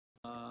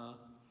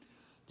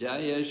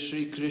Jaya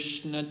Shri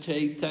Krishna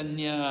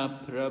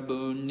Chaitanya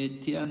Prabhu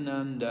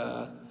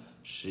Nityananda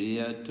Shri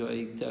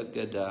Advaita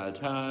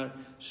Gadadhar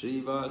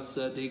Shri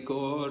Vasadi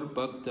Gaur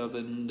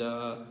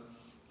Bhaktavinda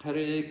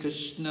Hare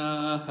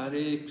Krishna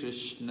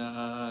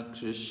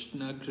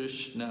Krishna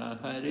Krishna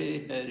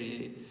Hare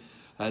Hare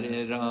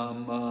Hare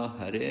Rama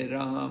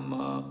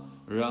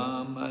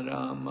Rama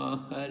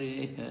Rama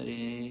Hare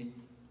Hare.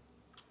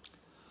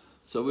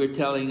 So we're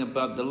telling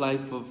about the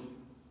life of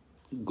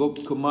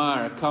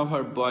Gopakumar, a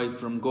cowherd boy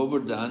from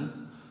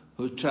Govardhan,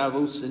 who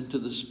travels into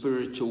the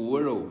spiritual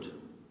world.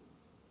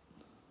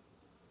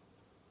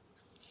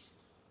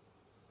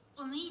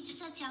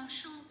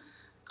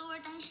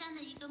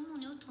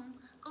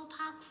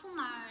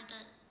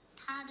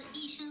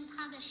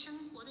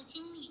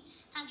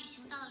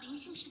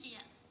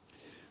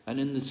 And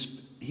in this,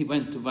 he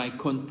went to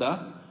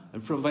Vaikuntha,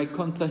 and from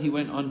Vaikuntha he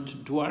went on to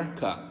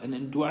Dwarka, and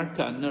in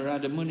Dwarka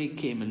Narada Muni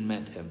came and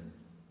met him.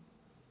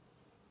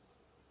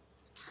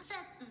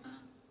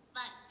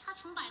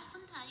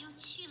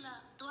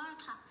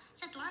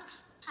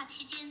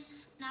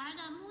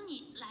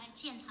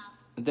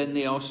 And then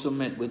they also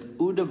met with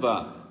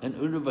Uddhava, and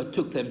Uddhava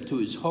took them to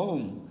his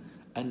home.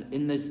 And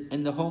in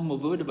the home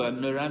of Uddhava,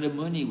 Narada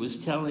Muni was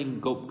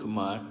telling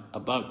Gopakumar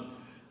about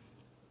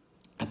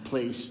a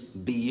place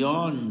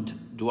beyond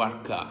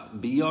Dwarka,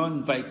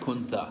 beyond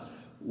Vaikuntha,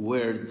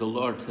 where the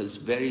Lord has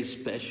very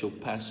special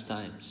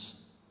pastimes.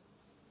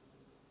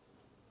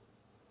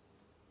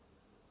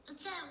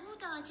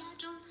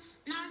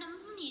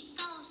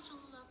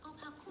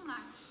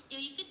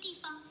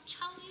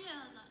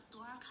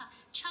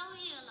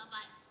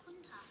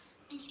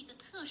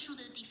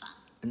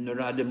 And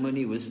Narada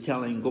Muni was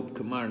telling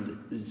Gopakumar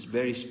that there's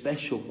very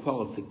special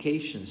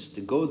qualifications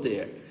to go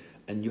there,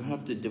 and you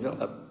have to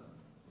develop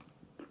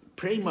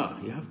prema,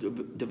 you have to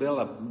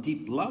develop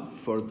deep love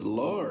for the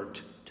Lord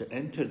to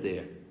enter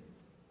there.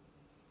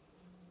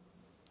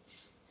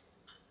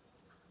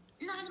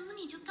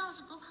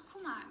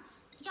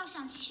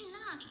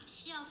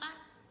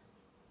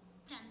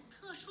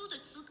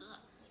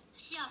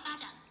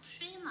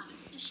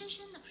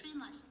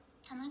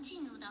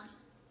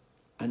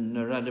 And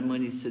Narada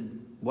Muni said,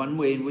 one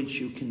way in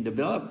which you can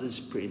develop this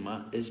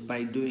prema is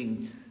by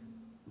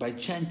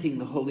chanting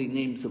the holy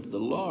names of the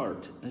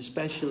Lord,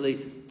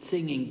 especially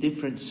singing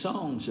different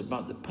songs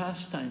about the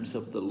pastimes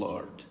of the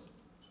Lord.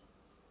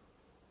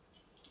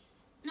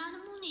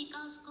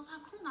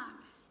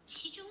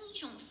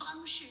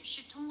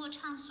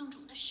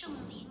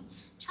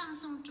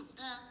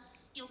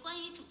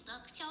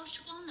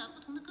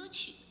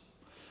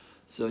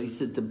 So he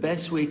said the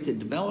best way to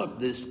develop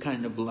this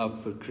kind of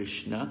love for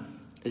Krishna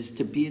is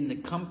to be in the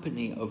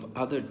company of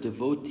other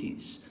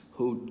devotees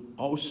who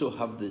also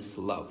have this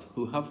love,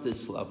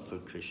 for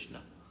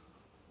Krishna.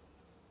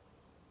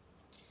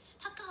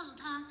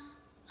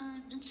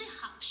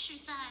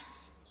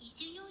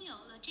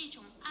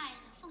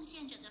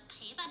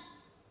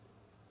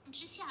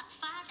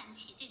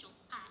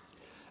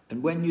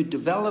 And when you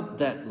develop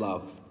that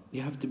love,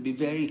 you have to be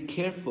very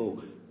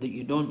careful that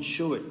you don't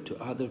show it to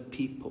other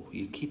people.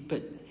 You keep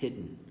it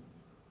hidden.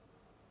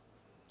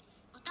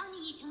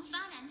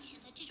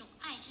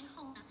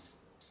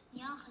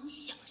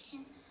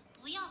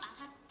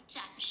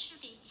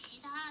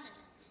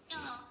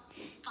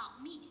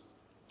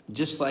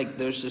 Just like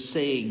there's a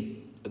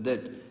saying that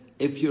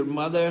if your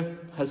mother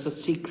has a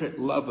secret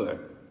lover,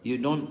 you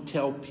don't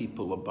tell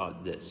people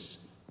about this.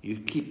 You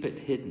keep it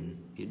hidden.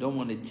 You don't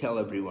want to tell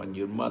everyone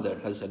your mother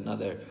has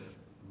another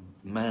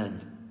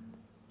man.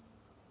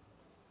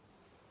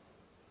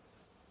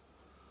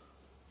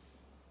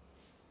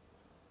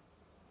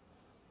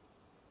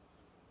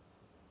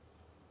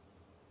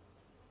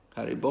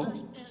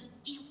 Haribo?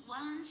 If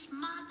one's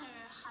mother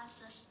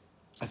has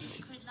a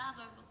secret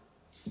lover,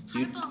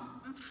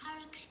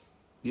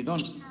 you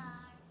don't.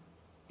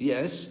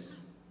 Yes.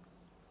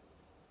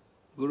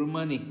 Guru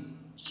Mani.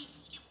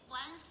 If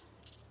one's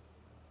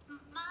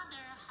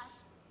mother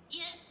has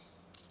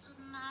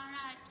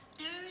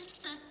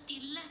there's a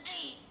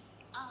delay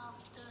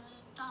of the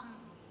dawn.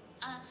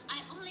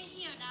 I only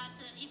hear that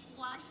if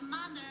one's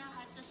mother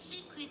has a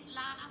secret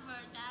lover,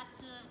 that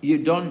you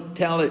don't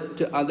tell it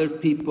to other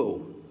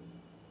people.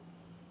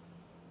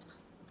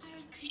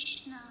 Hare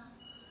Krishna.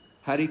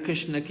 Hare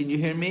Krishna, can you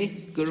hear me,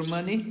 Guru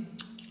Mani?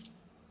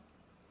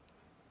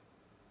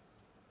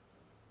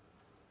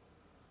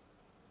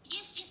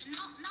 Yes.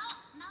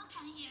 Now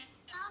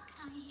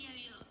can hear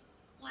you.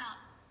 Well,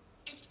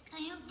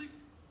 can you?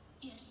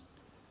 Yes.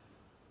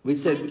 We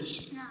said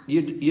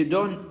you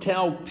don't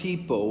tell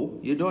people,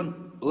 you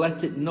don't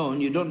let it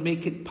known, you don't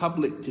make it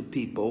public to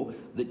people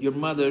that your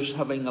mother's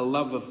having a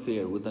love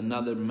affair with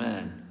another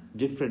man,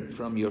 different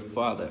from your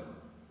father.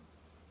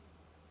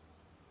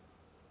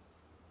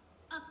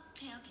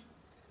 Okay.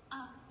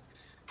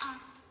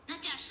 那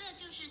假设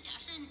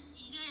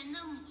一个人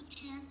的母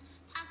亲，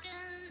她跟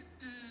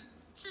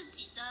自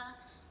己的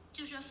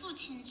就是父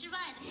亲之外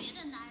的别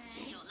的男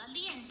人有了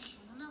恋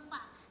情的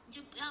话，你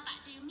就不要把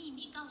这个秘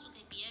密告诉给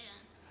别人。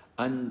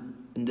 And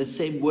in the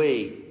same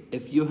way,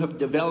 if you have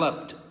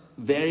developed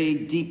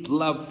very deep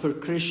love for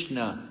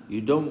Krishna,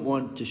 you don't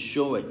want to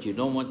show it, you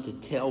don't want to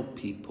tell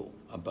people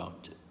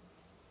about it.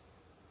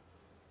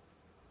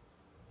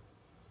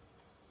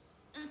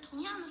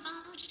 同样的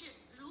方式，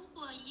如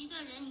果一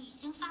个人已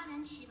经发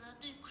展起了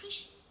对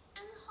Krishna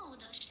深厚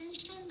的、深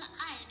深的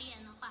爱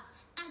恋的话，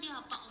那就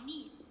要保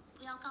密，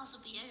不要告诉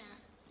别人。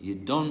You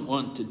don't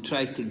want to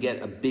try to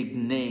get a big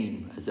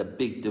name as a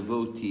big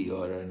devotee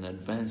or an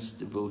advanced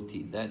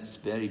devotee. That's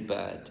very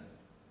bad.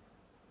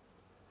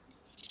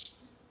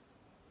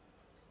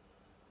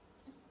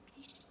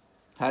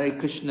 Hare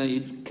Krishna,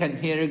 you can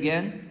hear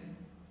again?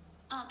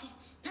 OK，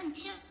 那你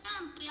千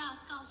万不要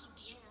告诉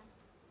别人，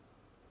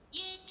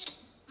因为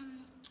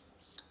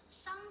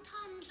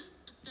sometimes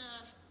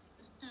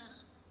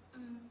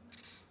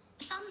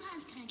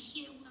sometimes can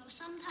hear well,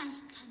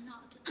 sometimes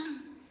cannot.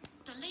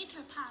 The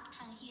later part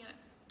can hear,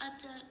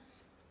 but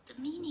the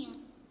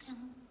meaning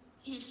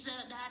is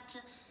that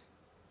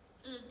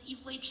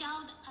if we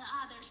tell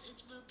others,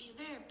 it will be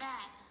very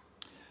bad.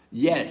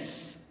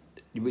 Yes,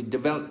 we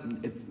develop.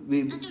 If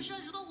we. 那就是说，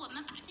如果我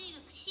们把这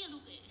个泄露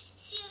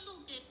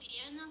给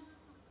别人呢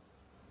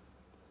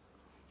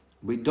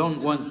We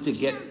don't want to 千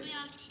get. 万不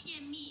要泄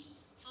密，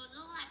否则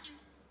的话就。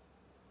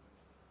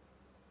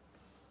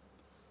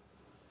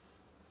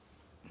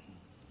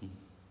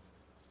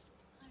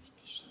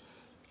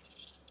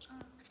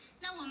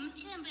那我们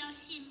千万不要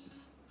泄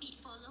密，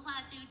否则的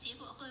话，这个结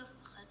果会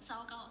很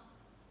糟糕。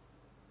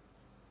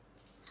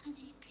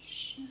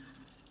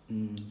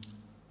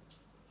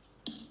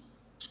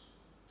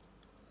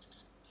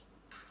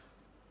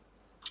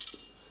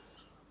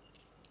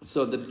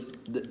So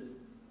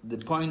the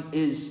point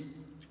is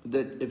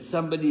that if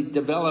somebody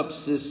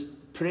develops this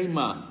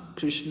prema,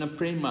 Krishna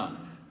prema,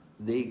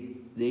 they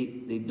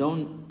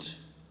don't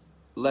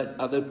let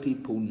other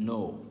people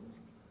know.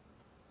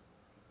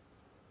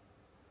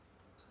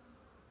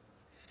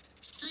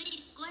 所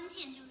以关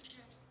键就是，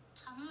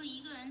倘若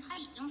一个人他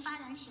已经发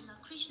展起了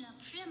Krishna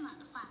prema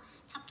的话，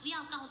他不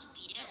要告诉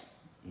别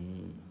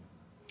人。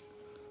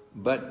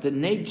But the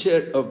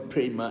nature of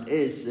prema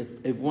is,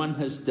 if one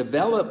has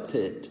developed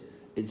it,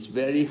 it's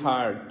very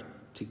hard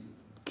to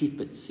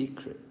keep it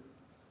secret.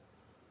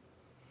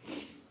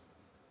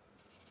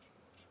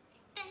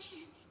 但是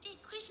这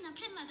Krishna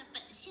prema 的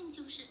本性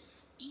就是，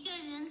一个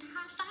人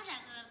他发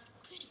展了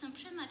Krishna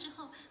prema 之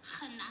后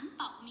很难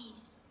保密。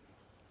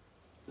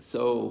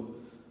So,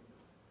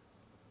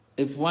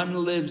 if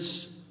one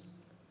lives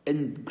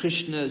in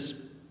Krishna's,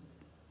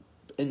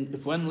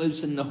 if one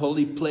lives in the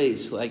holy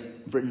place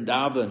like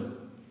Vrindavan,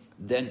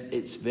 then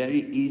it's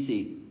very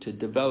easy to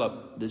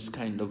develop this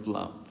kind of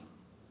love.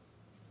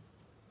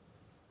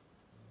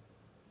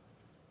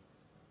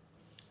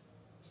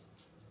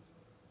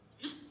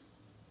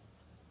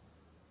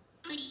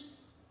 所以，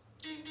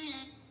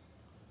人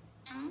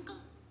能够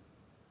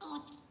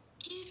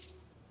居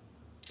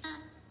在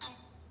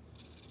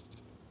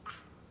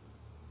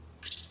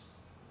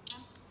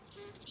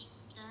自己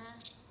的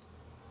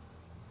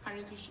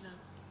Hare Krishna，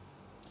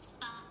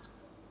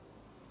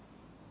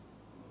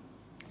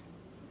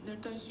 那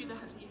断续的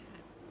很厉害。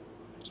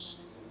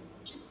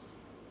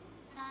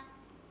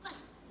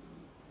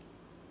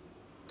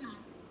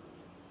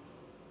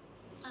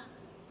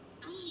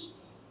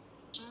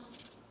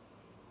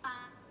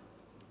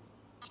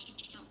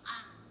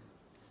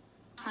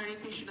Hare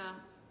Krishna。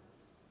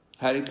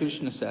 Hare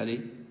Krishna,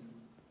 Sari.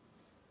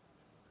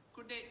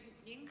 Good day，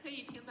 您可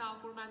以听到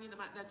Guru Mani 的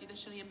玛达基的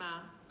声音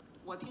吗？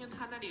我听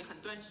他那里很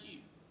断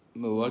续。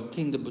我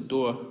听得不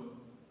多。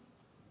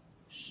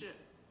是。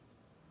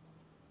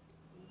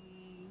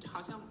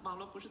好像网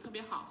络不是特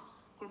别好。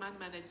Guru Mani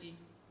玛达基。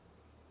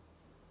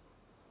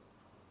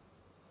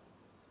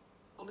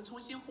我们重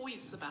新呼一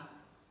次吧。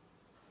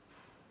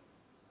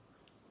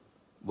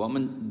我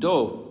们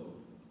都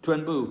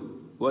全部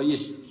我也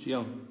需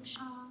要。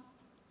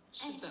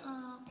是的。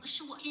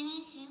是我先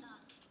写的。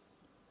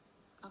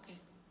OK。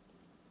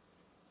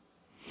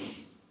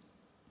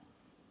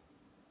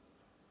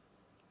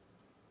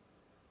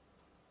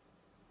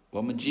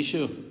我们继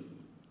续。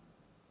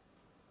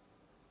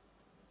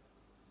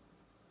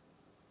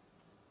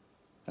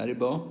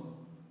Haribo。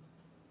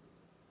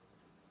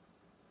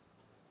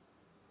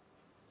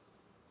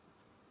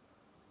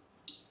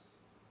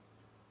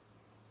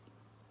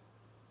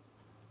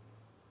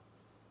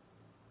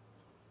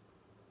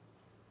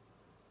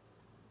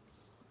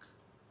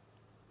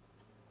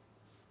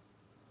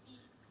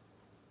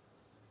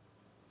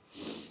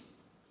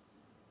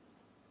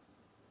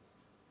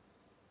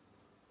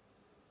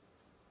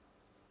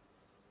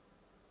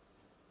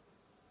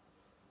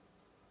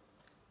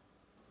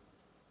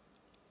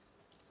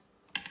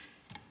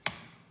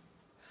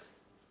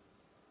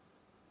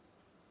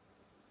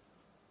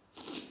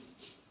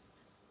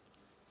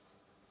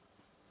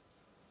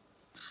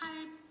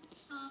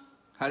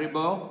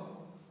Haribo,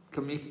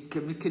 can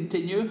we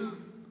continue?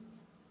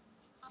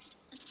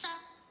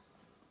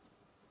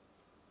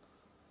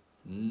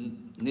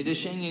 你的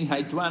声音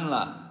还断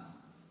了。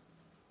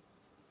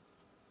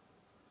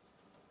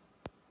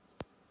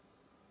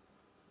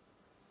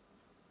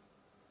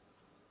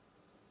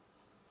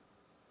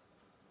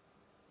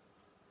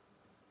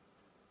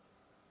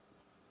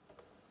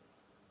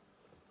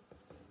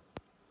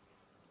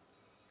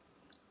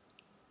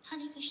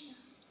Hare Krishna.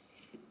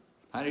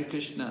 Hare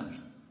Krishna.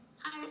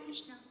 Hare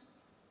Krishna.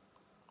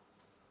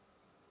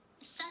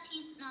 Sati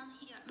is not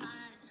here.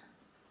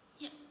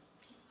 Yeah.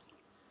 Okay.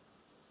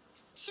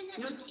 现在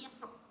怎么样？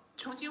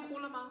重新呼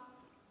了吗？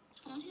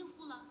重新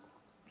呼了，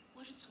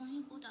我是重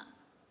新呼的。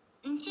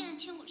你现在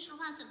听我说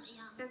话怎么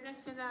样？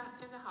现在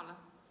好了，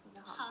现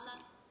在好了。好了，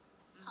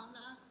好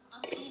了。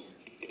Okay.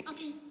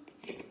 Okay.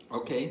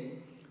 Okay.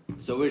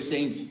 So we're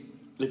saying,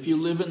 if you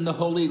live in the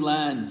Holy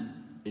Land,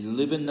 you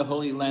live in the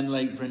Holy Land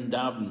like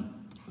Vrindavan,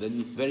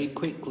 then very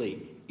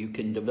quickly you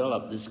can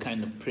develop this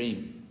kind of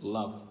prem,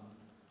 love.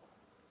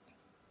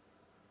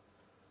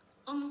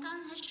 我们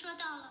刚才说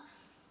到了，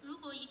如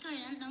果一个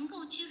人能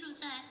够居住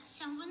在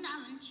像温达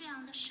文这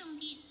样的圣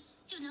地，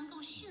就能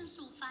够迅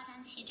速发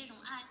展起这种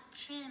爱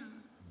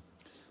prem。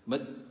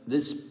 But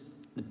this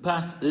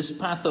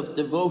path of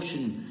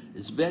devotion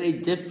is very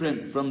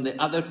different from the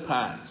other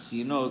paths.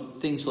 You know,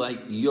 things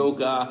like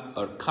yoga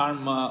or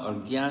karma or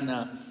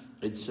jnana.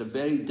 It's a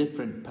very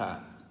different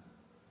path.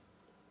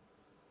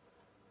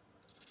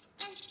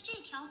 但是这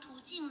条途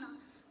径呢，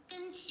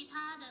跟其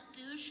他的，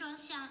比如说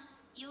像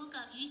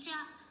yoga 瑜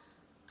伽、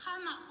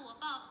karma 果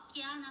报、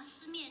jnana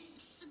思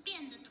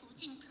辨的途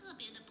径特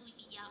别的不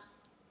一样。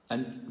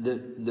And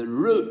the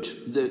root,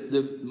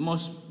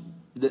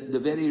 the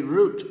very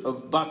root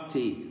of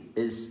bhakti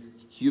is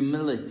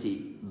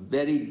humility,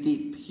 very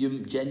deep,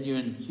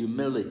 genuine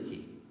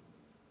humility.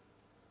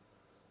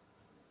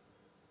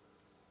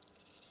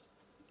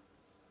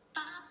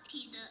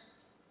 Bhakti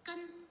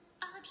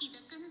的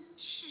根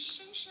是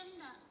深深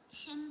的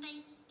谦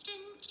卑，真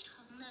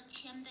诚的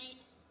谦卑。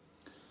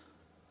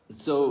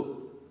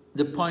 So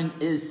the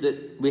point is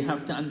that we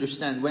have to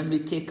understand when we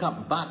take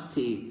up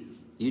bhakti,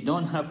 you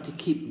don't have to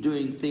keep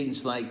doing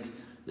things like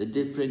the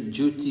different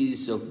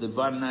duties of the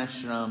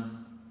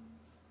varnashram.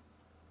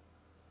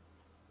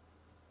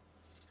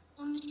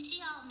 我们需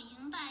要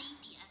明白一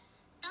点，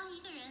当一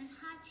个人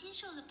他接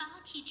受了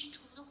Bhakti 之途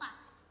的话，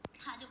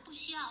他就不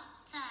需要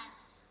再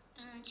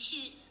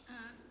去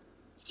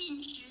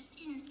尽职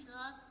尽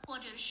责，或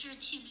者是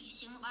去履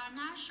行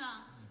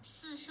Varnashram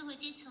 4社会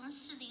阶层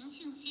是灵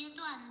性阶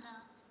段的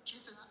职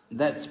责。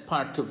 That's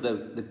part of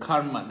the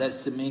karma,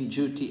 that's the main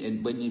duty,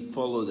 and when you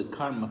follow the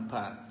karma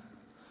path.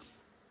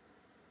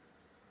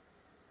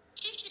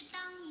 这是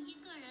当一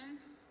个人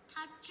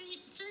他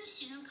遵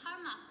循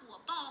karma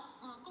果报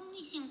功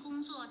利性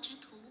工作之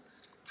途，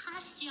他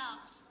需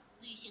要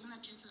履行的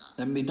职责。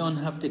 And we don't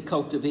have to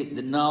cultivate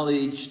the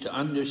knowledge to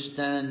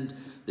understand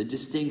the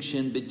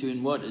distinction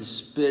between what is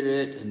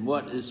spirit and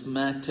what is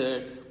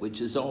matter, which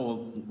is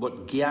all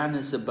what Gyan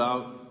is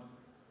about.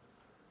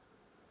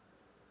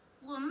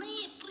 我们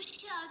也不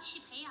需要去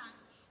培养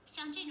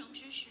像这种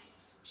知识，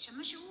什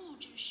么是物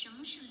质，什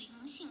么是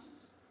灵性，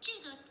这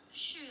个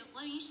是有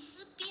关于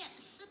思辨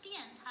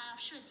它要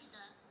涉及的。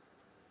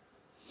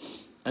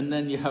 And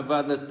then you have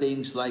other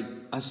things like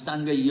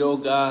Ashtanga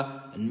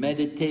yoga and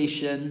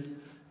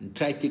meditation and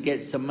try to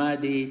get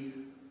samadhi.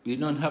 You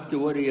don't have to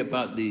worry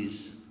about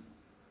these.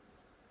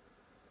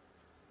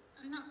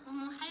 那我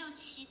们还有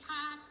其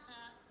他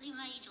另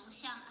外一种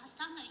像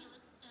Ashtanga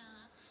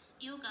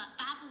yoga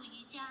八部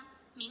瑜伽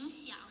冥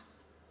想，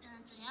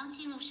怎样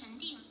进入神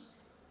定。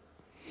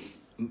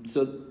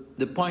 So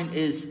the point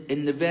is,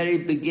 in the very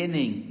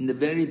beginning,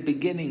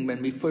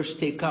 when we first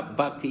take up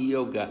bhakti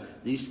yoga,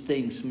 these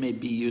things may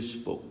be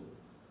useful.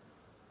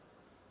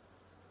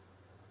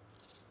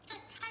 在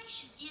开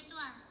始阶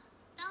段，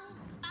当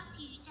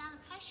Bhakti 瑜伽的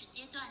开始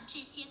阶段，这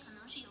些可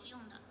能是有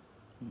用的。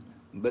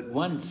 But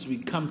once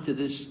we come to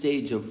this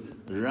stage of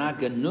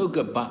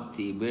raganuga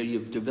bhakti, where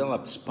you've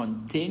developed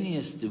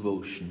spontaneous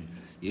devotion,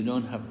 you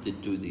don't have to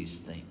do these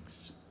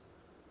things.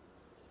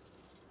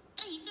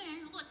 但一个人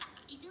如果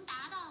已经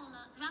达到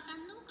了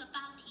Raganuga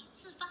Bhakti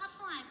自发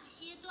奉爱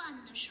阶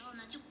段的时候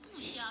呢，就不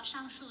需要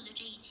上述的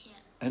这一切。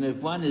 And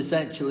if one has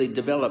actually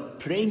developed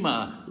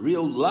prema,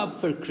 real love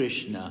for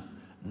Krishna,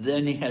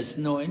 then he has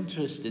no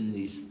interest in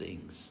these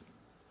things.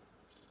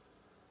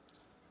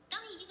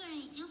 当一个人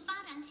已经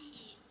发展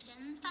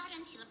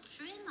起了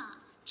prema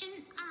真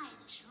爱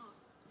的时候，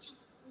就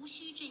无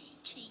需这一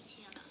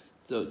切了。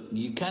 So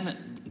you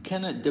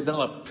cannot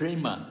develop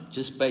prema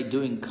just by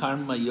doing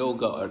karma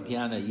yoga or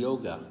jnana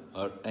yoga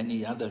or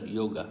any other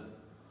yoga.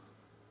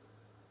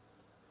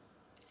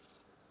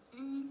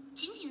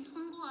 仅仅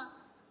通过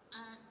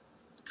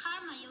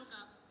karma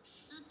yoga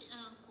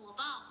果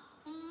报、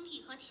功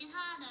利和其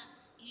他的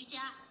瑜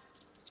伽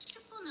是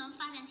不能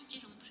发展起这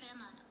种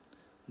prema 的。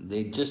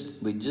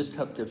 We just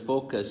have to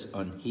focus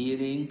on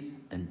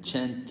hearing and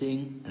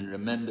chanting and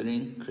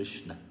remembering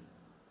Krishna.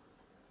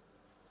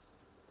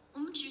 我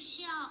们只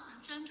需要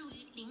专注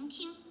于聆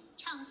听、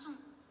唱诵、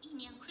意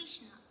念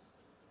Krishna。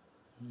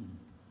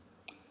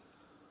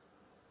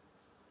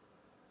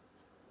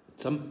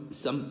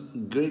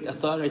 Some great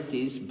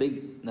authorities,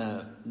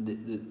 the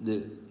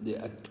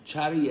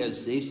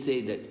acharyas, they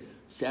say that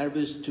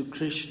service to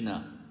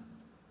Krishna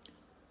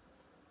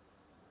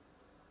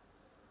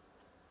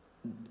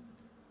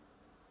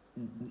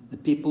the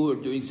people who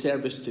are doing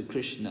service to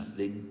Krishna,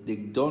 they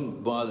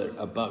don't bother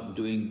about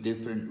doing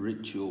different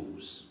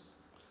rituals.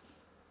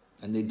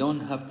 And they don't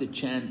have to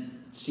chant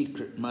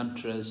secret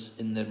mantras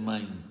in their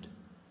mind.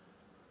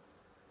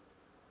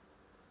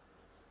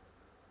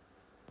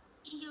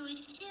 有一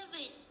些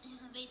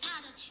伟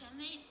大的权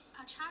威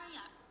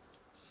Acharya，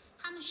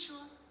 他们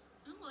说，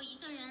如果一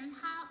个人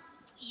他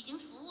已经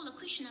服务了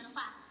Krishna 的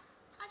话，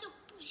他就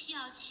不需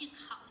要去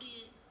考虑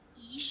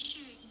仪式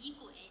仪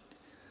轨，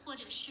或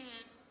者是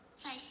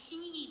在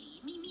心意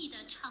里秘密的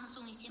唱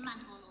诵一些曼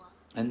陀罗。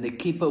And they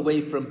keep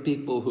away from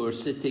people who are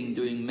sitting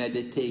doing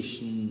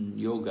meditation,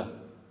 yoga.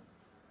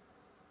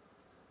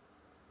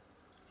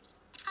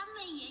 他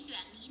们也远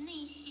离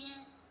那些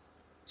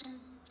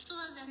坐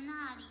在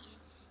那里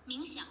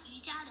冥想瑜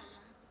伽的人。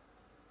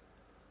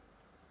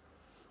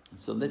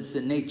So that's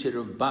the nature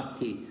of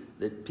Bhakti,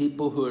 that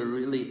people who are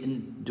really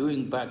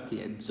doing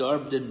Bhakti,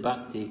 absorbed in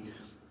Bhakti,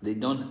 they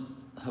don't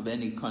have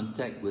any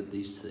contact with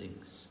these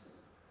things.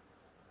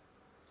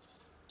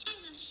 这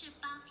个是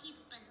Bhakti 的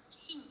本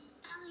性。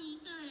当一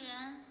个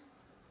人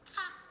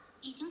他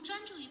已经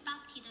专注于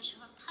Bhakti 的时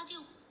候，他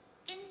就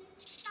跟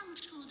上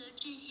述的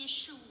这些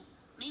事物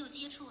没有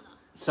接触了。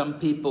Some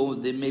people,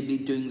 they may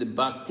be doing the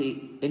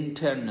Bhakti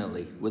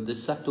internally, with the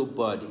subtle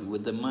body,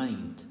 with the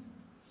mind.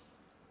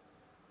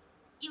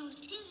 有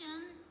些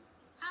人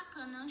他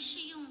可能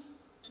是用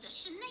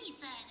是内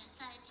在的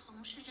在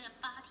从事着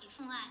Bhakti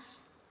奉爱，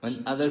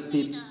 And other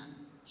内的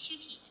躯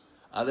体。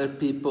Other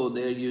people,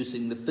 they're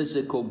using the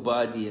physical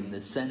body and the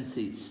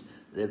senses.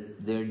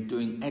 They're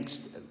doing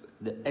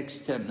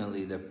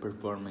externally, they're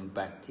performing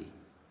Bhakti.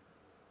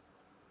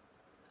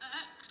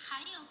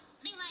 还有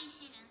另外一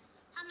些人，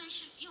他们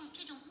是用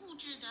这种物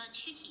质的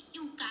躯体，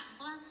用感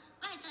官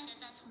外在的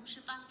在从事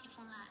Bhakti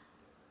奉爱。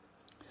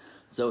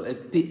So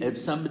if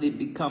somebody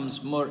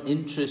becomes more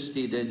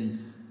interested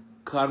in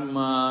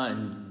karma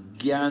and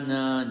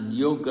jnana and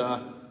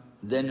yoga,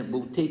 then it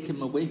will take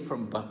him away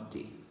from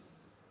Bhakti.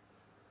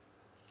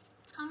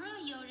 倘若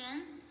有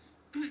人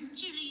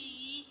致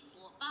力于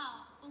果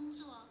报、工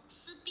作、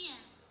思辨，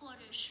或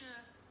者是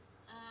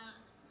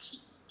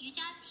瑜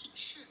伽体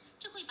式，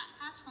这会把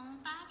他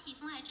从 Bhakti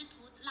奉爱之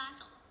途拉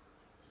走。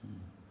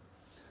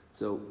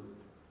So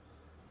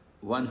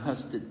one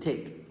has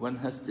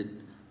to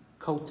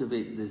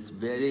cultivate this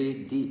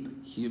very deep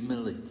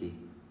humility.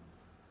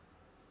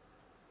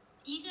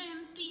 一个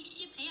人必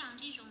须培养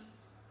这种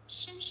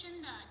深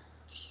深的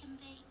谦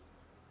卑。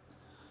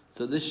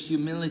So this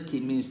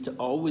humility means to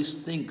always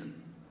think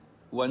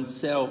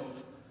oneself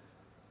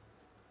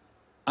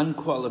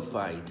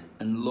unqualified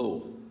and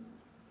low.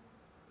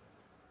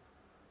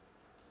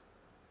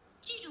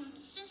 这种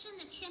深深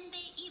的谦卑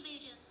意味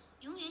着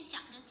永远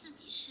想着自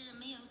己是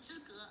没有资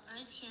格，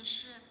而且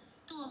是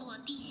堕落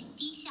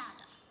低下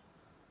的。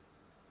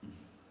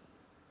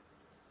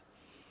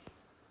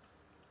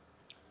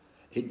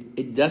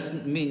It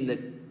doesn't mean that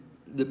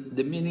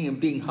the meaning of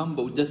being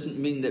humble doesn't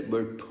mean that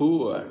we're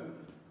poor.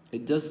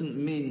 It doesn't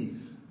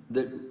mean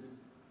that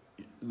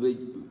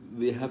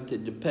we have to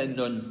depend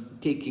on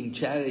taking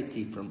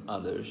charity from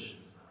others.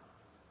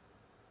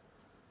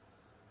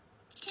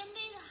 谦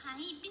卑的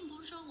含义并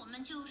不是说我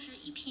们就是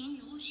一贫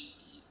如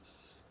洗，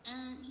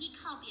依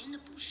靠别人的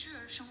布施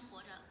而生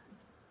活着。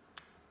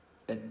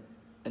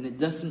And it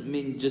doesn't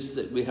mean just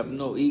that we have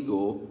no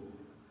ego.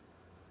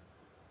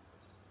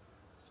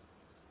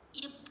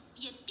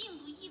 也并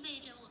不意味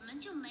着我们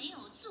就没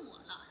有自我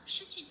了，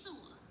失去自我。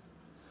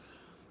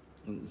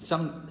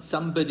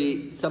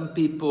Some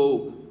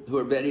people who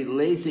are very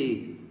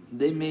lazy,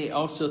 they may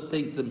also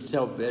think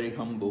themselves very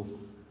humble.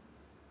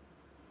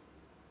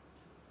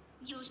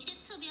 有些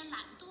特别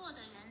懒惰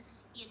的人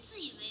也自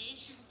以为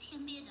是谦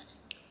卑的。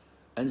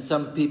And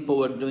some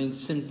people are doing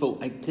sinful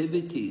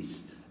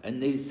activities, and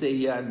they say,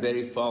 "Yeah, I'm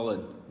very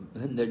fallen,"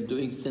 and they're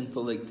doing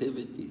sinful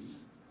activities.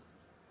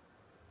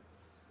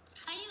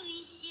 还有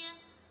一些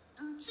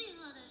罪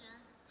恶的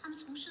人，他们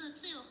从事的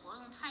罪恶活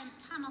动，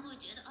他们会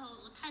觉得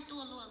我太堕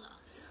落了。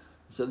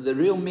So the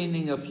real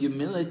meaning of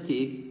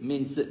humility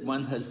means that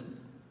one has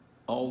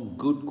all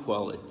good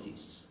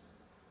qualities.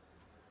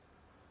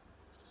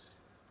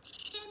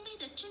 谦卑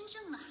的真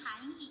正的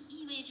含义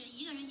意味着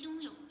一个人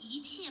拥有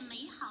一切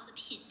美好的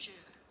品质。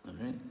All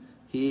right?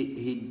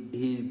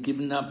 He's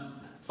given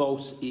up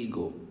false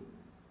ego.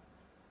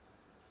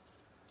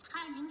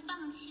 他已经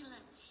放弃了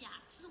假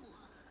自我。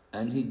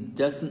And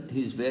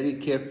he's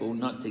very careful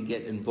not to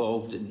get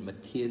involved in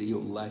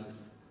material life.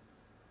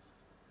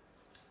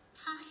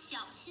 他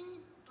小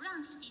心不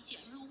让自己卷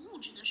入物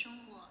质的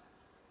生活。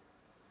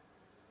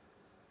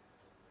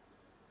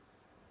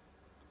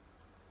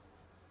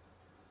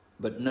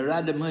But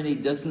Narada Muni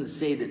doesn't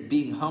say that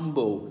being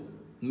humble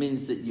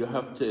means that you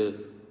have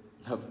to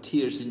have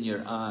tears in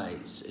your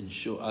eyes and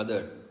show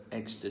other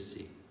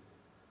ecstasy.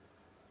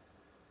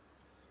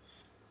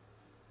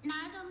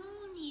 拿的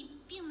穆尼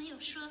并没有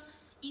说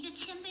一个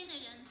谦卑的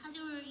人，他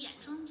就是眼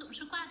中总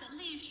是挂着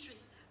泪水，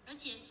而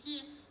且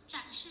是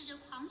展示着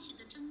狂喜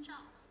的征兆。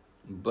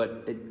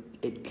But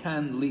it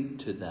can lead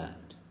to that.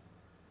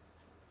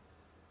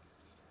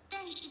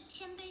 但是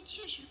谦卑确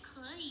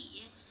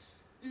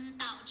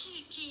致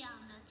这样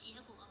的结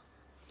果。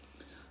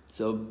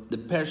So the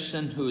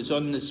person who is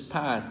on this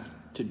path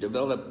to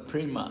develop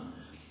prema,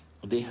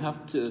 they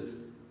have to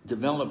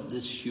develop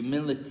this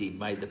humility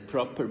by the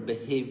proper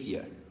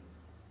behavior.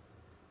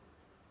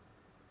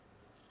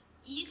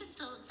 一个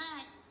走在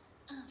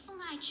奉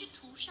爱之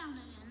途上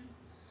的人，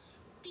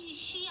必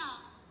须要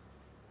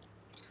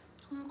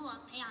通过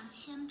培养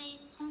谦卑，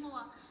通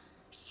过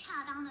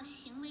恰当的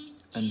行为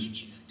举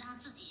止，让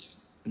自己。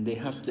And they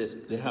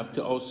have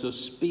to also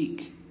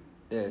speak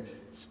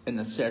in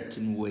a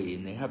certain way,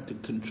 and they have to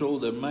control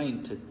their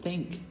mind to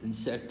think in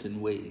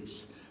certain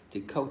ways to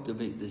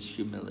cultivate this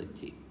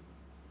humility.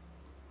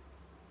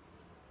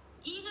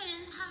 一个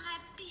人他还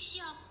必须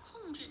要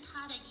控制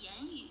他的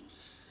言语，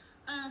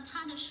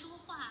他的说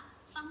话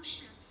方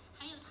式，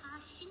还有他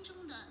心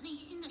中的内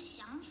心的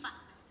想法，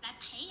来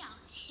培养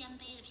谦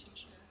卑的品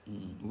质。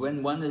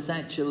When one has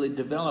actually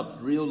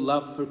developed real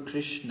love for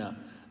Krishna,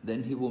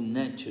 then he will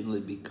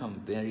naturally become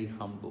very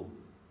humble.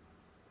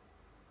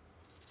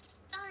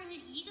 当然，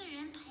一个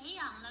人培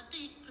养了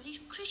对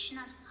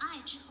Krishna 的爱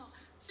之后，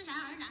自然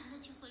而然的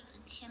就会很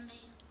谦卑。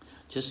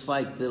Just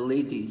like the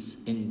ladies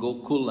in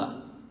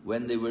Gokula,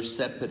 when they were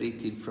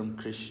separated from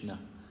Krishna,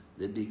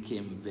 they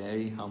became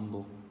very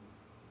humble.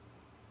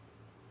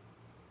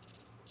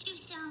 就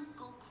像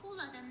狗哭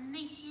了的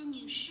那些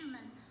女士们，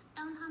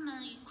当她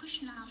们与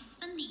Krishna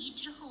分离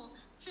之后，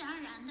自然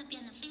而然的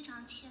变得非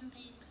常谦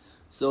卑。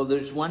So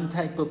there's one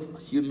type of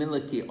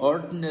humility,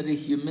 ordinary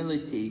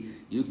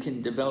humility, you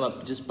can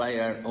develop just by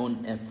our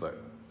own effort.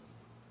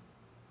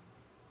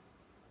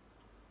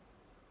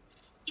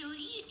 有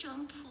一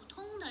种普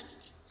通的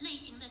类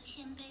型的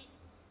谦卑，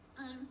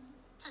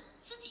他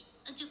自己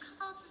就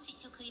靠自己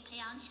就可以培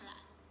养起来。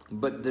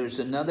But there's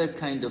another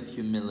kind of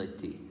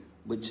humility,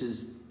 which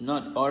is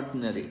not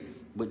ordinary,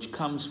 which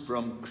comes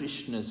from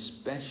Krishna's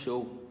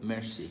special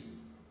mercy.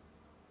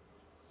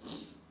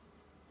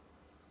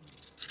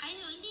 还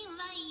有另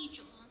外一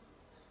种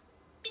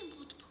并不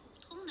普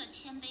通的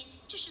谦卑，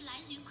这是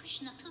来自于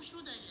Krishna 特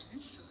殊的仁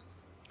慈。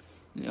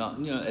You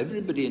know,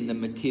 everybody in the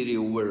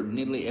material world,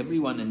 nearly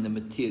everyone in the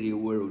material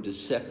world is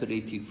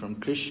separated from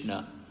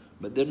Krishna,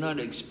 but they're not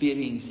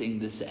experiencing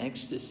this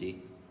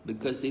ecstasy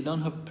because they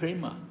don't have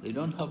prema, they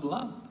don't have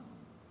love.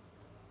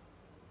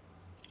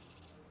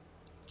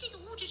 这个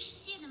物质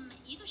世界的每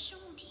一个生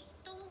物体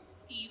都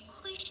与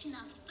Krishna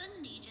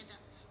分离着的，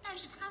但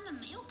是他们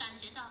没有感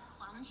觉到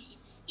狂喜，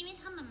因为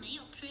他们没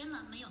有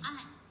prema， 没有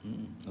爱。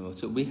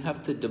So we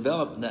have to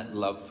develop that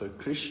love for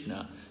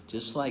Krishna,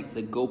 just like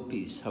the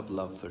gopis have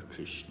love for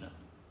Krishna.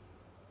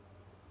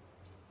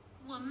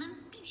 我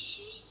们必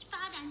须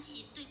发展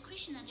起对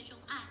Krishna 这种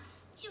爱，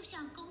就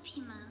像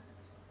Gopi 们、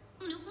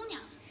牧牛姑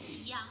娘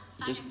一样，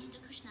发展起对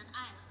Krishna 的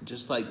爱了。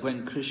Just like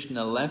when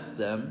Krishna left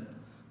them,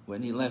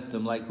 when he left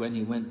them, like when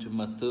he went to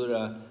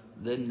Mathura,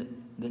 then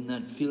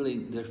that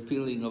feeling, their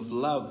feeling of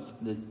love,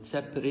 the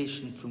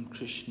separation from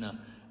Krishna,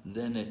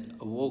 then it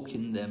awoke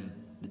in them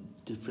the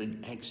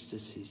different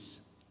ecstasies.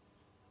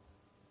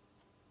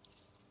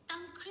 当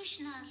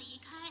Krishna 离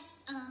开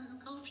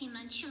Gopi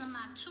们去了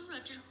马图拉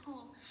之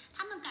后，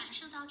他们感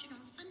受到这种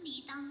分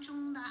离当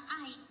中的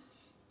爱，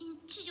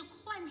这就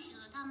唤起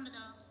了他们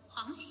的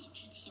狂喜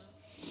之情。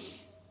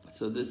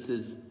So this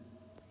is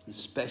the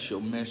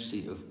special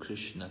mercy of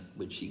Krishna,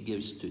 which he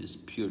gives to his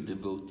pure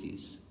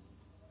devotees.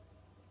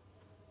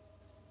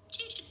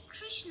 这是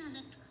Krishna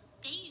的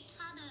给予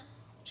他的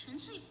纯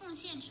粹奉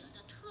献者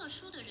的特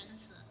殊的仁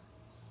慈。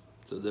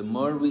So the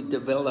more we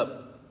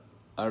develop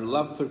our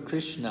love for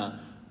Krishna,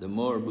 the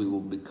more we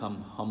will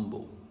become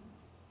humble.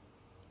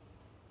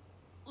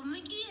 我们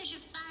越是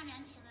发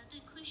展起了对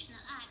Krishna 的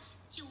爱，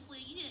就会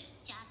越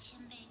加谦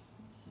卑。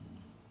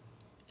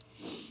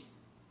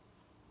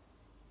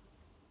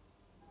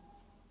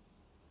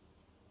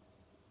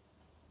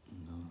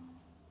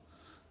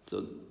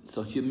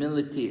So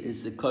humility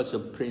is the cause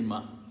of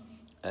prema,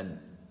 and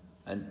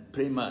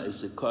prema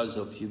is the cause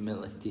of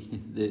humility.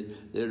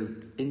 They're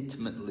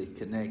intimately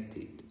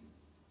connected.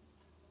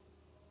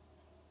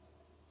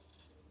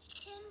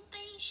 谦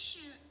卑是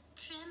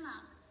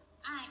prema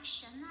爱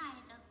神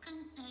爱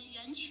的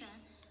源泉，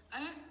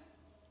而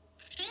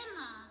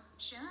prema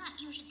神爱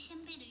又是谦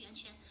卑的源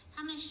泉，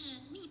它们是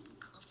密不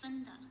可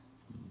分的。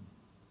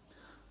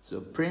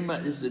So prema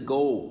is the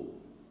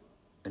goal,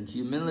 and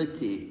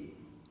humility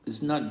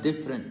is not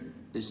different.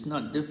 It's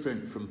not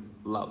different from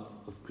love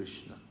of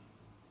Krishna.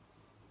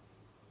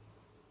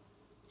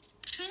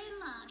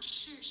 prema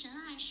是神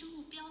爱是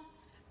目标，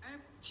而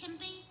谦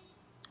卑，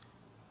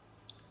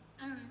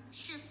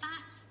是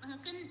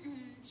跟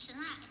神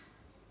爱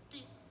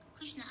对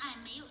Krishna 爱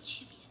没有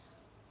区别。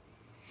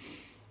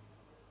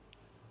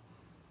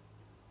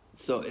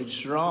So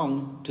it's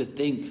wrong to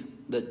think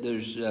that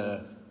there's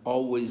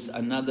always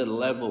another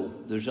level.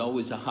 There's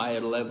always a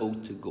higher level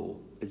to go.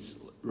 It's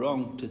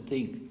wrong to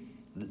think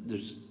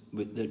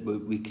that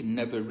we can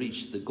never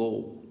reach the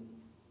goal.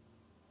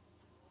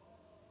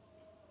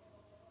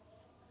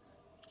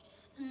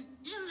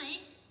 认为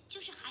就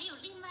是还有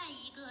另外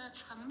一个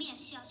层面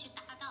需要去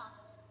达到，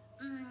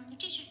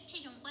这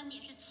种观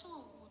点是错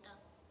误的。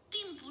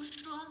并不是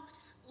说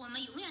我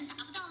们永远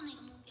达不到那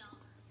个目标。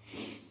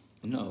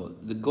No,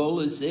 the goal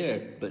is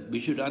there, but we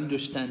should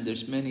understand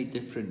there's many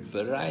different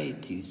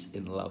varieties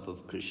in love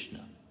of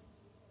Krishna.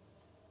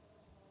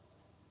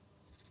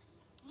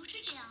 不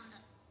是这样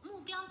的，目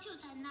标就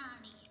在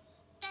那里，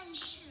但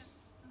是，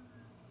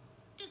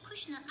对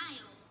Krishna 的爱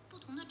有不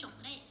同的种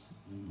类。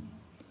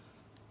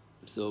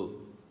So,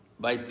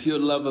 by pure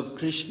love of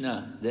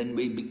Krishna, then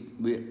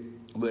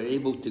we're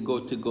able to go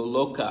to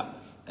Goloka,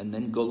 and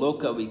then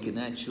Goloka we can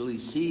actually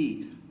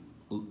see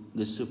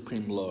the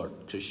Supreme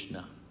Lord,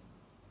 Krishna.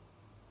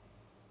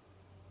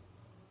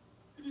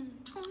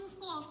 通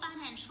过发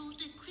展出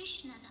对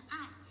Krishna 的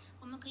爱，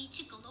我们可以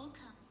去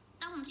Goloka。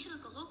当我们去了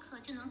Goloka，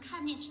就能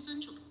看见至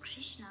尊主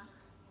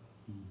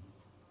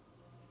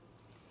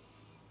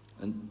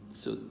Krishna。And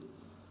so,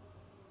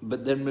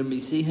 but then when we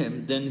see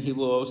him, then we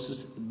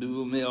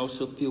may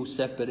also feel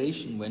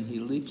separation when he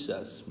leaves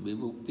us. We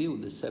will feel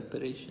the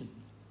separation.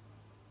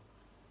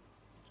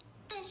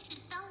 但是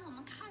当我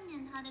们看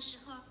见他的时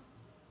候，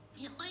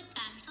也会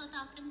感受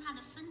到跟他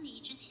的分离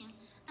之情。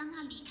当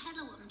他离开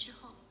了我们之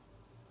后。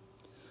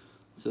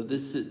So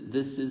this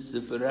is the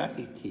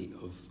variety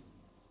of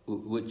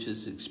which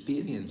is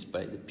experienced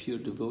by the pure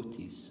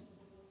devotees.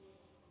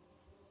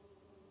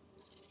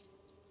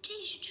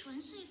 这是纯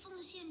粹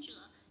奉献者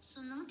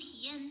所能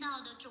体验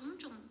到的种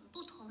种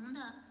不同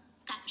的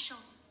感受。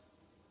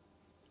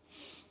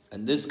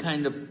And this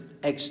kind of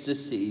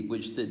ecstasy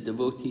which the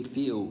devotee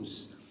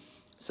feels,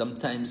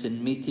 sometimes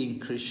in meeting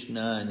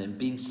Krishna and in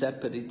being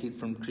separated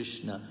from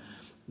Krishna,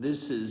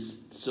 this is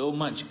so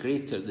much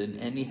greater than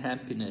any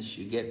happiness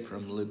you get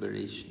from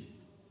liberation.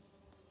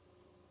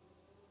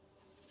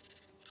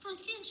 奉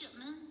献者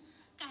们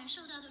感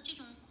受到的这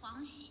种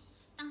狂喜，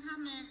当他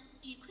们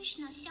与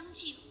Krishna 相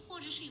聚，或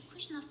者是与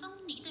Krishna 分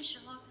离的时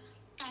候，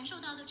感受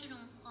到的这种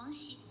狂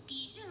喜，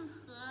比任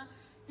何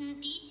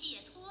比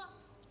解脱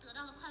得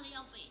到的快乐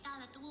要伟大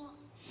的多。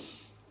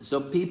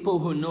So people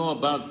who know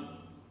about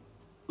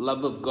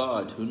love of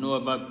God, who know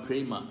about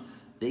prema,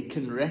 they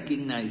can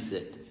recognize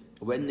it.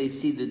 When they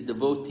see the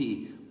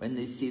devotee, when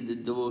they see the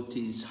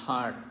devotee's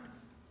heart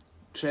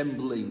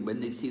trembling,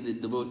 when they see the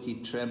devotee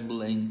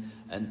trembling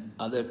and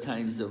other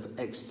kinds of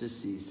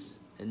ecstasies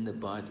in the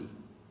body.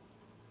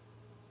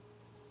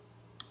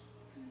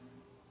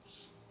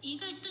 一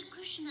个对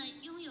Krishna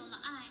拥有了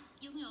爱、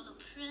拥有了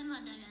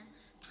prema 的人，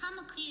他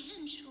们可以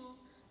认出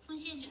奉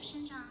献者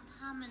身上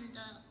他们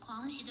的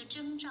狂喜的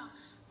征兆，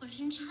浑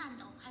身颤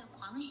抖，还有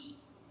狂喜。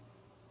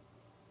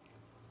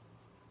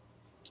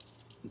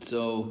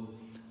So,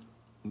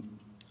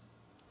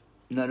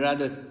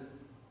 Narada,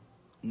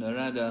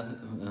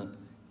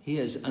 he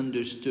has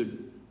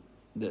understood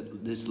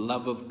that this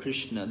love of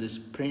Krishna, this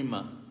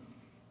prema,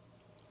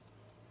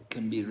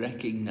 can be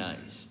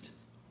recognized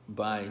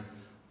by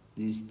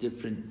these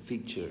different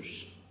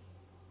features.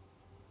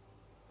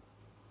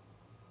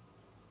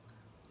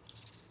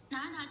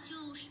 拿达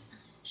就是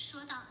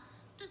说到，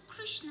对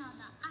Krishna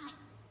的爱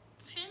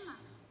prema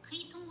可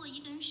以通过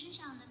一个人身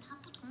上的他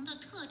不同的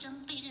特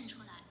征被认出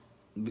来。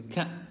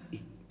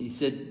He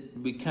said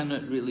we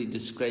cannot really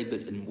describe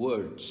it in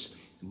words,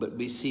 but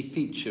we see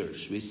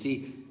features. We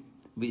see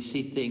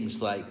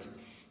things like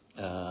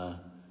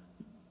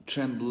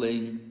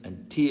trembling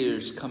and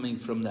tears coming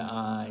from the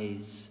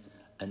eyes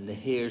and the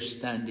hair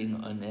standing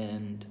on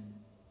end.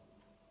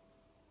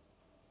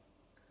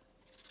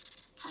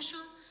 他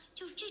说，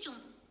就是这种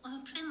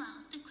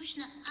prema 对 Krishna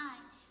的爱，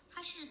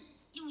它是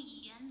用语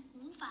言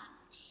无法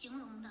形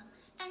容的，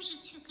但是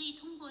却可以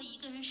通过一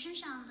个人身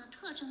上的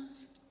特征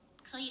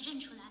可以认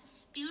出来。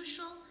比如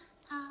说，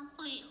他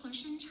会浑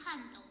身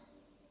颤抖，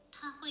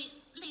他会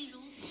泪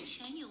如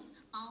泉涌，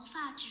毛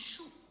发直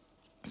竖。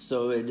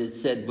So it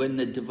is said, when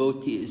the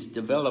devotee is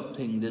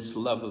developing this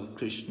love of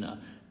Krishna,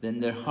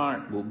 then their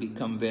heart will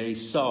become very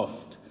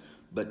soft.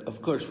 But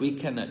of course we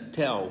cannot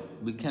tell,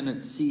 we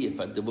cannot see if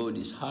a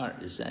devotee's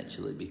heart is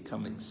actually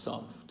becoming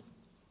soft.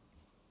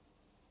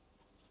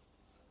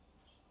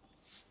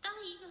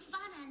 当一个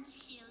发展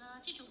起了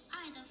这种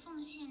爱的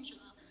奉献者，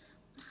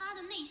他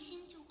的内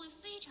心就会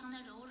非常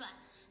的柔软。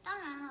当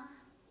然了，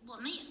我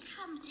们也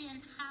看不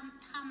见他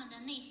们的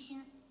内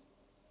心。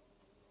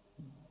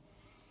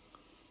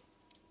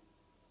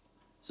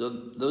So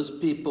those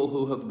people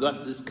who have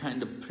got this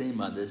kind of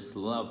prema, this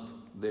love,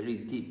 very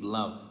deep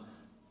love,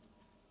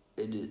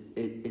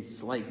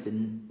 it's like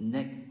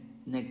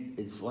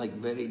it's like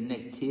very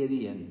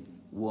nectarian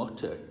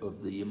water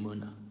of the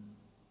Yamuna.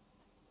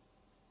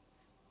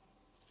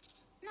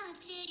 那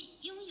些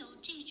拥有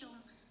这种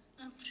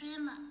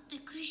prema 对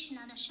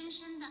Krishna 的深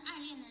深的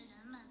爱恋的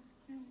人们，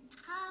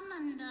他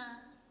们的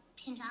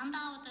品尝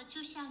到的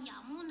就像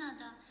雅穆那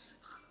的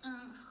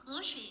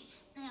河水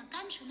那样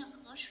甘纯的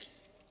河水。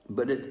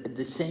But at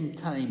the same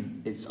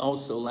time, it's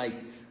also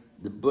like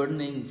the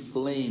burning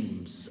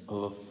flames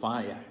of a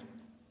fire.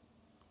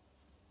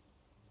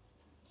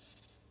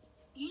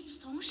 与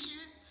此同时，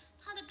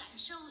他的感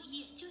受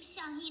也就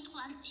像一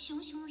团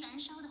熊熊燃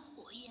烧的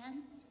火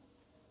焰。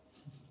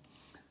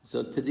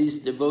So to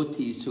these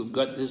devotees who've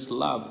got this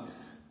love,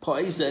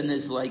 Poison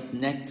is like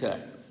nectar,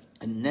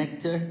 and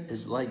nectar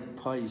is like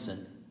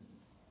poison.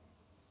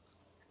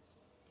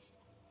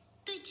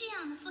 对这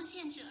样的奉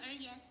献者而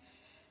言，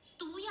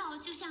毒药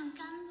就像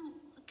甘露，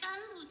甘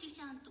露就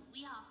像毒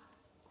药。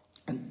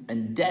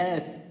And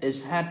death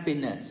is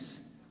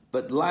happiness,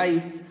 but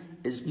life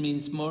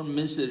means more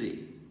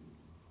misery.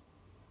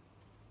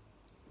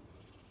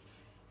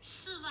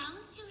 死亡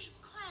就是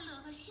快乐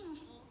和幸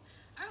福，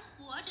而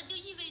活着就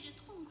意味着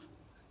痛苦。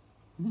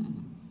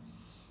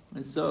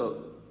And so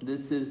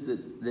this is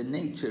the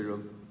nature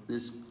of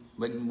this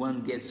when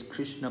one gets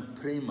Krishna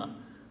prema.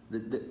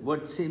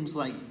 What seems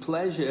like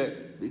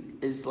pleasure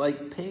is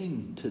like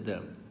pain to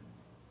them.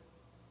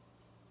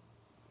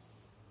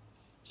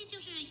 这就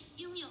是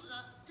拥有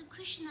了对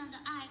Krishna 的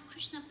爱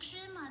 ，Krishna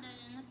prema 的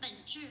人的本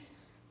质。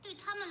对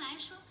他们来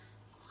说，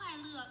快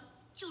乐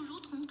就如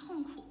同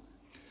痛苦。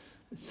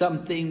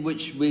Something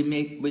which we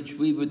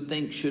would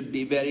think should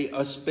be very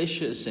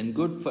auspicious and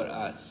good for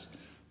us,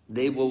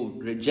 they will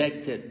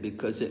reject it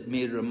because it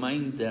may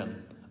remind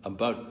them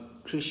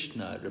about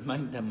Krishna,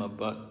 remind them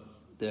about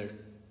their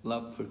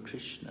love for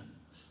Krishna.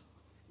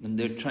 And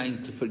they're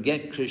trying to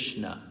forget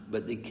Krishna,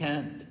 but they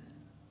can't.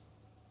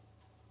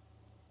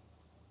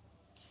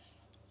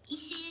 一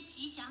些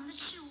吉祥的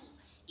事物，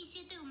一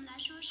些对我们来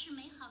说是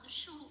美好的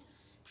事物，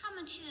他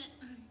们却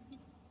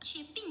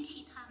摒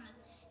弃他们，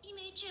因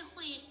为这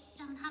会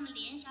让他们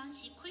联想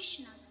起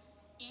Krishna，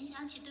 联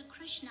想起对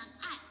Krishna 的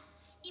爱，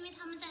因为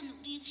他们在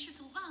努力试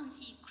图忘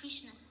记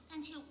Krishna，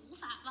 但却无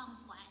法忘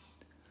怀。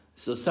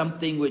So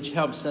something which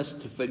helps us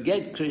to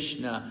forget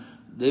Krishna,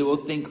 they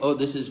will think, oh,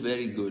 this is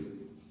very good.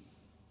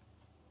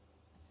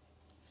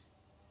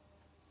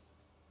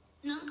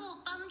 能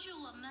够帮助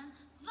我们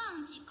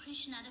忘记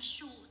Krishna 的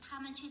事物，他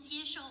们却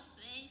接受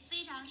为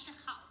非常是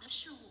好的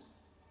事物。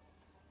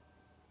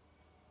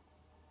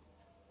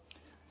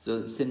So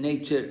it's the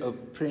nature of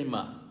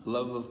prema,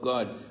 love of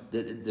God,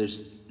 that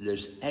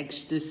there's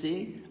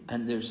ecstasy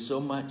and there's so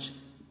much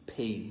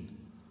pain.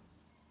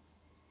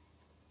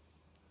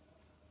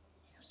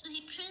 所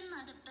以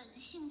prema 的本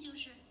性就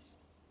是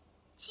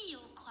既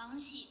有狂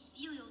喜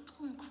又有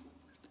痛苦。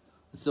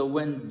So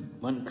when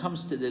one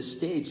comes to this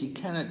stage, he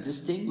cannot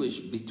distinguish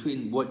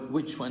between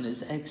which one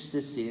is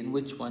ecstasy and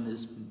which one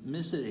is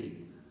misery.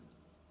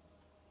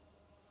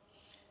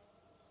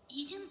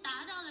 已经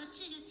达到了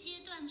这个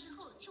阶段之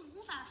后，就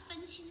无法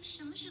分清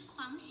什么是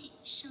狂喜，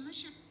什么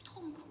是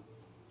痛苦。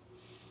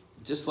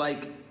Just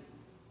like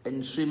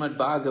in Srimad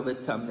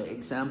Bhagavatam, the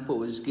example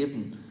was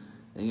given,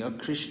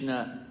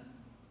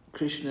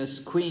 Krishna's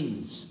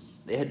queens,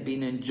 they had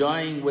been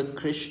enjoying with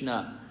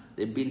Krishna.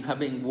 They'd been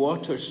having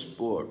water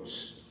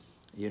sports.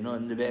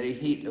 In the very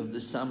heat of the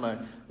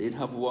summer, they'd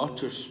have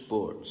water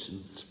sports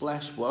and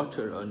splash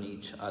water on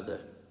each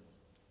other.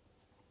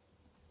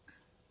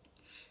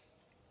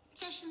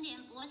 在圣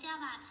典博迦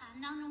瓦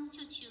坛当中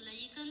就举了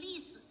一个例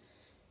子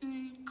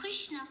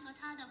，Krishna 和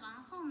他的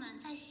王后们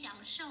在享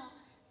受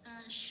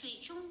水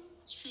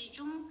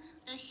中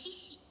的嬉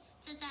戏，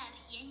这在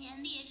炎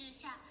炎烈日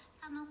下，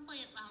他们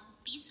会往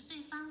彼此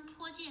对方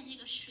泼溅这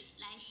个水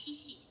来嬉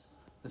戏。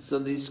So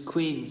these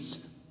queens,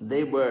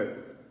 they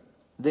were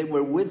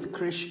with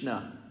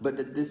Krishna, but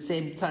at the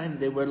same time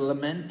they were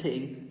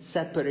lamenting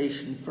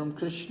separation from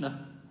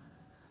Krishna.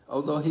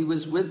 Although he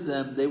was with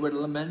them, they were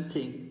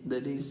lamenting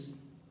that he's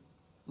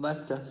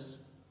left us.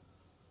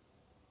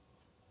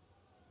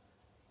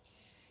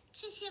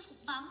 这些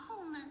王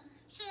后们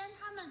虽然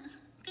他们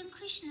跟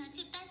Krishna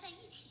就待在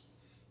一起，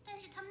但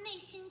是他们内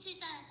心就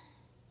在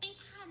悲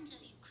叹着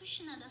与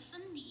Krishna 的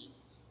分离，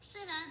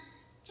虽然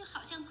就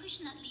好像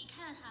Krishna 离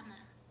开了他们。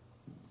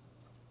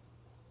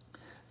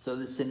So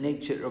it's the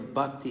nature of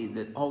Bhakti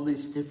that all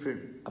these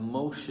different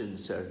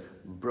emotions are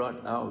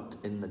brought out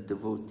in the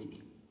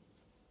devotee.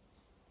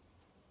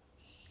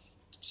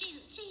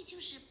 这就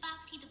是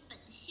Bhakti 的本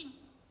性，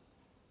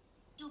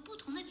有不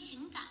同的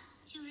情感，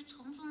就是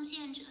从奉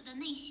献者的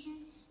内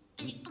心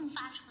被迸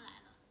发出来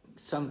了。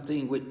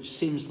Something which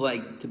seems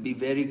like to be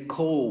very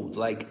cold,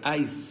 like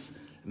ice,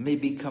 may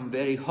become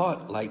very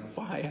hot, like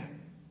fire.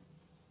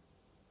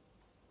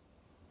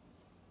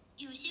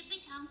 有些非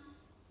常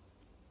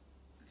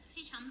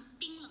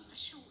冰冷的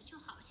事物，就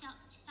好像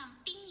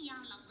冰一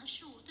样冷的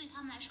事物，对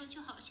他们来说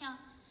就好像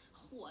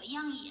火一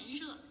样炎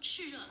热、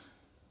炽热。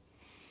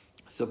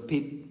So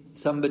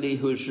somebody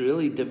who's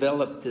really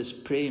developed this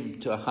prem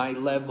to a high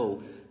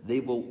level, they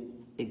will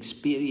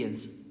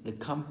experience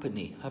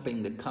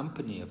having the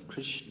company of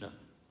Krishna.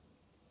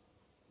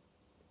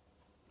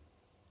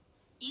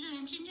 一个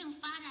人真正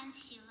发展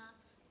起了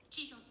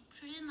这种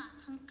prema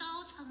很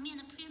高层面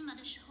的 prema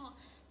的时候，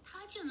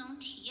他就能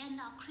体验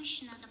到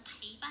Krishna 的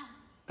陪伴。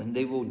And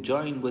they will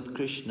join with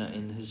Krishna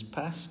in his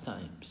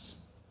pastimes.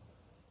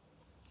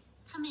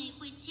 他们也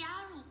会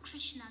加入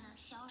Krishna 的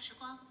小时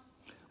光。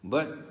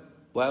But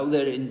while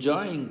they're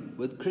enjoying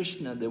with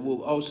Krishna, there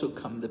will also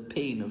come the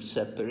pain of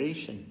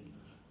separation.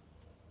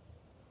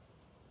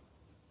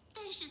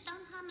 但是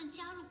当他们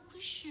加入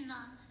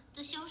Krishna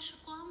的小时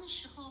光的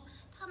时候，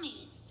他们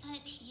也在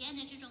体验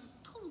着这种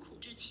痛苦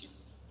之情。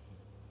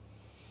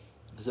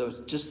So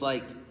it's just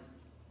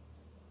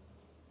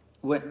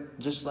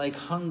like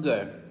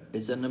hunger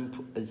is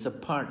a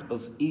part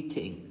of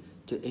eating.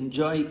 To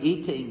enjoy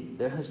eating,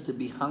 there has to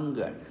be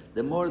hunger.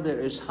 The more there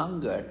is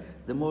hunger,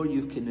 the more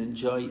you can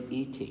enjoy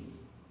eating.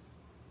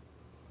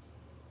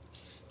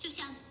 就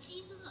像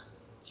饥饿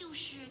就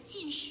是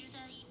进食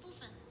的一部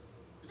分。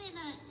为了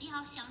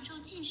要享受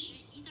进食，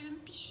一个人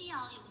必须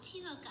要有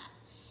饥饿感。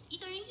一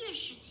个人越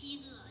是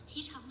饥饿、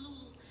饥肠辘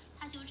辘，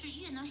他就是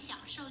越能享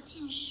受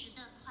进食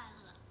的快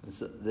乐。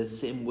So the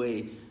same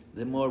way,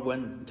 the more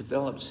one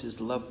develops his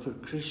love for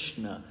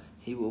Krishna,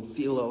 he will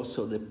feel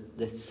also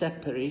the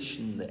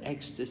separation, the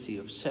ecstasy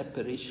of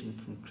separation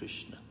from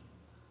Krishna.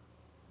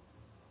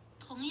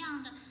 同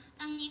样的，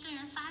当一个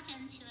人发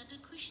展起了对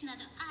Krishna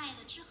的爱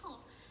了之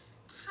后，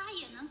他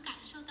也能感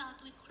受到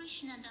对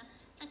Krishna 的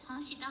在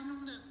狂喜当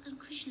中的跟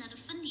Krishna 的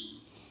分离。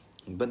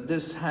But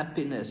this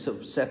happiness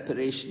of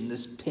separation,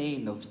 this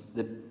pain of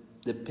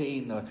the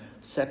pain or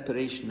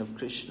separation of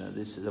Krishna,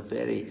 this is a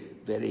very,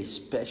 very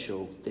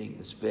special thing.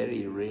 It's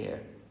very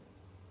rare.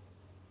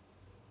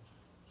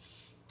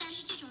 但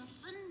是这种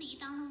分离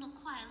当中的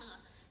快乐，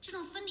这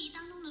种分离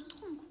当中的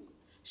痛苦，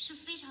是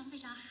非常非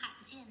常罕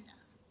见的。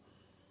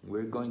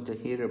We're going to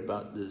hear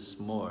about this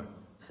more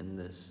in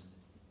this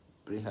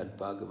Brihad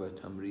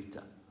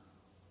Bhagavatamrita.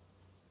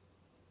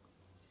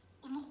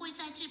 我们会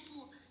在这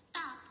部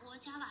大博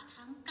迦瓦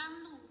坛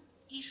甘露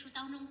一书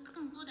当中，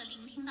更多的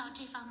聆听到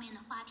这方面的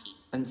话题。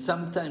And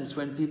sometimes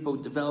when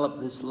people develop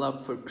this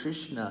love for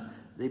Krishna,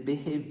 they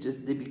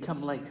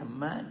become like a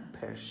mad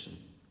person.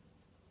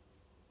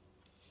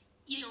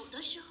 有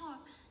的时候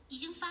已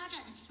经发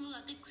展出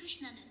了对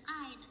Krishna 的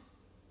爱的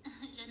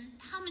人，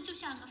他们就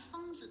像个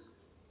疯子。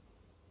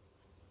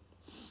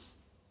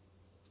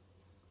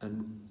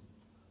And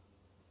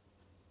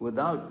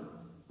without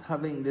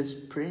having this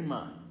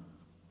prema,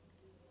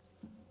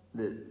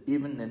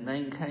 even the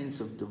 9 kinds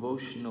of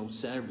devotional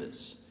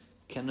service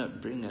cannot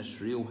bring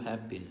us real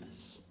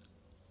happiness.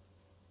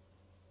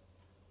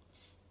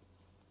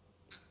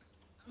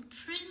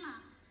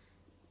 Prema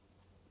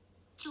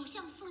 9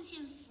项奉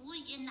献服务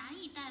也难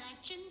以带来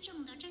真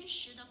正的、真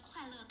实的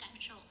快乐感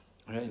受。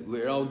Right?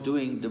 We're all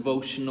doing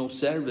devotional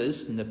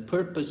service, and the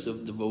purpose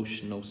of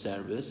devotional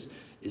service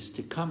is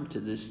to come to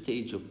this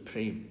stage of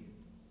prema.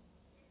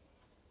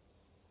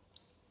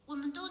 我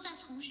们都在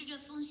从事着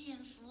奉献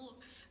服务，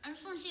而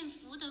奉献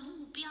服务的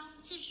目标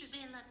就是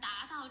为了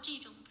达到这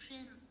种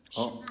prema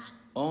神爱。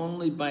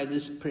Only by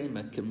this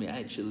prema can we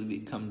actually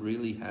become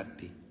really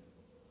happy.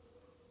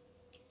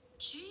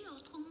 只有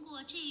通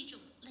过这种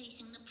类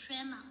型的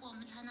prema， 我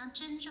们才能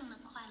真正的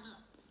快乐。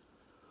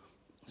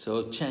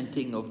So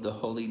chanting of the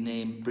holy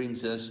name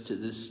brings us to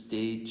this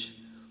stage.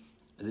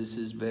 This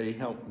is very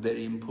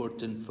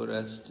important for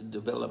us to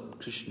develop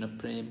Krishna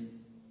Prem.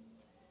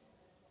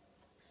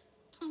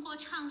 通过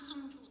唱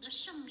诵主的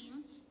圣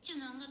名，就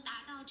能够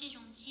达到这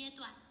种阶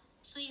段，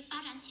所以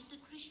发展起对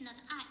Krishna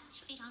的爱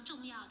是非常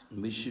重要的。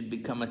We should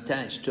become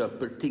attached to a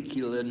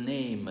particular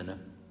name and a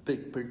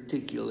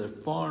particular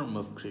form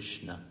of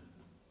Krishna.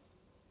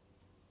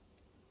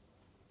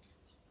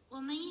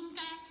 我们应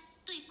该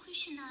对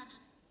Krishna 的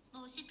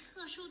某些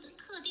特殊的、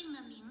特定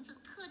的名字、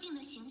特定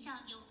的形象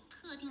有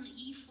特定的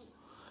依附。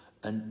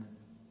And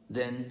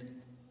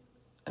then,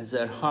 as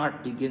our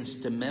heart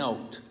begins to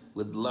melt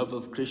with love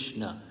of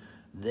Krishna,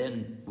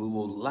 then we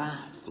will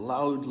laugh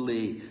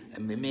loudly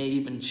and we may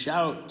even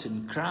shout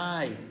and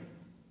cry.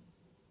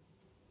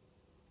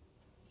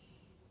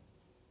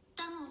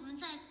 当我们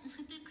在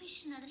对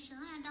Krishna 的神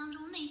爱当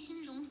中内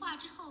心融化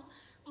之后，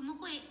我们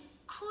会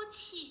哭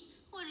泣，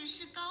或者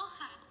是高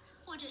喊，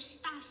或者是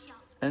大笑。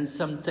And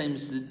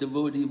sometimes the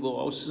devotee will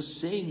also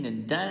sing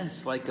and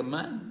dance like a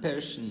mad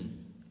person.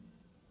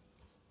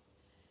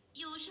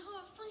 有时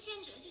候奉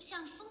献者就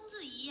像疯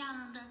子一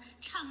样的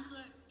唱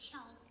歌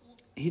跳舞。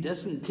He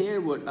doesn't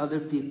care what other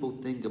people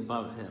think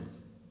about him.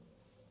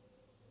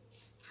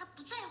 他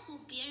不在乎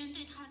别人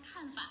对他的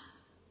看法。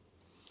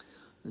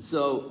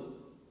So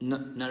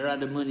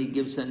Narada Muni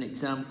gives an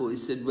example. He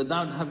said,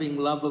 without having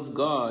love of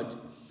God,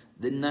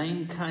 the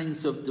 9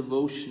 kinds of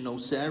devotional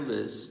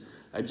service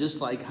are just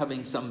like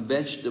having some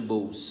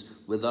vegetables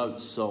without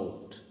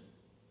salt.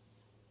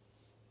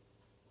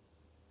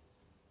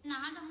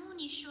 拿的穆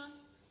尼说，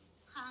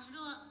倘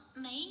若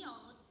没有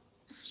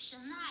神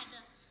爱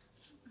的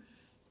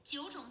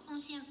9种奉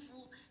献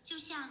服务，就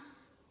像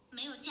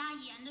没有加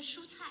盐的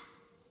蔬菜。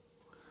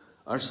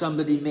Or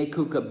somebody may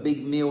cook a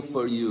big meal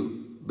for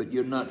you, but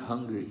you're not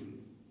hungry.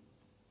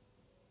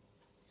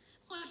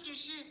 或者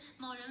是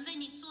某人为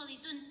你做了一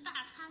顿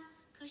大餐，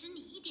可是你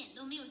一点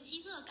都没有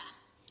饥饿感。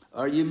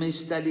Or you may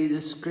study the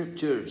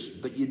scriptures,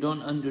 but you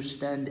don't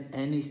understand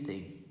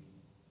anything.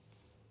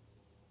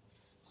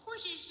 或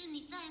者是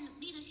你在努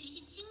力的学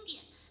习经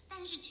典，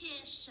但是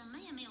却什么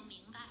也没有明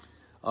白。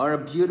Or a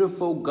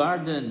beautiful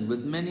garden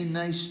with many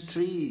nice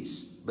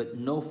trees, but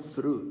no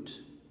fruit.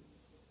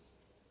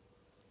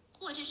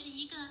 或者是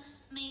一个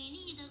美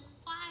丽的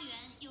花园，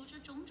有着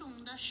种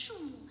种的树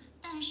木，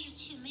但是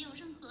却没有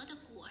任何的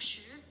果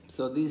实。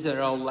So these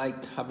are all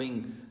like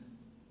having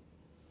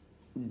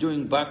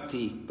doing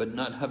bhakti but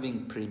not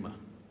having prema.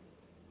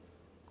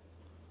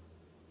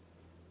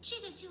 这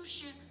个就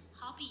是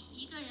好比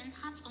一个人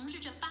他从事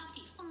着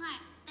Bhakti 奉爱，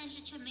但是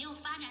却没有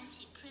发展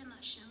起 Prema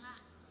神爱。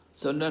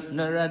So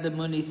Narada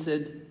Muni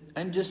said,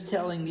 I'm just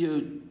telling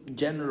you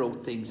general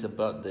things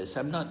about this.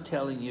 I'm not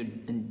telling you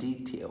in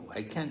detail.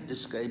 I can't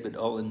describe it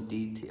all in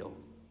detail.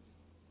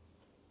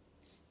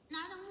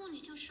 拿尔达穆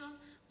尼就说，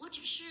我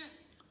只是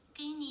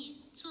给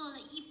你做了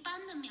一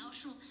般的描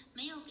述，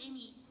没有给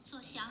你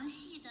做详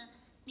细的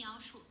描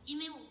述，因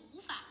为我无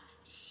法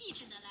细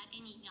致的来给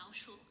你描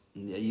述。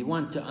You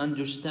want to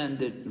understand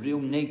the real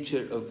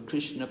nature of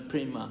Krishna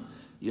Prema,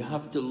 you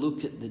have to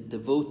look at the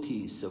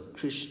devotees of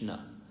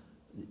Krishna,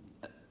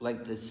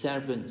 like the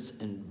servants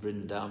in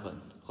Vrindavan,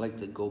 like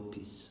the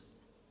gopis.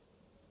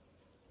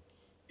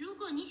 如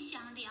果你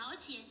想了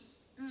解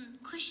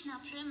Krishna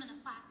Prema 的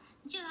话，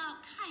你就要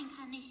看一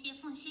看那些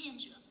奉献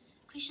者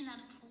Krishna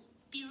的仆，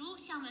比如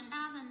像文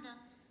达文的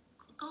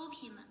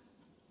Gopi 们。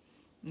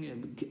Yeah,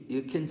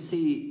 you can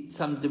see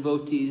some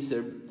devotees,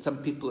 or some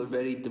people are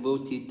very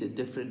devoted to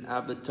different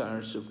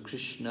avatars of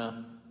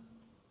Krishna.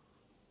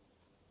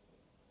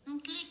 你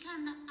可以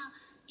看到，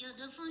有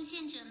的奉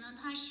献者呢，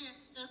他是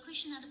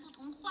Krishna 的不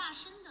同化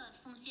身的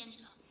奉献者。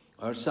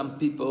Or some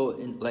people,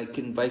 like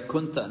in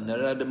Vaikuntha,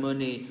 Narada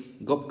Muni,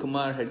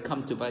 Gopakumar had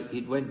come to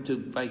he went to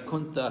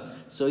Vaikuntha,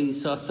 so he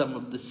saw some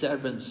of the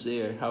servants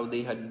there, how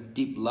they had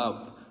deep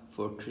love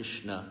for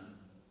Krishna.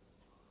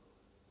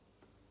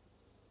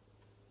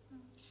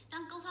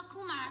 当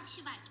Gopakumar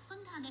去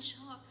Vaikuntha 的时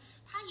候，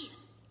他也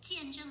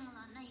见证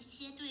了那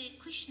些对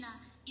Krishna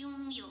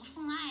拥有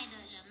奉爱的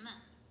人们。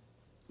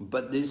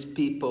But these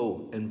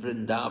people in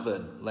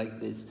Vrindavan,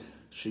 like this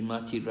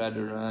Srimati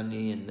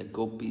Radharani and the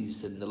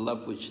gopis, and the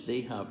love which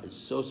they have is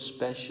so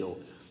special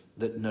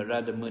that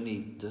Narada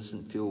Muni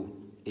doesn't feel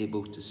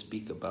able to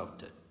speak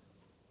about it.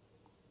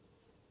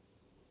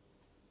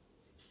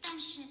 但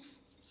是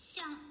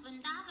像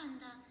文达文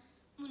的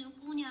牧牛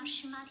姑娘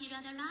Srimati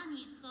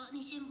Radharani 和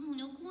那些牧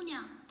牛姑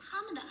娘，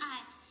她们的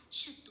爱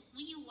是独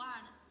一无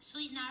二的，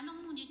所以拿尔达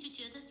穆尼就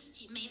觉得自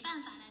己没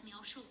办法来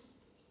描述。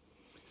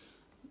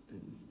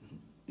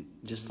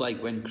Just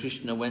like when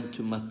Krishna went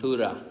to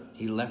Mathura,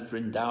 he left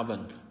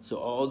Vrindavan. So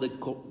all the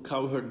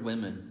cowherd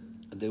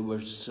women, they were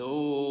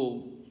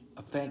so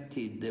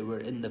affected. They were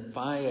in the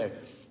fire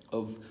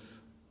of,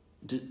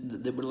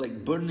 they were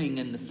like burning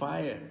in the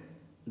fire.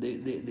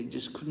 They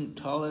just couldn't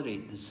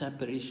tolerate the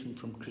separation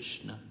from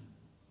Krishna.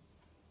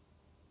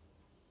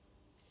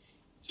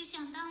 就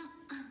像当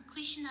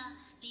Krishna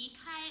离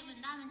开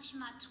文达文去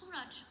马图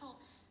拉之后，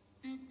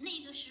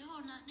那个时候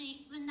呢，那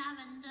文达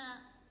文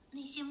的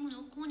那些牧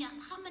牛姑娘，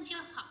她们就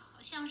好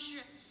像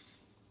是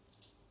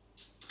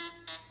在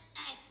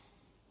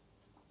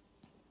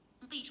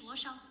被灼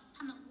烧，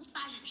她们无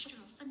法忍受这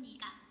种分离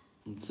感。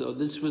So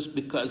this was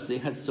because they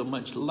had so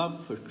much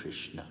love for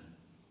Krishna.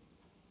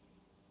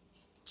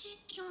 这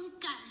种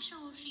感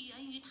受是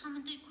源于他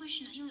们对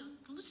Krishna 拥有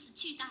如此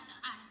巨大的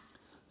爱。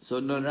So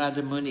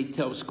Narada Muni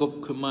tells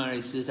Gopakumar,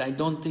 he says, I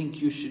don't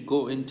think you should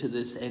go into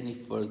this any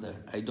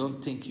further. I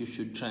don't think you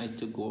should try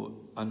to go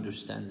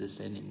understand this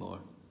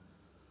anymore.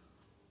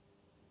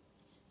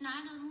 拿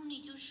尔达穆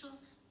尼就说，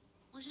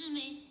我认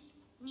为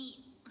你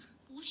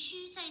不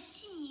需再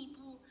进一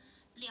步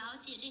了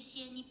解这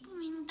些，你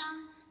不应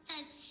当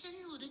再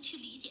深入的去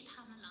理解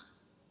他们了。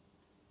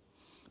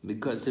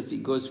Because if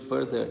he goes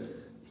further,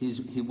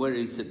 he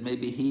worries that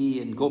maybe he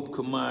and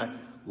Gopakumar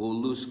will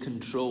lose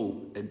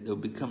control and they'll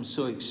become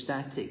so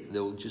ecstatic,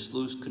 they'll just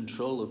lose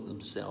control of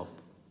themselves.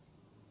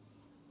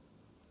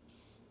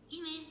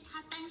 因为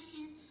他担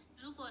心，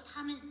如果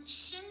他们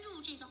深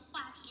入这个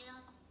话题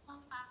的话，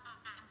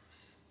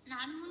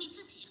拿尔达穆尼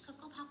自己和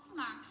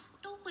Gopakumar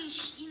都会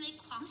因为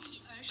狂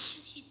喜而失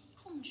去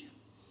控制。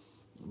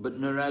But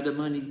Narada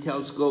Muni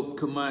tells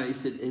Gopakumar, he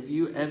said, if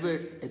you're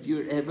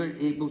ever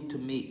able to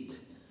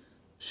meet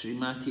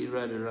Srimati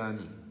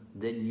Radharani,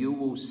 then you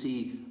will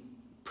see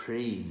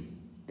prema,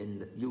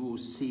 and you will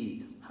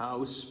see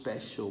how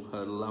special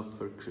her love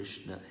for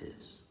Krishna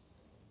is.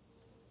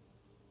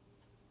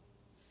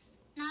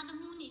 拿尔达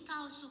穆尼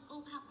告诉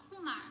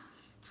Gopakumar，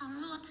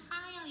倘若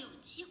他要有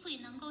机会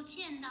能够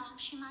见到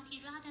Srimati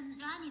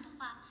Radharani 的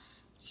话，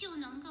就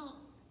能够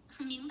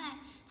很明白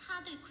他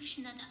对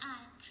Krishna 的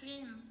爱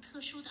 ，Prem 特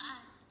殊的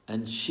爱。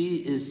And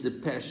she is the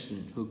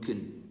person who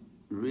can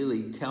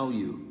really tell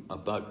you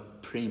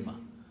about prema,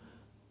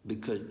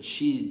 because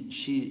she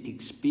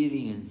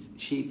experiences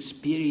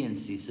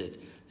it.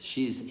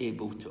 She is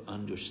able to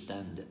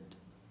understand it.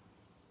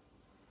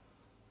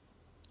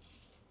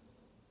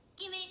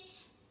 因为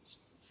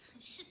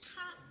是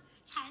他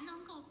才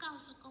能够告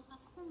诉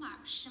Gopakumar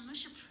什么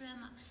是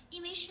Prema，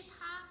 因为是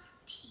他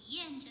体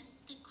验着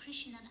对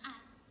Krishna 的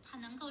爱，他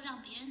能够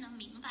让别人能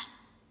明白。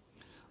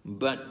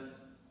But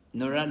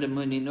Narada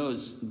Muni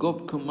knows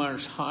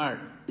Gopakumar's heart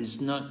is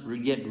not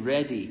yet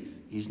ready.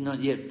 He's not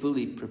yet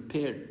fully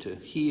prepared to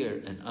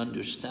hear and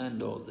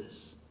understand all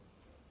this.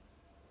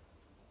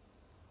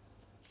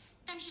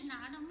 但是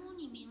拿尔达穆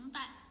尼明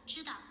白，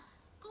知道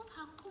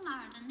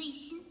Gopakumar 的内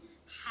心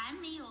还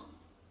没有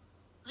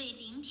为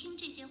聆听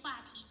这些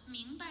话题、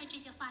明白这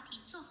些话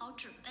题做好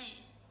准备。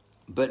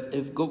But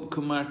if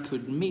Gopakumar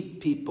could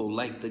meet people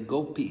like the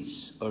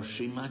Gopis or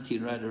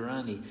Srimati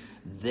Radharani,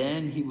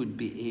 then he would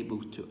be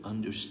able to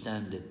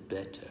understand it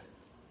better.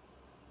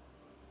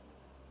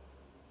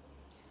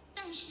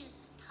 但是，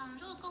倘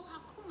若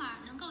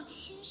Gopakumar能够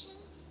亲身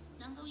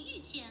能够遇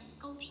见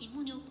勾皮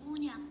木牛姑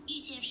娘，遇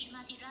见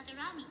Srimati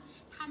Radharani，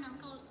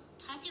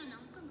 他就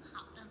能更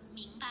好的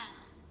明白了。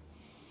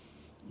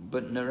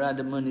But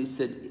Narada Muni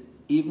said,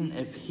 even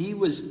if he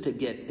was to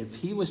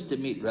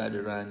meet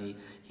Radharani,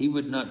 he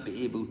would not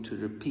be able to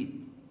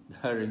repeat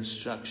her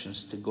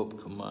instructions to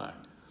Gopakumar.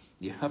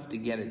 You have to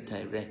get it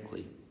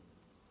directly.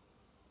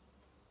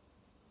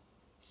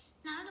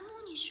 拿着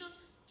穆尼说，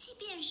即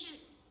便是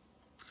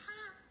他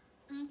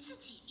自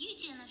己遇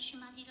见了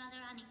Srimati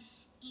Radharani，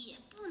 也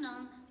不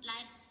能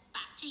来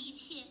把这一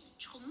切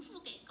重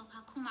复给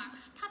Gopakumar，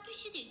 他必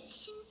须得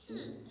亲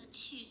自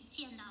去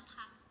见到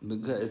他。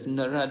Because if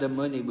Narada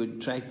Muni would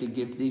try to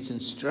give these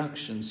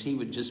instructions, he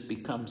would just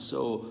become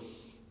so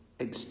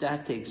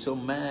ecstatic, so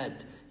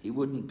mad, he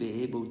wouldn't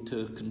be able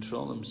to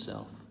control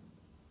himself.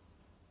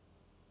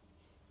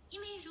 因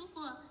为如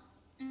果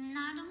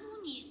Narada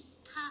Muni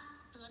他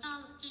得到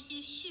了这些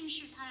训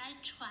示，他来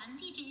传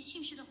递这些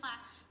训示的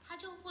话，他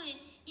就会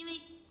因为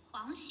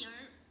狂喜而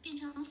变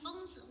成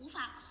疯子，无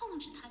法控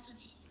制他自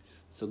己。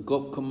So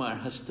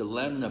Gopakumar has to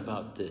learn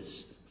about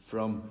this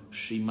from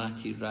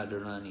Srimati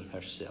Radharani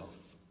herself.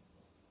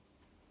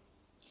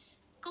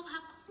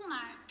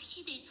 Gopakumar 必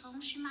须得从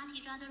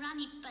Srimati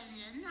Radharani 本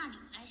人那里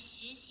来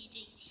学习这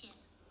一切。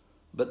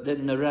But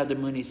then Narada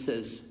Muni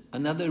says,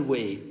 another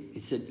way, he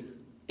said,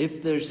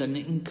 if there's an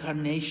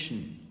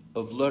incarnation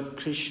of Lord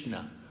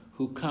Krishna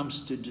who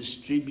comes to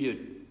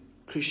distribute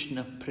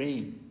Krishna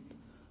Prem,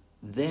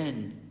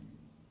 then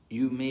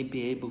you may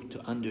be able to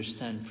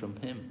understand from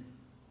him.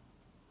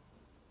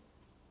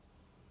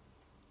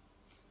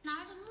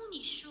 Narada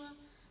Muni 说，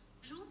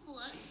如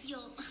果有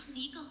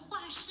一个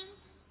化身，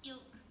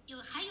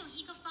还有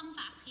一个方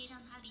法可以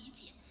让他理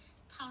解。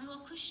倘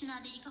若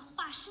Krishna 的一个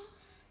化身，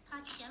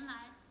他前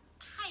来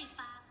派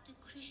发对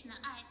Krishna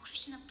爱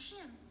Krishna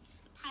Prem，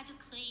 他就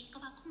可以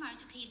Gopakumar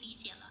就可以理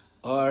解了。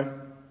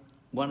Or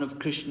one of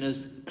Krishna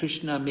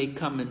may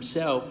come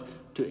himself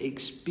to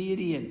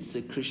experience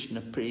the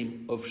Krishna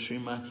Prem of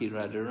Srimati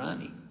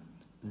Radharani.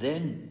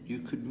 Then you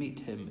could meet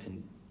him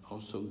and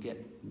also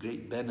get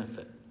great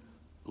benefit,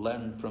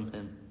 learn from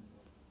him.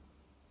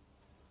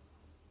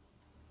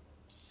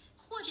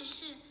 或者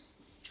是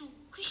主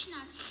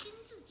Krishna 亲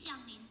自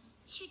降临，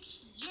去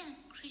体验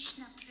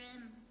Krishna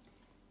Prem。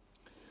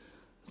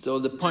 So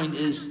the point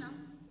is,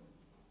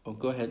 oh,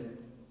 go ahead.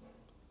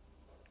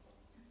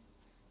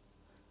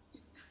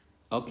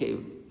 Okay,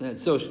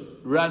 so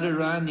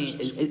Radharani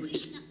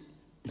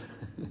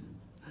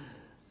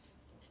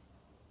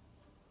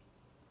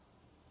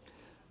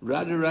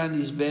Radharani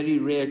is very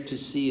rare to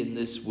see in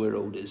this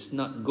world. It's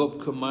not,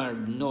 Gopakumar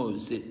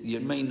knows that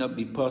it might not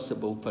be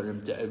possible for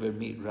him to ever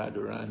meet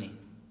Radharani.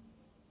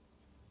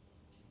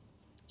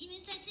 因为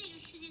在这个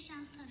世界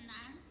上很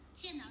难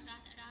见到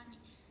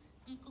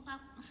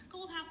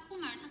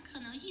Radharani，Gopakumar 他可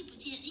能遇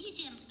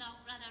见不到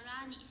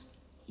Radharani。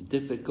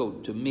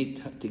 Difficult to meet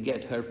her, to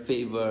get her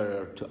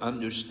favor or to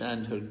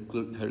understand her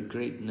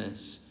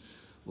greatness.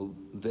 Well,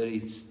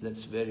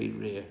 that's very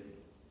rare.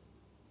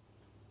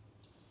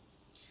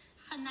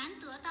 很难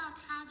得到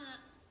他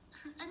的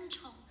恩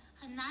宠，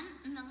很难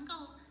能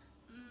够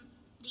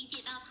理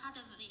解到他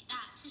的伟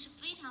大，这是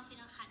非常非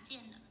常罕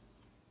见的。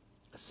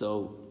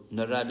 So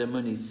Narada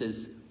Muni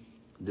says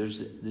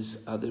there's this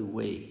other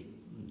way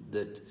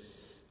that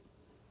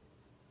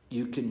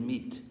you can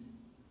meet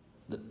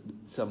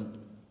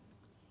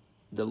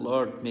the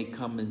Lord may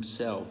come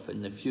himself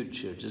in the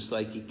future, just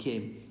like he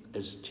came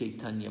as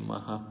Chaitanya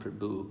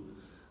Mahaprabhu.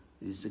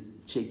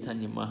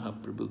 Chaitanya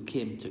Mahaprabhu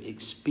came to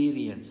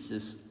experience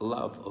this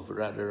love of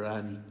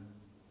Radharani.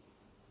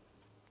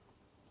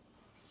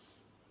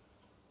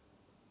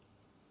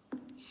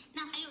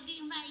 那还有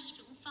另外一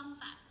种方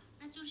法，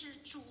那就是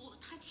主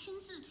他亲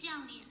自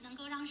降临，能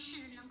够让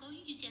世人能够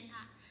遇见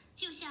他，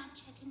就像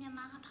Chaitanya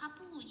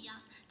Mahaprabhu 一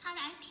样，他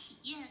来体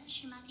验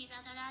Srimati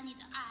Radharani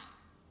的爱。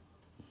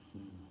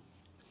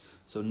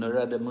 So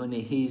Narada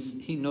Muni,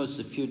 he knows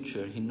the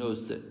future. He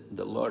knows that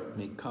the Lord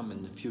may come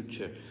in the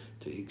future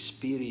to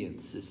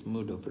experience this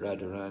mood of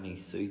Radharani.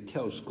 So he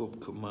tells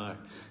Gopakumar,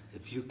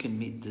 if you can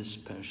meet this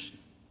person,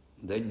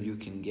 then you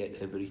can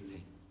get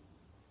everything.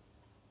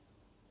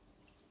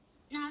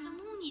 Narada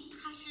Muni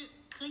他是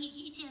可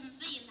以预见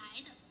未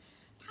来的，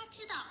他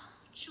知道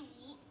主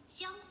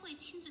将会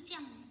亲自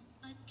降临，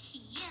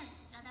体验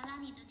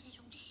Radharani 的这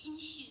种心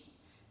绪，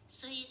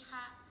所以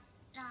他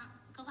让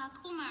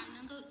Gopakumar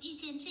能够遇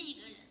见这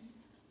个人。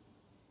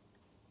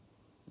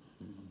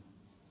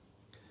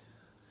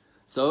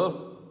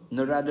 So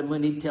Narada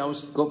Muni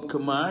tells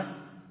Gopakumar,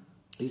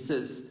 he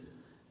says,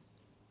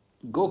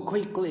 go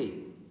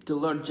quickly to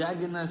Lord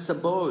Jagannath's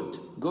abode,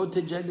 go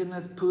to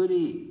Jagannath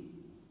Puri,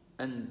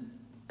 and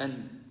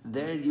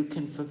there you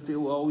can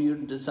fulfill all your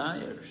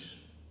desires.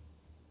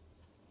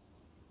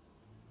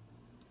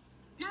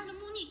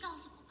 穆尼告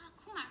诉古巴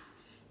库玛，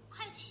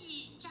快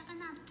去扎格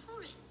纳的普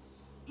瑞，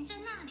你在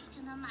那里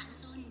就能满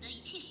足你的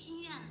一切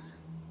心愿了。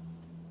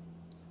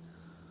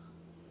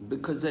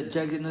 Because that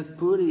Jagannath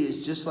Puri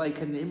is just like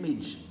an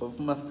image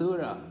of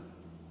Mathura.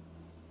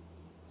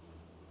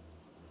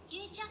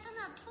 因为扎格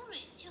纳普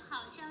瑞就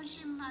好像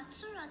是马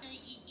苏拉的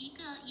一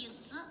个影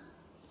子。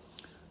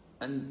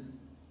And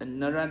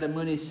Narada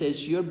Muni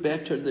says, you're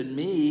better than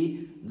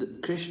me.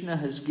 Krishna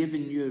has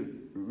given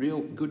you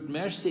real good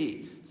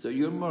mercy, so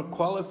you're more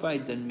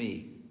qualified than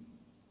me.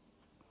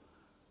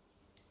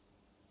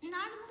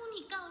 拿着穆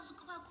尼告诉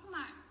古巴库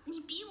玛，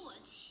你比我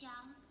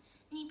强，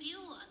你比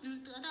我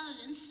得到的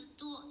仁慈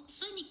多，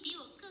所以你比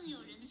我更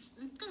有仁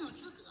慈，更有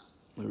资格。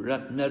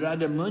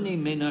 Narada Muni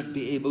may not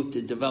be able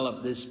to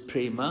develop this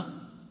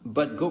prema,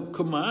 but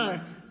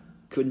Gopakumar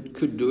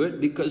could do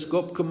it because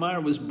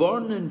Gopakumar was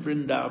born in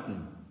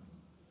Vrindavan.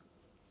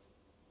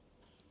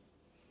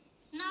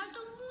 拿着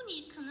穆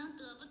尼可能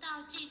得不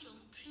到这种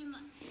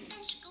prema，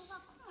 但是古巴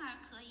库玛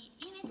可以，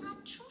因为他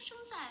出生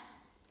在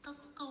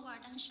狗瓦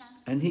登山。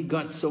 And he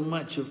got so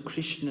much of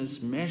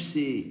Krishna's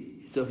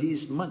mercy, so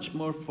he's much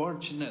more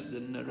fortunate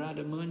than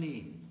Narada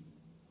Muni.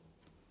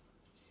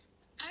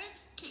 而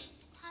且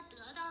他得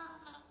到了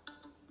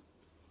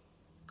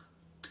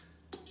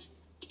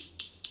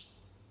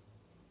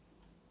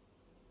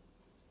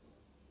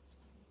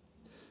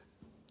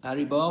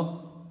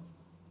Haribol?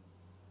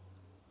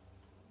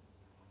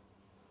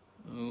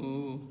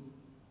 Oh.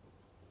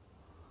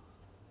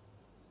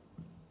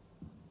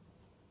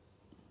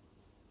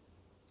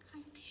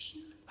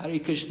 Hare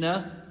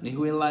Krishna,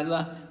 Nihui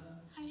Laila.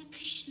 Hare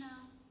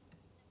Krishna.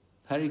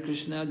 Hare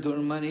Krishna,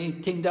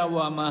 Gurumani,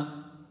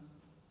 Tingdawama.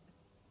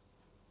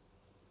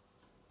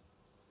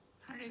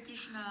 Hare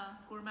Krishna,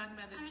 Gurumani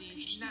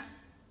Mataji，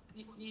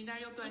你那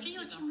儿又断续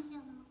了。我这又听不见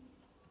了吗？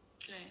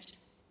对。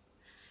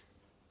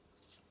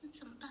那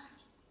怎么办？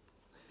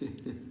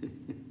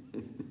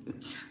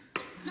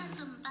那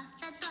怎么办？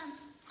再挂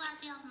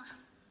掉吗？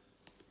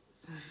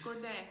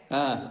 Good day。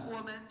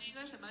我们那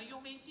个什么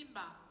用微信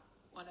吧，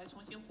我来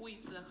重新呼一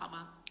次好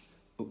吗？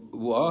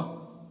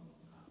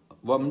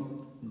我们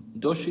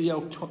都是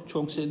要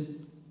重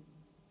新。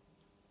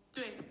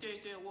对，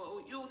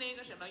我用那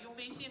个什么用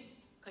微信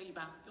可以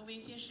吧？用微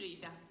信试一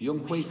下。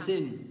用微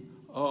信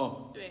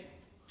哦。对。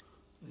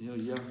要。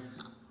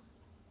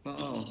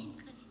哦。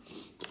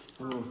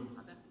好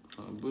的。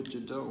不知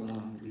道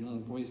啊，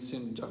用微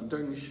信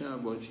等一下，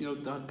我需要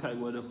打开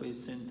我的微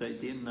信在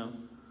电脑。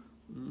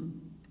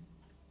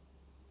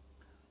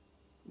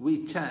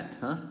WeChat,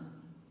 huh?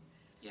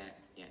 Yes.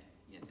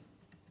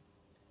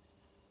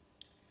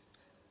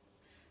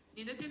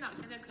 你的电脑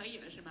现在可以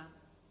了是吗？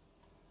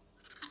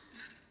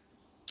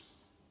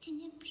今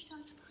天不知道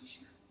怎么回事。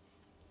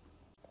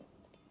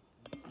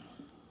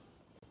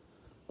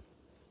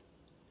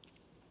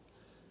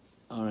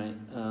All right.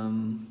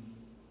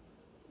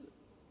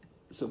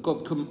 So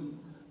Gopakumar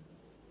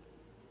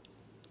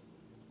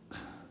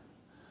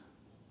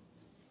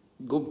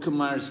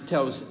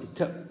tells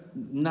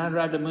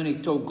Narada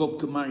Muni told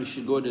Gopakumar he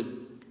should go to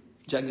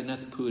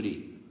Jagannath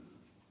Puri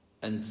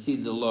and see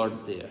the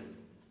Lord there.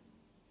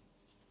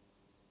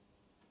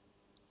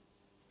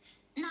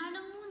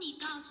 Narada Muni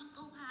告诉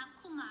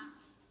Gopakumar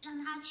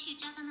让他去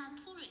Jagannath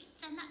Puri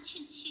在那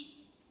去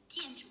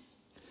见主。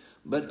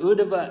 But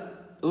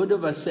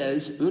Uddhava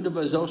says,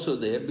 Uddhava is also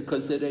there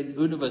because they're in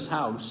Uddhava's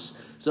house.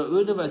 So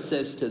Uddhava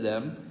says to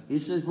them, he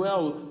says,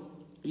 well,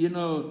 you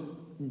know,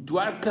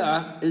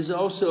 Dwarka is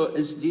also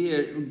as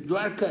dear.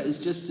 Dwarka is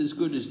just as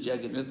good as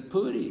Jagannath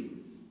Puri.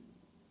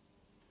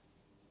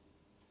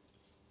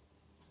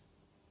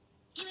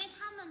 因为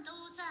他们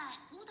都在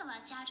乌德瓦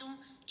家中，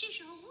这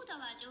时候乌德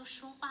瓦就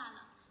说话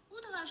了。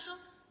乌德瓦说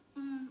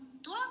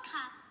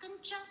，Dwarka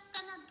跟扎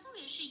甘纳普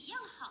瑞是一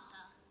样好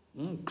的。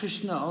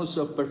Krishna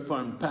also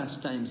performed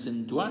pastimes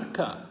in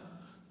Dwarka,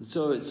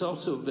 so it's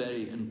also a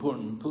very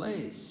important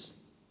place.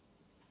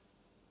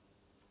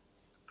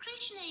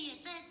 Krishna 也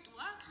在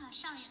Dwarka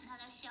上演他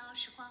的逍遥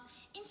时光，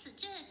因此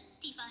这个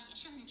地方也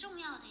是很重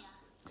要的呀。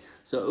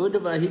So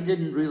Uddhava, he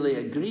didn't really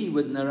agree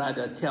with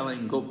Narada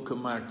telling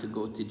Gopakumar to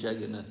go to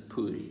Jagannath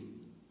Puri.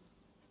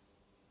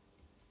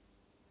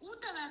 乌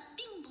德瓦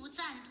并不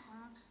赞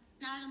同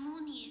Narada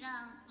Muni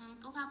让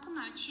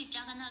Gopakumar 去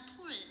Jagannath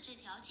Puri 的这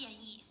条建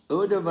议。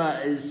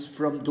Uddhava is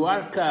from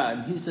Dwarka,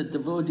 and he's a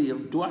devotee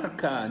of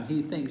Dwarka, and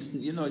he thinks,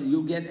 you know,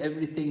 you get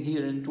everything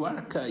here in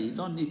Dwarka, you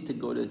don't need to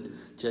go to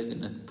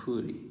Jagannath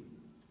Puri.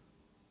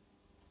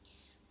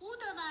 乌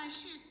德瓦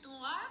是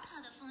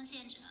Dwarka 的奉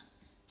献者，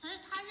所以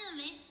他认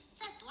为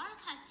在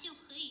Dwarka 就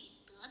可以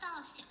得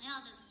到想要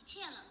的一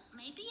切了，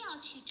没必要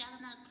去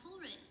Jagannath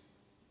Puri。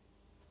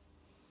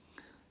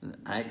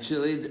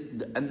 Actually,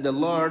 and the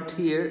Lord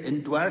here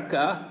in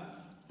Dwarka,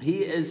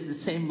 he is the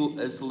same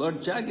as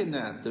Lord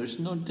Jagannath. There's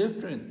no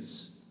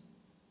difference.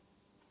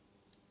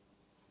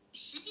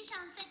 实际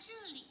上在这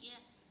里，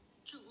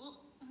主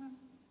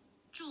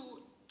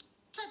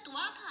在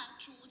Dwarka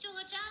主就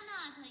和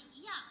Jagannath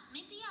一样，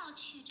没必要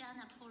去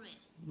Jagannath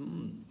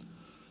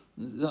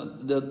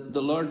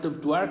Puri。The Lord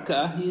of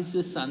Dwarka, he is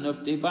the son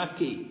of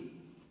Devaki.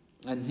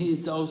 And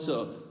he's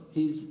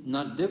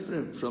not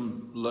different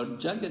from Lord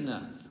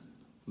Jagannath.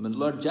 When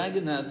Lord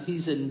Jagannath,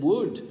 he's in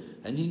wood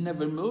and he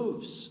never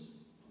moves.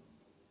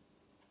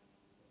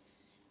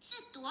 在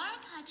朵尔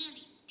卡这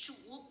里，主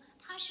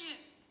他是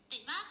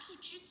Devaki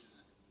之子，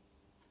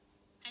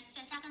而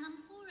在扎甘纳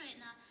普瑞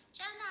呢，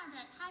扎那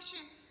的他是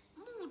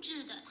木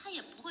质的，他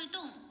也不会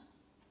动。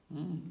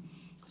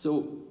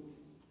So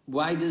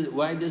why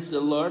does the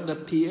Lord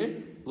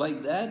appear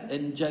like that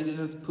in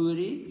Jagannath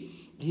Puri?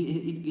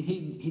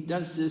 He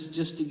does this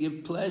just to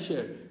give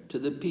pleasure to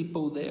the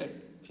people there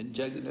in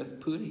Jagannath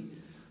Puri,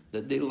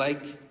 that they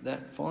like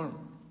that form.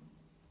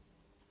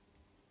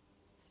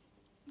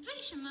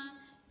 为什么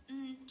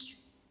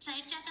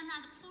在扎甘纳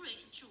的普瑞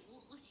主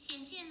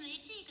显现为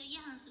这个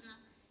样子呢？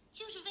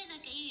就是为了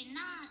给予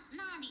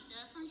那里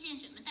的奉献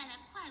者们带来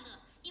快乐，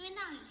因为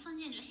那里的奉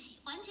献者喜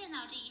欢见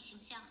到这一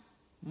形象。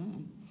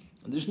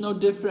There's no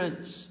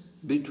difference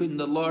between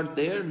the Lord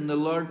there and the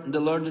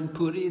Lord in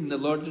Puri and the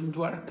Lord in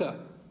Dwarka.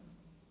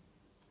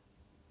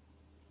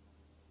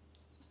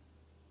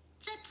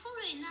 在普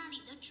瑞那里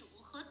的主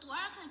和朵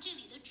尔卡这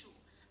里的主，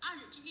二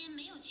者之间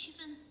没有区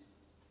分。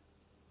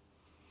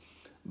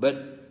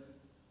But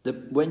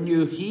when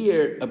you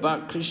hear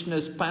about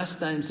Krishna's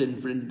pastimes in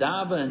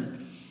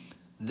Vrindavan,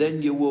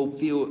 then you will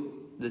feel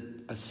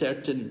a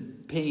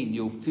certain pain.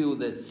 You'll feel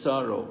that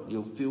sorrow.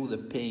 You'll feel the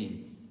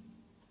pain.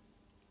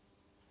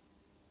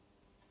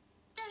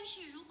 但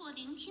是如果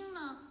聆听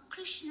了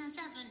Krishna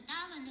在文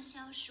达文的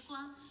逍遥时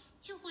光，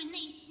就会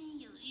内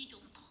心有一种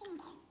痛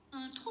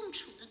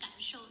楚的感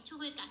受，就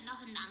会感到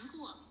很难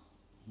过。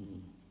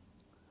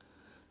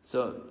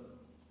So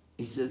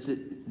he says that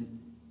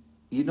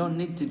you don't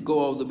need to go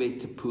all the way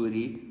to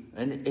Puri,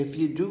 and if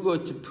you do go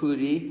to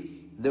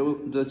Puri,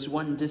 there's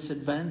one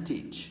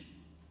disadvantage.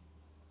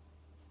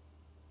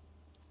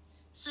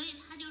 所以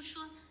他就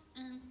说，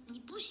你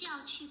不需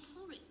要去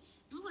普瑞。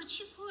如果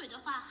去普瑞的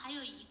话，还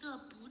有一个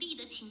不利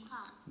的情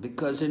况。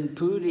Because in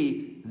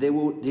Puri,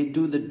 they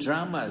do the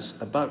dramas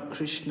about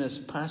Krishna's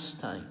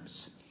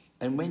pastimes.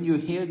 And when you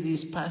hear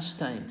these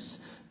pastimes,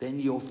 then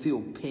you'll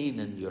feel pain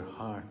in your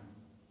heart.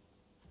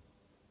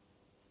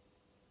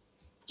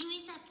 因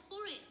为在普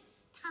瑞，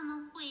他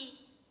们会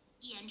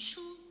演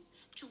出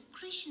主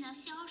Krishna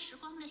逍遥时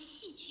光的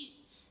戏剧。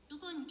如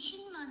果你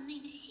听了那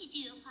个戏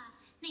剧的话，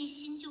内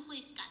心就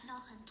会感到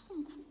很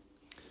痛苦。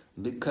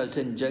Because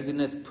in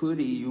Jagannath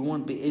Puri, you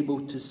won't be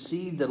able to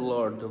see the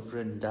Lord of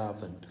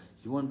Vrindavan.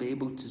 You won't be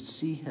able to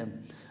see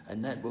him,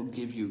 and that will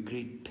give you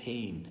great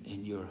pain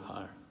in your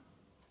heart.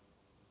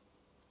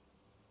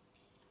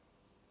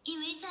 因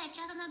为在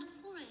扎格纳的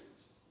普瑞，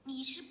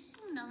你是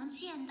不能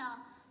见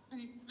到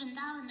文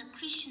达文的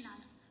Krishna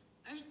的，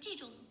而这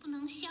种不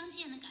能相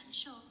见的感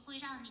受会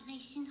让你内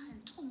心很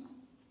痛苦。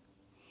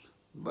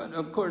But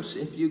of course,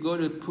 if you go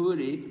to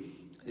Puri,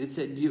 it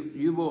said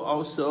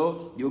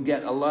you'll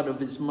get a lot of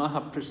his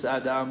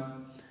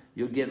Mahaprasadam,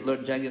 you'll get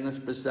Lord Jagannath's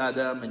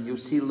Prasadam, and you'll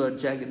see Lord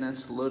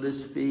Jagannath's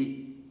lotus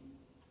feet.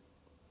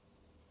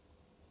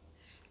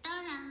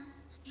 当然，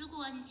如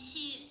果你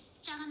去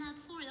扎格纳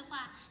普瑞的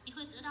话，你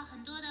会得到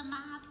很多的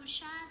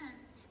Mahaprasadam，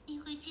 你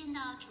会见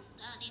到主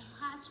的莲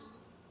花足。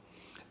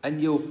And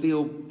you'll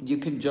feel you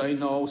can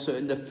join also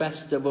in the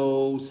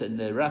festivals and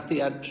the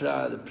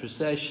Rathayatra, the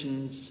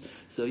processions,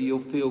 so you'll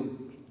feel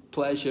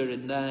pleasure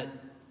in that.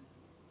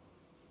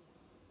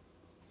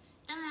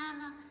 当然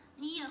了，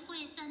你也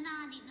会在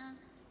那里呢，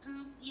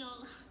有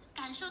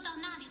感受到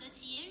那里的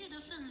节日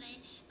的氛围，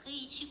可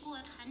以去过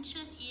弹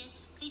车节，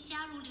可以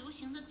加入流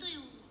行的队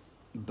伍。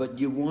But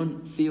you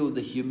won't feel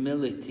the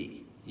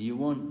humility. You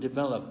won't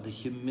develop the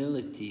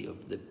humility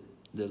of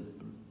the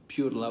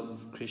pure love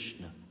of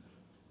Krishna.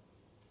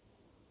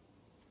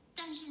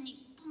 但是你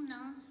不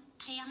能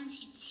培养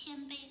起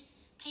谦卑，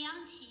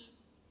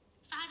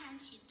发展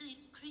起对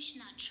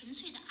Krishna 纯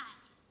粹的爱。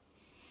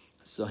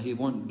So he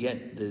won't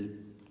get the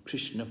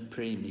Krishna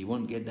prem. He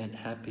won't get that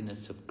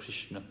happiness of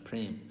Krishna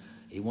prem.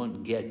 He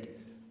won't get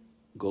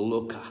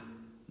Goloka,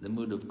 the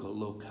mood of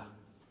Goloka.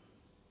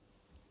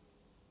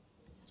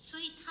 所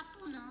以他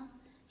不能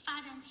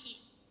发展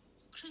起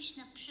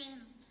Krishna prem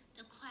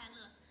的快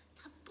乐，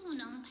他不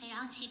能培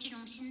养起这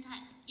种心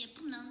态，也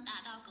不能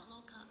达到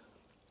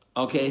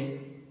Goloka。Okay,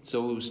 so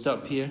we'll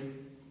stop here.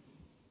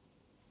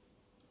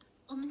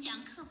 我们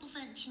讲课部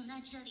分停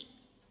在这里。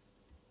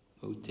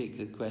We'll take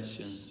the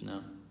questions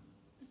now.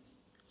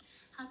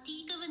 好，第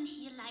一个问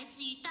题来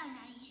自于淡然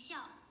一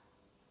笑。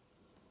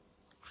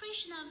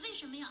Krishna 为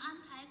什么要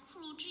安排库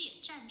卢之野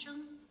战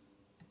争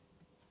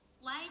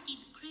 ？Why did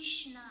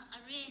Krishna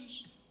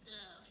arrange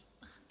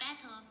the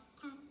battle of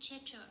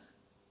Kurukshetra?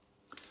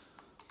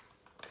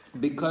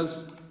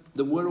 Because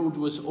the world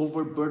was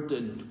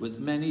overburdened with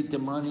many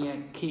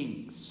demoniac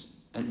kings,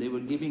 and they were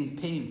giving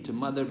pain to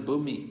Mother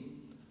Bhumi.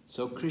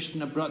 So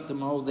Krishna brought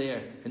them all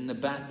there in the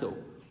battle,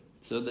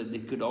 so that they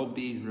could all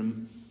be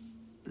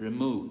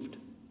removed.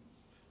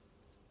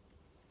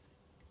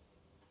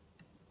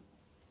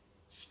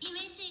 因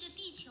为这个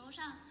地球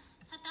上，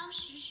它当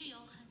时是有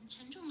很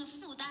沉重的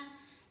负担，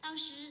当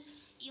时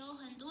有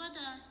很多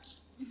的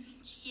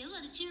邪恶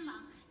的君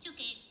王就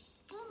给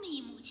波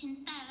米母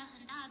亲带来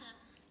很大的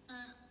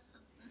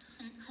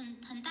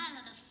很大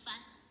的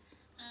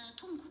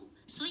痛苦，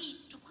所以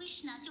主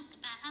Krishna就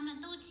把他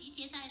们都集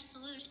结在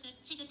所有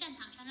这个战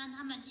场上，让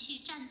他们去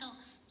战斗，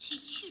去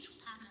除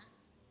他们。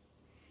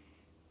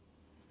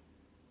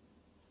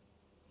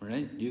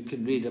Right? You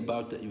can read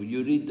about it.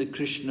 You read the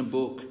Krishna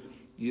book.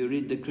 You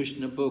read the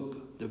Krishna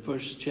book, the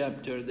first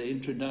chapter, the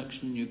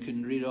introduction. You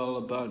can read all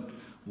about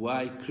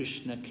why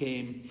Krishna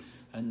came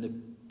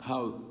and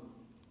how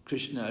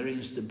Krishna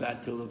arranged the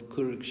battle of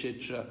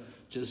Kurukshetra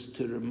just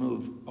to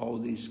remove all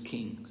these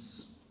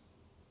kings.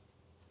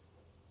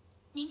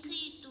 您可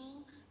以读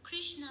《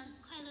Krishna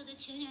快乐的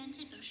泉源》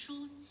这本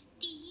书，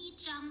第1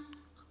章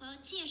和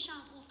介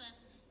绍部分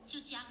就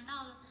讲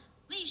到了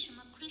为什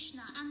么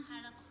Krishna 安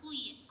排了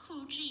库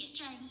鲁之野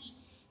战役，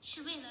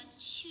是为了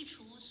去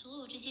除所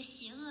有这些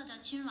邪恶的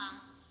君王。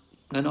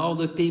And all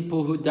the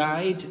people who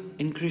died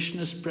in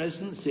Krishna's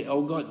presence, they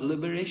all got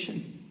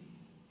liberation.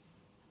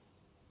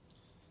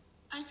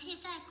 而且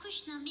在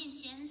Krishna 面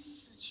前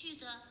死去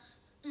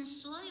的，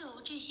所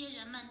有这些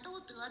人们都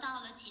得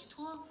到了解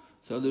脱。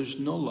So there's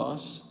no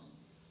loss.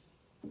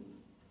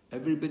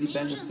 Everybody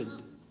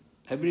benefited.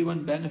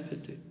 Everyone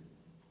benefited.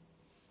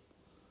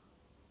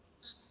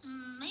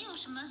 没有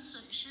什么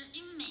损失，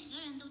因为每个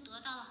人都得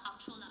到了好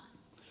处了。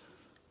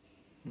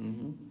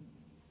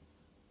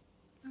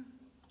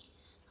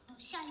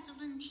下一个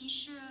问题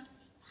是，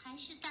还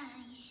是淡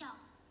然一笑。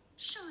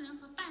圣人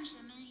和半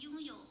神们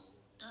拥有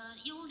的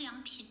优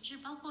良品质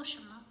包括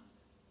什么？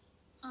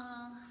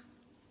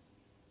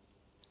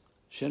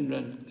圣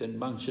人跟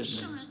半神们。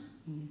圣人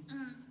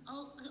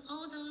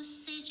，all those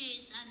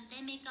sages and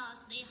demigods,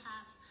 they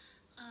have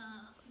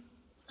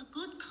a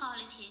good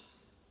quality.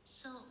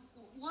 So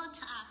what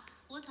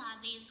are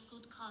these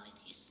good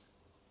qualities?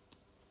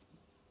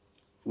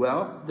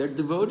 Well, they're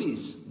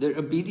devotees. They're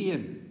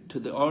obedient to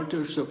the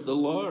orders of the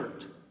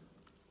Lord.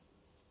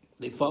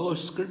 They follow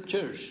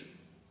scriptures.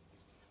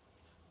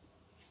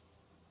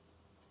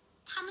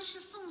 他们是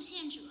奉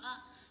献者，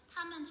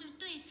他们是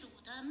对主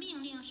的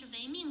命令是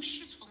唯命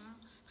是从，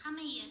他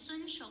们也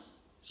遵守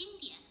经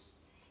典。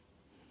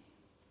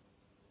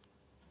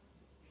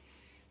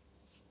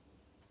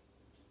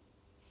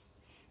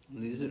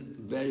These are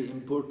very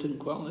important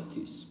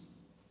qualities.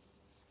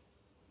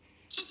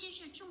 这些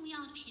是重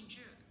要的品质。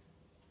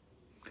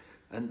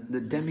And the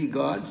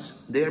demigods,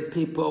 they're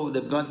people,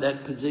 they've got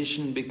that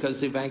position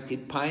because they've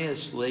acted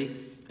piously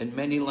in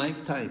many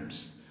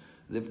lifetimes.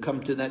 They've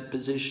come to that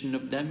position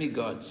of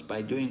demigods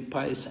by doing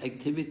pious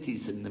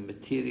activities in the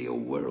material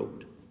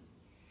world.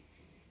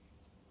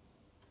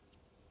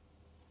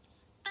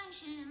 半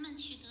神人们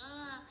取得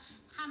了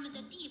他们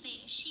的地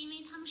位，是因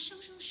为他们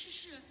生生世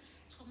世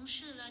从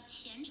事了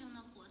虔诚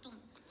的活动，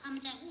他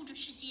们在物质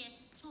世界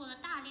做了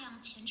大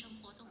量虔诚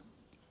活动。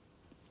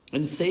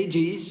And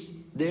sages,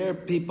 they're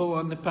people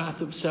on the path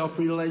of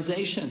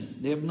self-realization.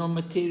 They have no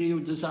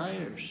material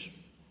desires.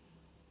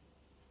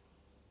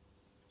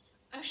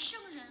 而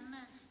圣人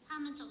们，他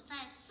们走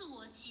在自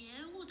我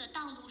觉悟的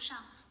道路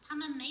上，他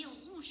们没有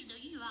物质的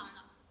欲望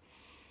了。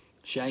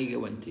下一个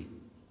问题。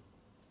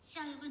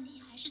下一个问题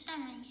还是淡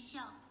然一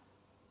笑。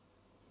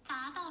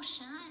达到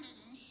神爱的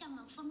人像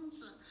个疯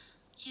子，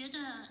觉得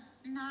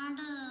哪儿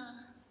的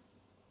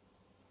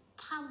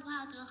怕不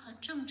怕得很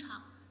正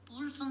常，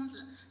不是疯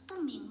子，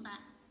不明白。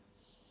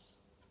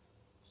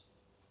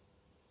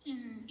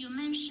You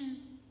mentioned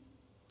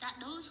that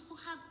those who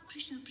have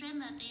Christian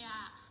prema, they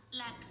are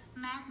like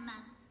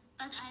madmen,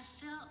 but I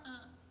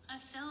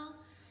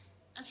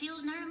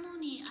feel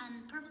Naramuni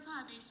and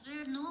Prabhupada is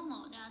very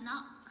normal. They are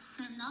not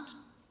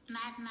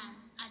madmen.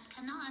 I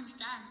cannot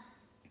understand.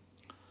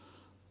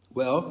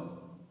 Well,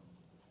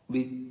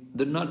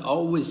 they're not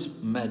always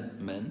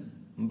madmen,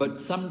 but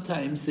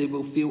sometimes they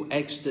will feel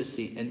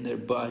ecstasy in their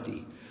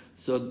body.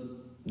 So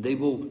they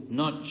will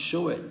not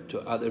show it to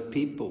other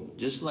people.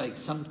 Just like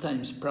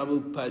sometimes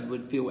Prabhupada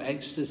would feel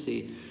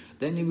ecstasy,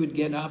 then he would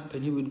get up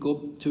and he would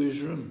go to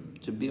his room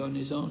to be on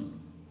his own.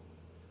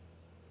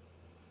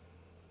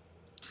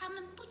 他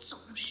们不总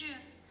是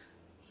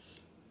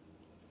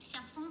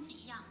像疯子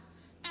一样，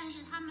但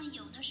是他们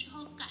有的时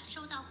候感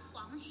受到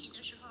狂喜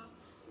的时候，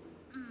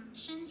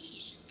身体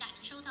是感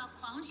受到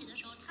狂喜的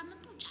时候，他们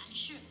不展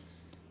示。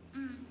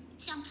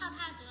像帕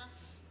帕德，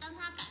当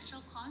他感受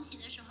狂喜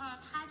的时候，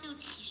他就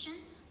起身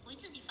回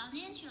自己房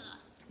间去了。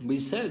We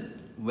said,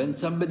 when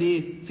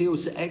somebody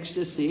feels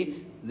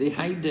ecstasy, they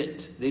hide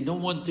it. They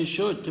don't want to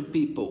show it to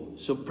people.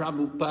 So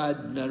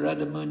Prabhupada,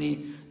 Narada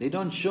Muni, they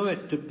don't show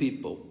it to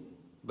people,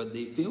 but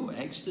they feel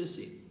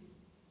ecstasy.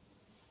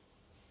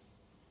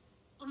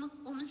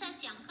 我们在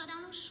讲课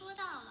当中说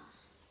到了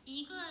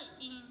一个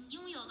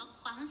拥有了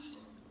狂喜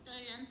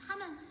的人，他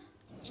们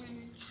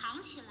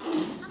藏起来，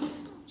他们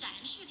不展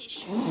示给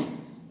世人。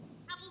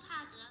阿布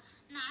帕德、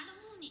拿的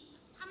穆尼，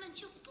他们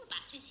就不把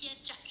这些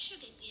展示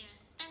给别人，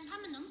但是他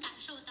们能感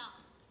受到。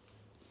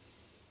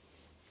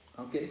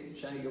Okay,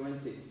 下一个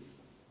问题。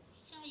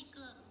下一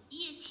个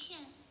叶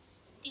倩，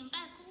顶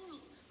拜咕噜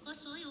和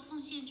所有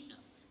奉献者，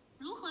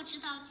如何知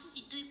道自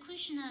己对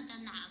Krishna 的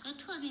哪个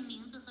特别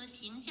名字和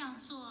形象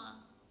做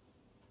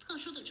特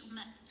殊的崇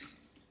拜。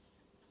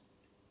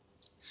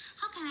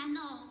How can I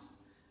know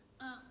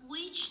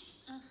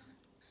which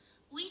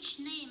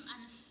name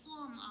and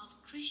form of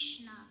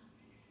Krishna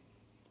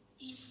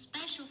is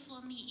special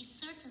for me, is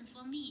certain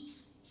for me,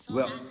 so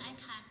that I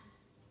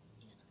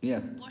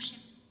can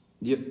worship?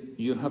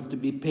 You have to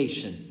be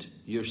patient.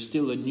 You're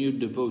still a new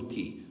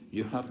devotee.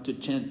 You have to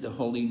chant the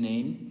holy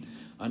name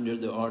under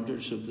the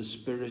orders of the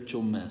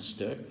spiritual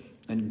master,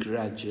 and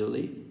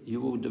gradually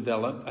you will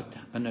develop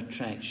an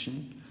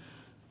attraction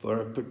for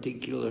a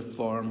particular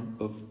form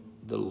of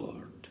the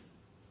Lord.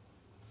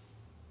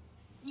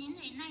 您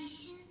得耐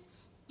心，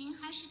您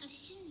还是个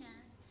新人，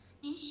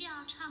您需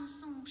要唱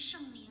诵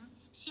圣名，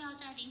需要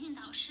在灵运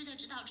导师的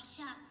指导之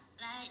下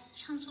来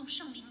唱诵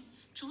圣名，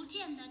逐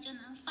渐的就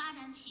能发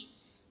展起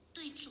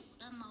对主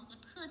的某个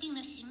特定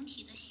的形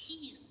体的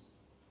吸引。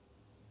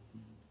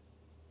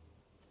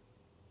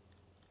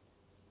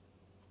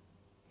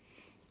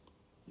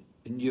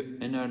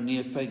In our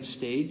neophyte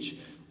stage,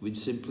 we'd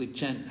simply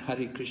chant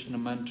Hare Krishna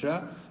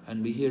mantra,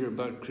 and we hear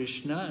about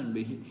Krishna, and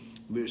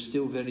we're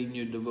still very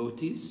new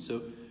devotees,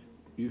 so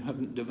you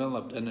haven't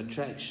developed an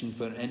attraction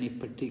for any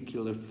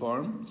particular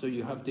form, so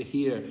you have to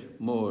hear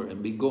more,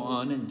 and we go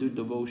on and do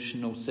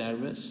devotional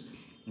service,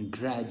 and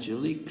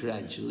gradually,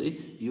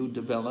 you'll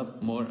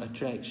develop more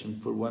attraction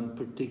for one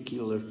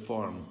particular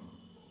form.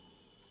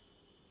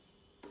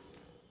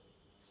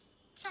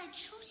 在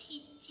初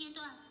期阶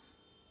段，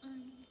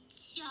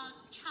需要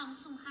唱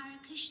诵 Hare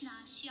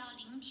Krishna， 需要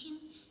聆听，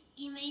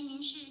因为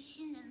您是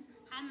新人，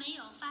还没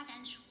有发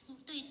展出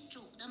对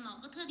主的某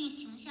个特定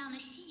形象的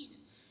吸引，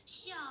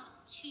需要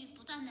去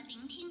不断的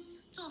聆听，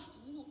做服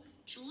务，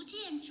逐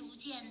渐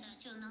的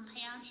就能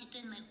培养起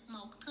对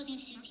某个特定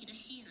形体的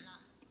吸引了。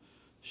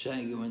下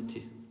一个问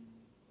题。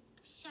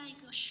下一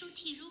个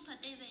Shruti Rupa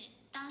Devi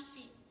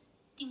Dasi，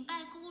 顶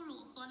拜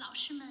Guru 和老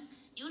师们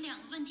有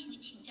2个问题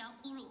请教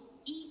Guru，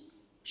 一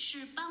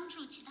是帮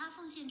助其他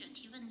奉献者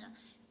提问的。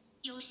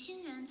有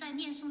新人在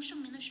念诵圣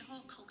名的时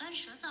候口干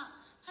舌燥，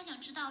他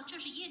想知道这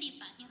是业力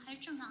反应还是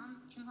正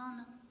常情况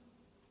呢？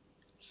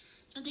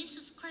 So this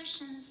is a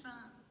question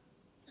from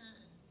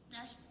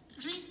that's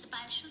raised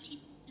by Shruti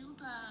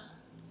Rupa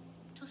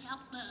to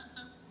help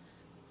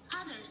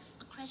others.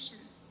 A question.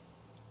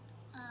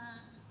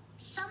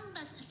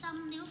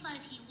 Some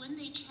neophytes, when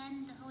they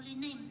chant the holy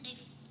name, they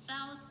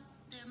felt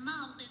their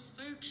mouth is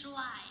very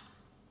dry.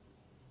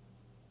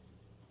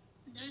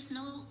 There's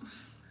no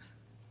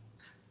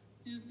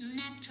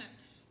nectar.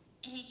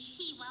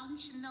 He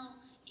wants to know,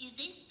 is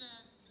this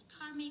a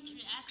karmic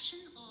reaction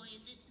or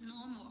is it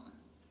normal?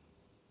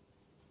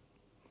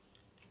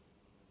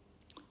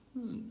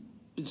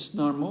 It's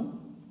normal.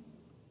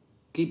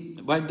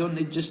 Why don't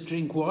they just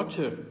drink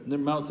water? Their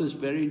mouth is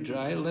very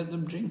dry, let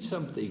them drink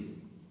something.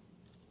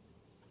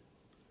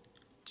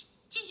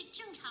 这是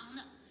正常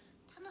的，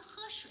他们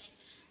喝水，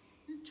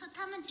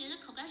他们觉得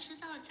口干舌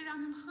燥，就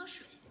让他们喝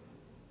水。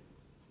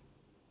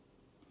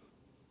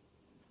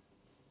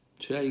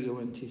下一个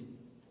问题。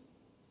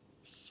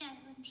下一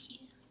个问题。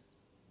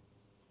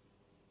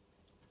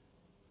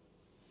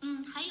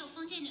还有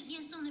封建者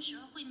念诵的时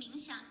候会冥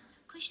想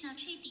Krishna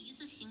吹笛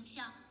子形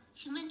象，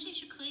请问这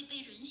是可以被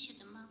允许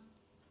的吗？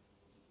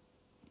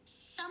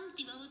 Some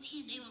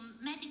devotees they will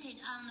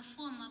meditate on the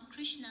form of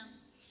Krishna,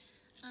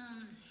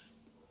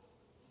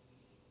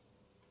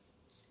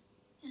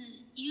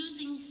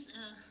 using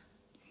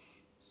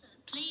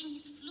playing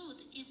his flute.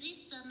 Is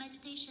this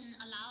meditation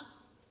allowed?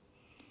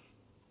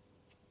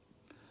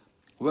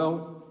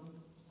 Well,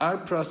 our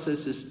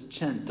process is to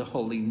chant the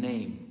holy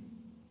name.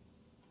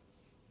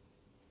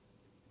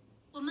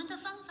 我们的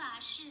方法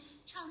是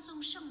唱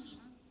诵圣名。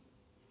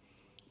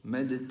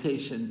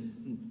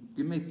Meditation,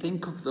 you may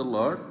think of the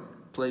Lord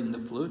playing the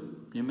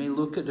flute, you may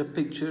look at a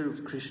picture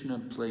of Krishna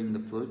playing the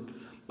flute,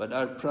 but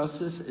our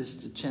process is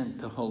to chant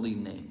the holy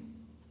name.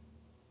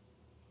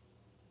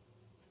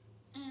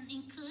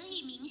 你可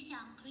以冥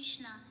想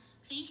Krishna，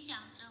 可以想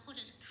着或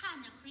者是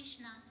看着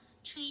Krishna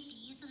吹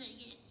笛子的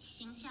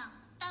形象，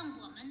但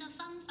我们的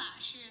方法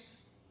是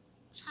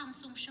唱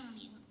诵圣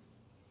名。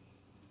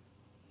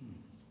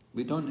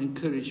We don't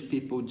encourage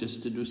people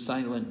just to do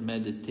silent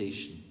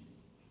meditation.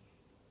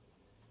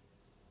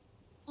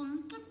 我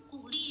们不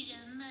鼓励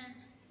人们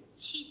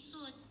去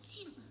做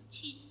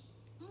去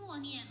默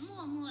念、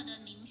默默的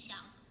冥想。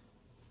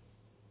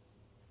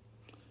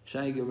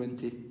下一个问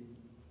题。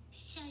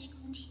下一个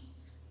问题。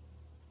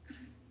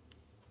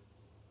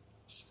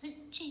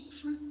这个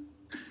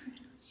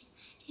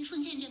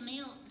奉献者没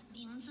有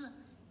名字，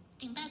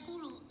顶拜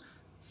Guru。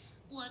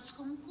我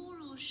从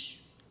Guru 时，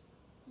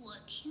我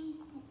听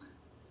过。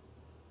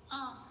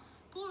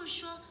Guru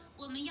说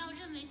我们要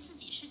认为自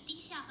己是低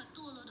下和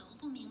堕落的，我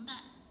不明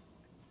白。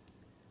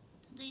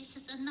This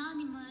is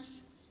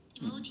anonymous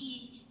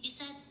devotee. He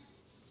said,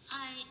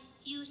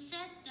 you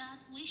said that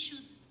we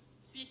should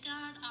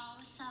regard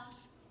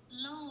ourselves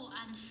low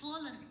and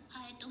fallen.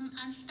 I don't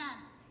understand.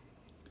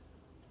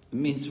 It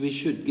means we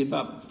should give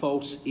up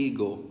false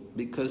ego,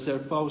 because our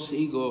false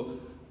ego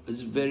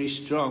is very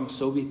strong,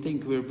 so we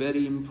think we're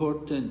very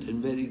important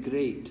and very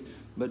great,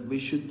 but we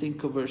should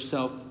think of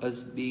ourselves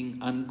as being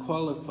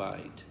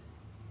unqualified.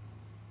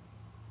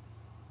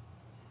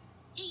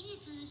 意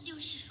思就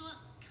是说，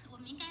我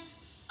们应该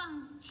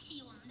放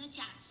弃我们的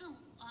假自我，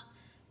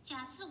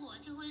假自我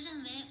就会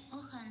认为我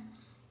很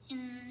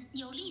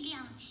有力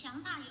量、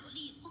强大有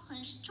力，我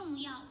很重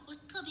要，我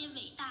特别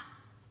伟大。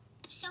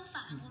相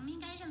反，我们应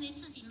该认为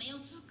自己没有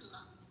资格。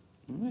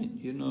Right,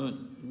 you know,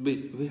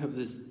 we have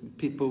this,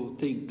 people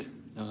think,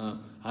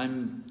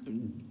 I'm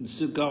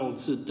Sugal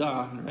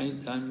Suda,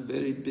 right? I'm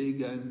very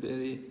big, I'm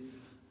very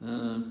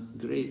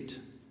great.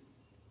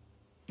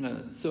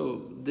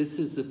 So this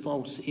is the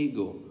false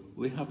ego.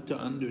 We have to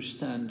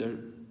understand our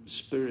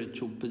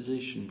spiritual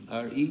position.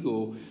 Our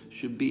ego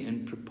should be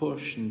in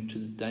proportion to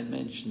the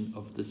dimension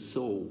of the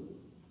soul.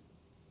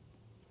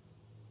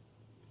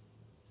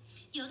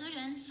 有的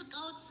人自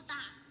高自大，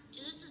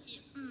觉得自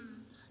己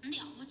很了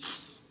不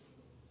起，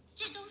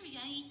这都是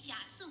源于假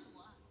自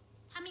我。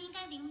他们应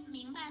该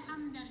明白他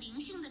们的灵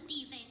性的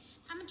地位，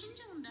他们真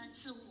正的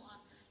自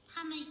我，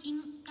他们的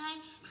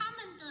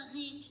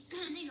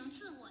那种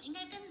自我应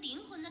该跟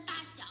灵魂的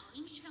大小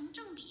应成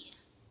正比。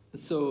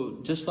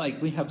So just like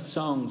we have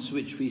songs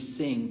which we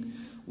sing,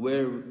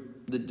 where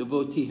the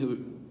devotee who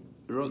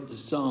wrote the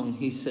song,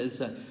 he says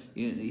that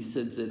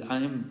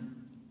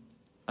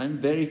I'm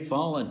very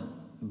fallen,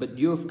 but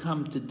you've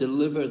come to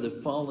deliver the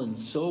fallen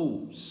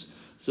souls.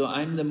 So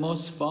I'm the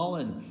most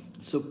fallen.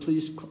 So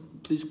please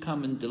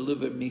come and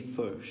deliver me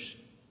first.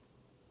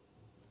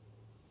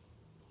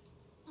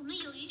 我们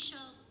有一首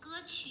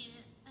歌曲，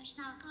是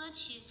那歌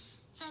曲，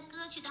在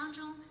歌曲当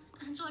中，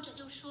作者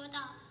就说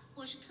到。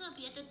我是特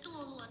别的堕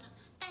落的，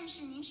但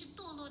是您是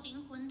堕落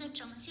灵魂的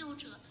拯救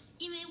者，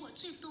因为我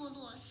最堕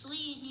落，所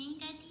以您应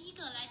该第一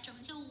个来拯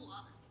救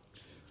我。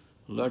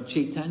Lord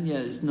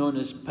Chaitanya is known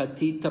as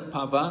Patita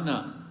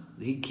Pavana.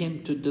 He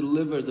came to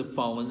deliver the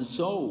fallen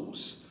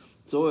souls.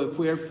 So if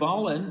we're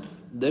fallen,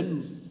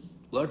 then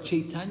Lord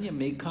Chaitanya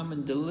may come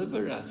and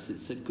deliver us.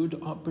 It's a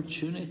good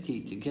opportunity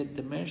to get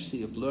the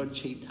mercy of Lord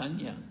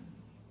Chaitanya.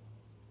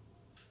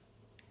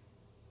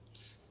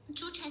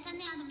 主柴他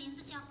那样的名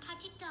字叫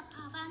Patita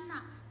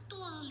Pavana， 堕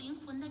落灵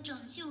魂的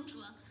拯救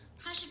者，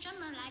他是专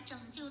门来拯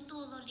救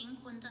堕落灵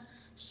魂的。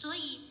所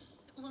以，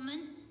我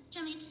们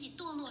认为自己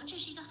堕落，这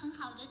是一个很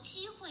好的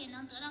机会，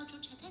能得到主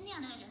柴他那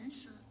样的仁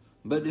慈。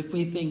But if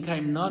we think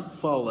I'm not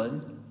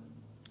fallen,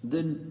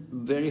 then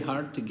very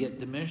hard to get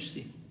the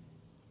mercy.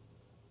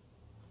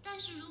 但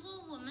是如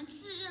果我们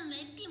自认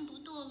为并不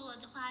堕落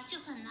的话，就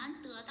很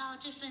难得到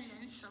这份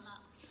仁慈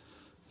了。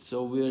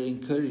So we are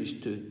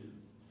encouraged to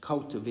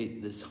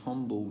cultivate this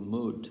humble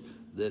mood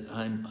that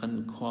I'm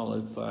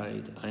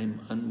unqualified,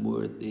 I'm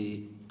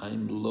unworthy,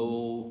 I'm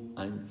low,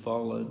 I'm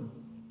fallen.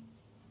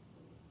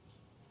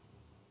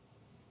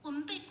 我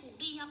们被鼓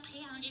励要培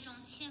养这种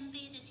谦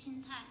卑的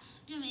心态，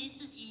认为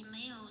自己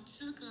没有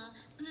资格，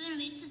认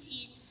为自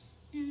己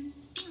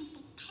并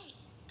不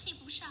配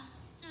不上，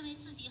认为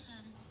自己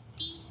很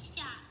低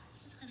下，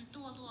很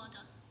堕落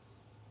的。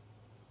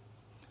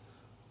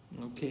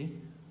Okay,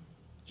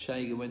 下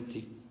一个问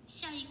题。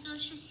下一个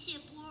是谢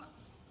波。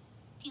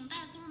顶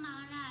拜姑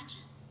玛拉子，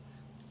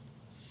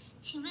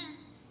请问，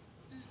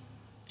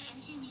感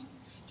谢您。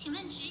请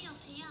问，只有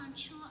培养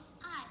出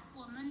爱，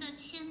我们的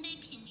谦卑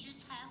品质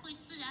才会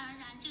自然而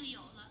然就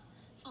有了，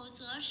否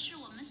则是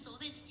我们所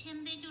谓的谦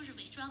卑就是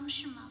伪装，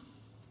是吗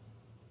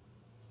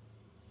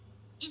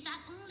 ？Is that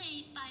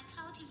only by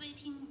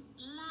cultivating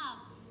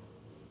love,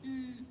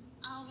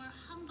 our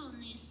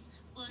humbleness,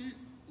 when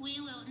we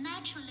will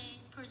naturally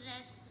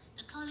possess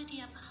the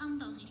quality of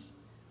humbleness,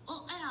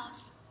 or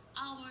else?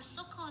 Our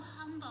so-called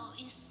humble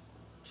is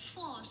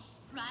false,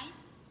 right?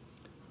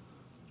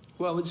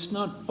 Well, it's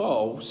not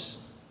false,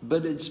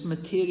 but it's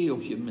material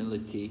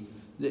humility.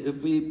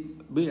 If we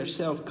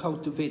ourselves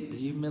cultivate the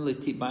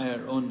humility by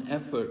our own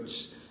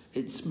efforts,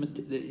 it's not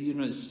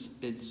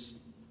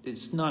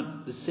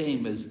the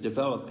same as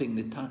developing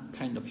the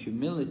kind of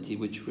humility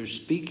which we're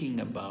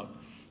speaking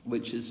about,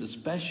 which is a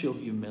special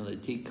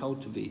humility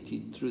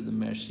cultivated through the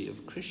mercy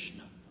of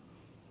Krishna.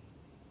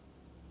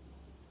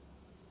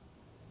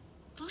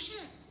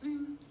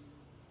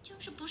 就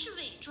是不是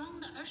伪装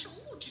的，而是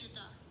物质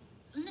的。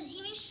那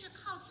因为是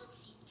靠自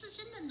己自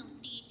身的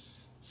努力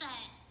在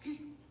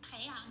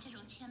培养这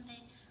种谦卑。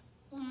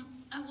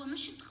我们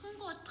是通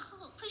过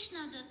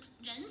Krishna 的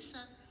仁慈，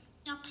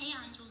要培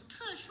养一种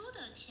特殊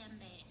的谦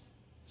卑。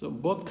So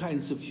both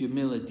kinds of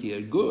humility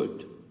are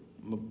good.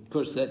 Of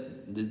course,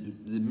 that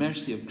the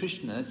mercy of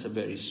Krishna, that's a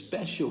very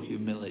special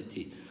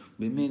humility.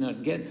 We may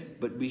not get,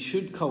 but we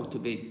should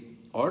cultivate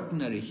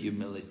ordinary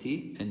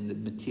humility in the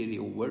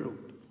material world.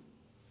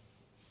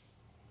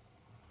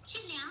 这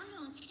两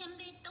种谦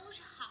卑都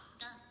是好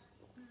的。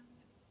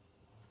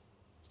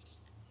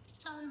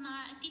Sorry,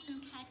 Ma, I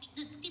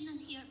didn't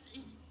hear.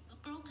 It's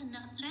broken the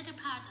latter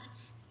part.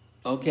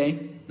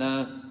 Okay,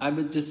 I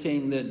was just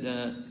saying that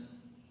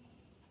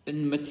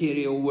in the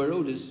material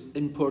world it's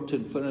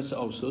important for us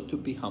also to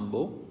be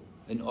humble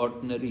in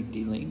ordinary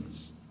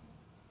dealings.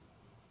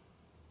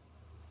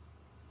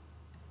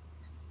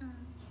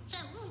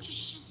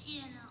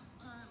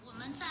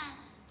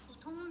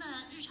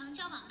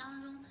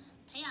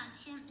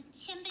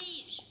 谦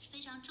卑也是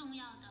非常重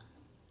要的。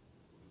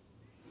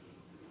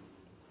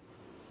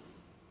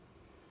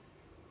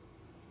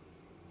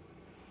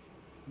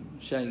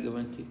下一个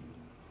问题。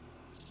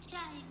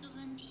下一个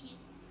问题，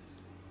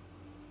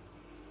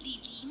李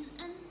林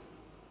恩，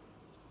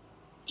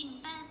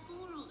顶拜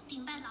guru，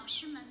顶拜老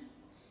师们。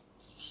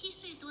7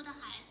岁多的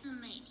孩子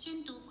每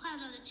天读《快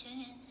乐的泉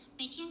源》，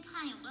每天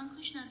看有关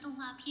Krishna 的动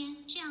画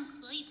片，这样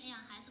可以培养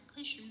孩子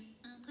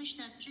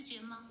Krishna 知觉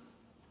吗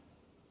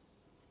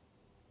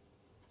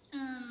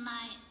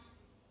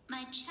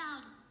？My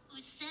child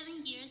was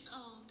 7 years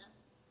old.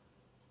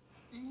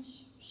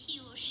 He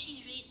or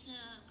she read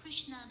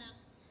Krishna the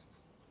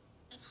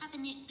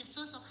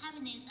source of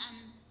happiness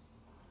and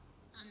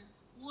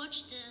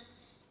watch the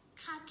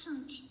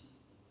cartoon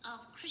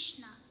of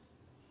Krishna.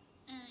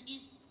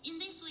 In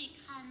this way,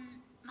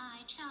 can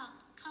my child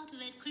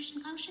cultivate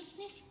Krishna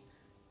consciousness?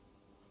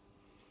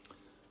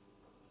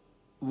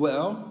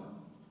 Well,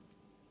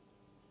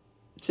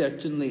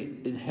 certainly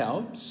it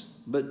helps,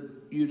 but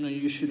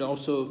you should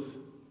also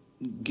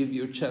give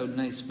your child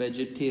nice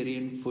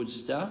vegetarian food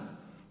stuff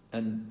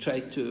and try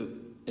to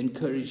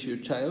encourage your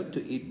child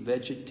to eat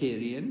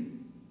vegetarian.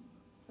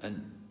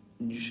 And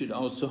you should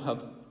also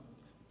have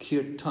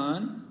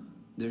kirtan.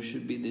 There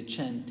should be the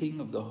chanting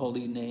of the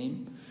holy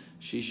name.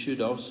 She should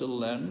also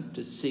learn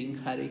to sing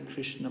Hare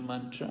Krishna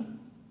mantra.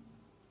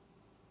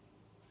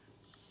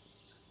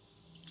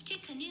 这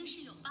肯定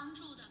是有帮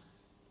助的，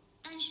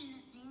但是呢，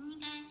您应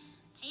该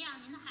培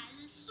养您的孩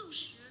子素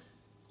食，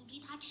鼓励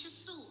他吃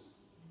素，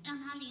让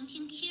他聆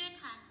听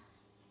kirtan，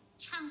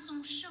 唱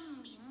诵圣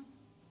名，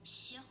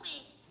学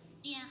会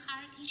念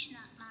Hare Krishna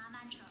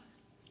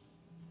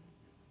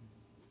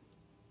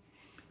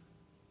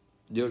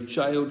mantra。Your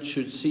child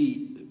should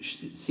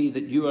see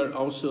that you are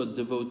also a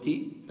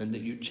devotee and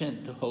that you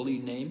chant the holy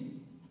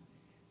name.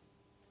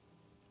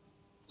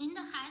 您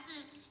的孩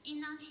子应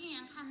当亲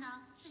眼看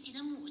到自己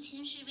的母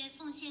亲是位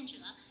奉献者，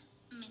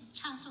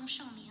唱诵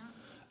圣名。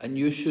And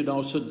you should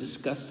also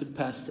discuss the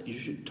past. You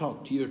should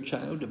talk to your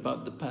child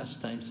about the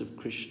pastimes of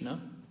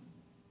Krishna.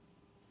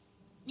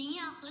 您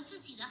要和自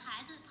己的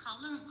孩子讨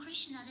论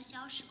Krishna 的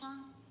小时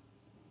光。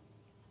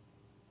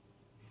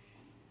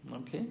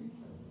Okay.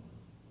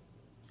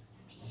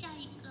 下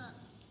一个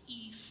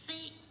宇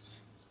飞，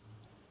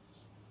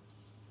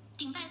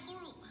顶拜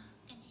guru，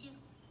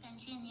 感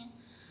谢您。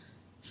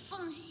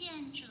奉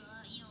献者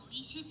有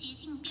一些洁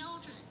净标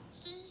准，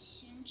遵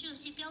循这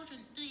些标准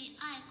对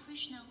爱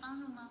Krishna 有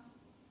帮助吗？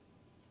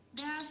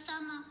 There are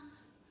some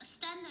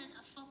standard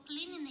for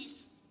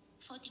cleanliness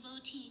for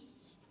devotee.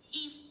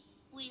 If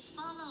we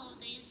follow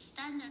this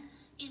standard,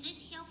 is it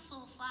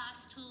helpful for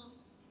us to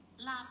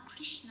love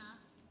Krishna?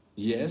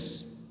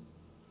 Yes,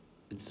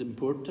 it's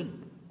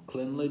important.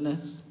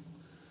 Cleanliness.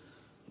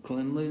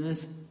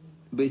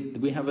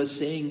 We have a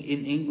saying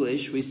in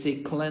English, we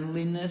say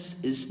cleanliness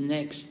is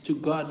next to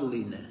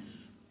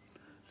godliness.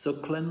 So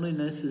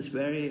cleanliness is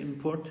very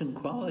important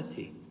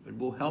quality. It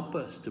will help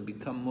us to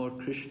become more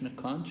Krishna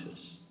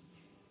conscious.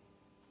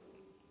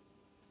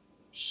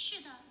 是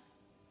的，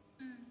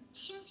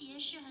清洁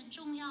是很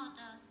重要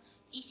的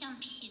一项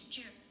品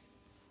质。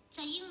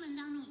在英文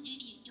当中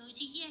有一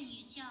句谚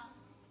语叫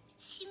“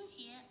清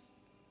洁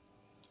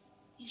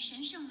与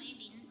神圣为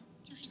邻”，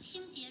就是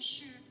清洁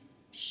是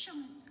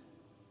圣。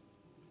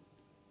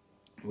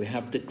We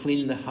have to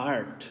clean the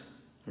heart,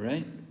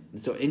 right?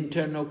 So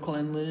internal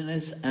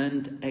cleanliness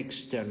and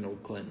external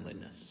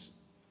cleanliness.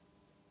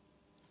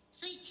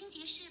 所以清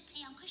洁是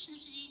培养 Krishna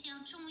知觉一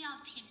项重要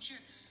的品质。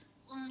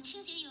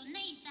清洁有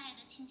内在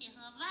的清洁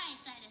和外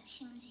在的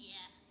清洁。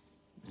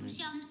我们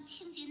需要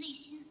清洁内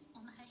心，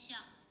我们还需要。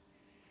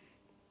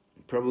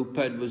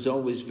Prabhupada was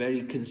always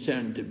very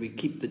concerned that we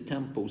keep the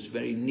temples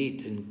very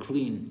neat and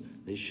clean.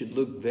 They should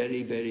look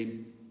very,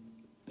 very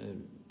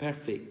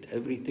perfect.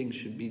 Everything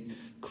should be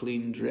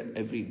cleaned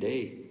every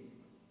day.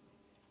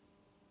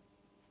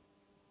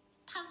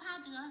 帕帕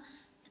德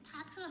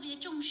他特别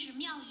重视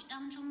庙宇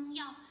当中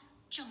要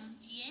整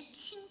洁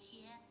清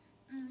洁，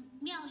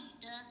庙宇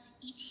的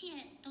一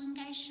切都应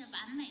该是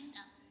完美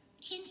的，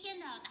天天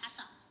都要打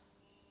扫。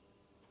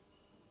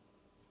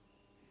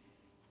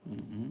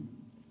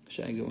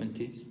下一个问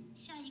题。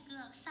下一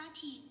个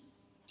Sati，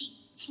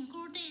 请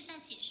guru队再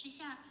解释一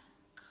下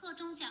课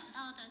中讲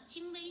到的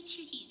精微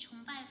躯体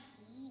崇拜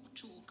服务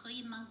主，可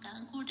以吗？感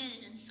恩guru队的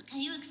仁慈。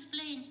Can you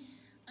explain?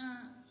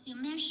 You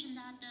mentioned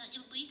that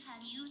if we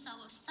can use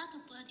our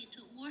subtle body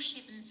to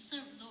worship and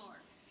serve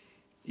Lord.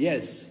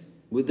 Yes,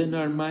 within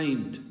our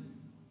mind,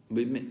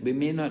 we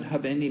may not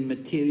have any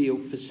material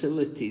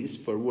facilities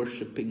for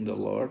worshipping the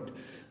Lord,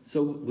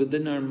 so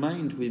within our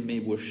mind we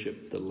may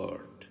worship the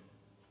Lord.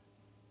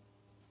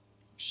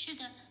 是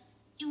的，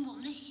用我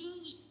们的心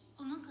意，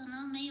我们可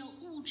能没有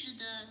物质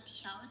的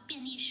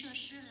便利设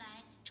施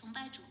来崇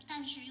拜主，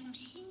但是用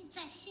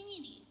在心意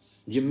里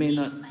崇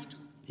拜主。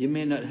You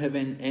may not have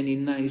any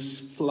nice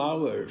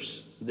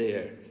flowers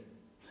there.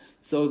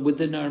 So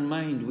within our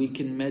mind we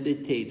can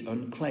meditate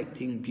on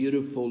collecting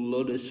beautiful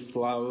lotus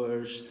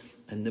flowers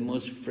and the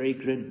most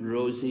fragrant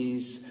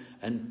roses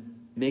and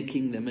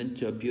making them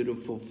into a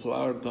beautiful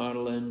flower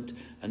garland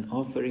and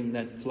offering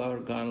that flower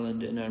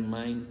garland in our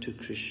mind to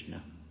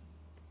Krishna.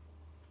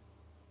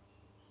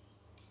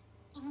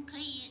 我们可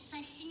以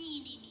在心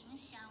意里冥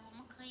想，我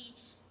们可以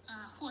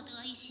获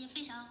得一些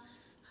非常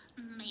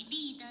美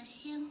丽的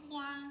鲜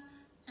花，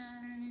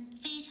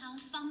非常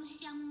芳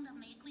香的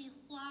玫瑰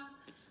花，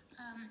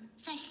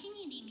在心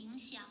意里冥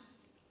想，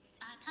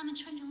把它们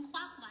穿成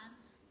花环，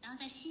然后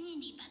在心意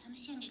里把它们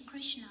献给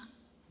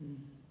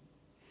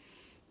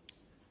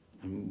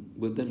Krishna。And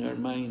within our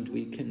mind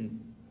we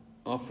can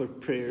offer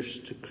prayers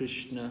to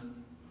Krishna.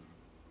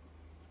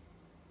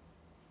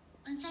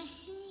 在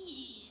心意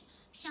里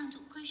向主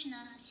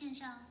Krishna 献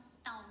上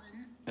祷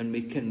文。And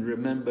we can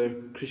remember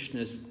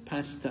Krishna's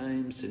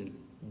pastimes and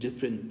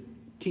different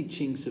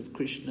teachings of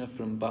Krishna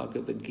from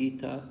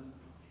Bhagavatamrita.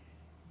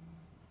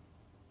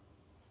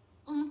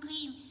 我们可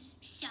以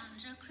想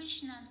着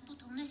Krishna 不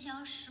同的逍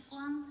遥时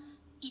光，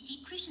以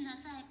及 Krishna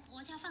在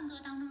佛家梵歌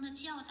当中的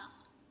教导。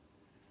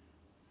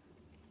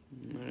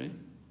All right.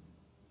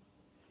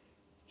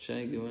 Shall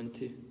I go on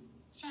to?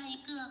 下一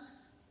个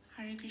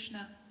Hare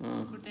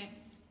Krishna。Good day。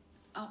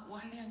我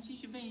还想继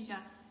续问一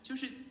下，就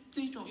是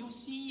这种用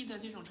心意的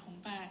这种崇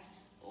拜，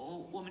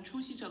我们出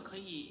席者可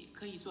以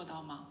做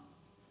到吗？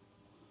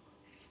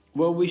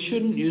 Well, we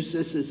shouldn't use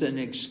this as an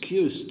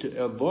excuse to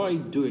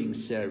avoid doing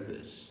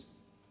service.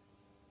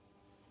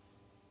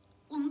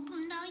 我们不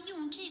能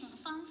用这种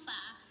方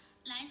法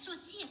来做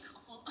借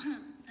口，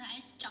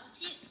来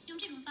用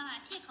这种方法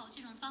借口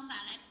这种方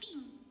法来避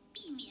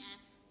免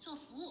做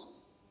服务。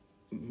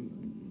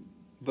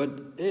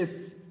But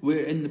if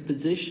we're in the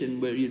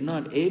position where you're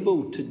not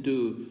able to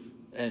do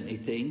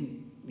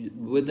anything,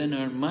 within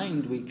our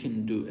mind we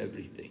can do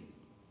everything.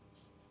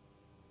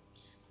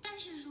 但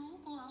是如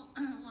果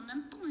我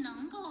们不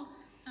能够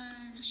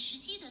实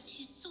际的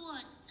去做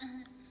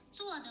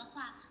的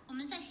话，我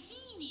们在心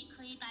意里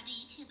可以把这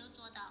一切都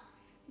做到。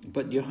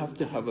But you have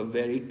to have a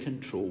very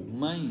controlled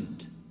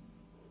mind.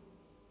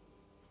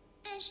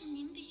 但是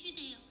您必须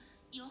得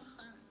有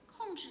很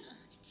控制，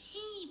心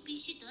意必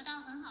须得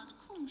到很好的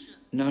控制。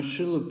Now,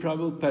 Srila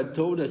Prabhupada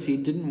told us he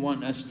didn't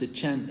want us to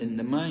chant in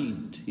the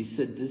mind. He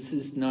said this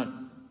is not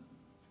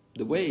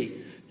the way.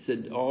 He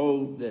said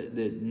all the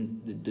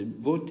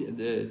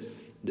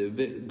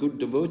good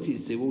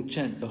devotees, they will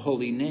chant the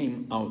holy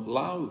name out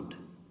loud.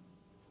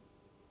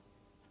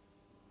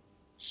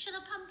 是的，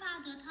潘帕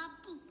德他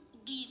不鼓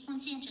励奉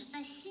献者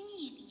在心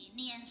意里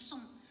念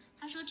诵，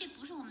他说这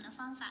不是我们的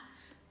方法。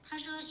他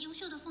说优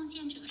秀的奉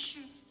献者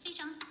是非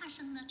常大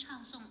声的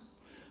唱诵。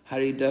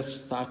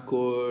Haridas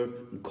Thakur,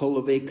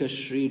 Kolaveka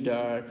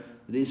Sridhar,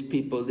 these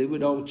people, they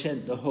would all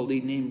chant the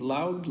holy name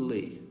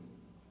loudly.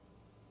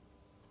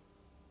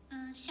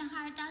 像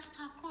Haridas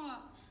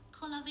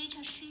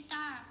Thakur、Kolaveka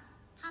Sridhar，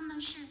 他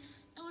们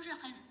都是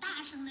很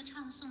大声的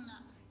唱诵的。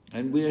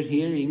And we were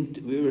hearing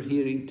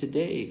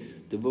today,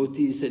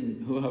 devotees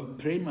who have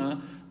prema,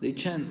 they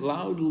chant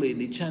loudly,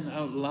 they chant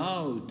out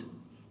loud.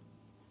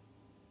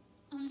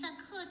 我们在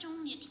课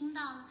中也听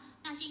到了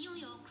那些拥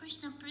有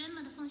Krishna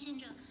prema 的奉献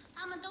者，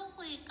他们都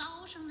会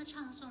高声的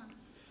唱诵。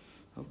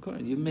Of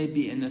course, you may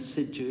be in a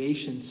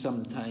situation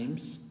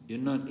sometimes,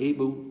 you're not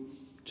able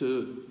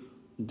to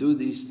do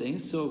these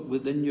things, so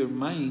within your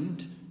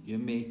mind, you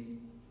may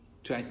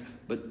try,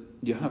 but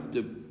you have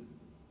to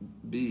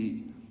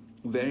be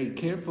very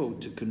careful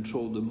to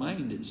control the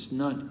mind. It's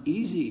not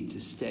easy to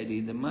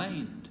steady the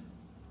mind.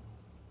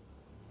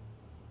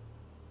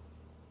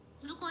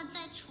 如果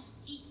在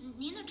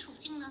您的处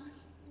境呢，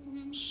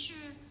是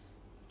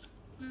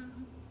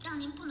让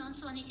您不能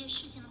做那些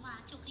事情的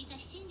话，就可以在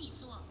心里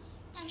做，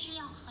但是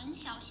要很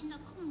小心的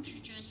控制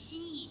着心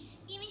意，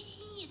因为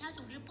心意它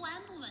总是不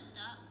安不稳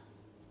的。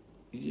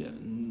Yeah,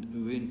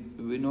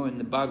 we know in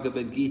the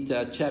Bhagavad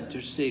Gita, chapter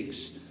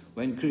 6,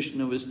 when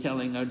Krishna was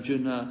telling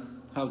Arjuna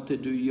how to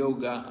do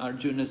yoga,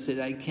 Arjuna said,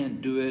 I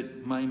can't do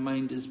it, my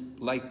mind is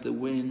like the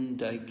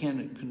wind, I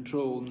cannot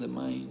control the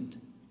mind.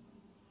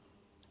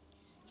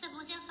 在《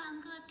佛家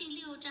梵歌》第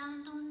六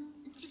章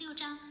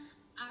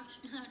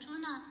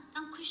，Arjuna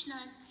当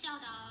Krishna 教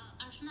导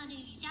Arjuna 这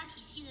个瑜伽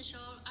体系的时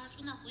候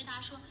 ，Arjuna 回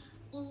答说：“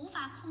我无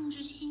法控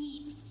制心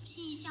意，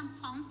心意像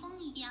狂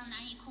风一样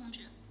难以控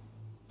制。”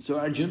 So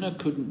Arjuna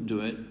couldn't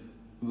do it.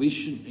 We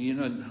should,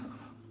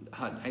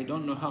 I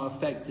don't know how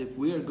effective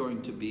we are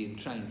going to be in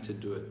trying to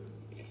do it.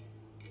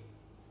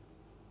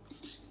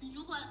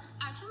 如果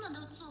Arjuna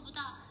都做不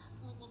到，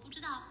我不知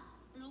道，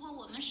如果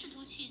我们试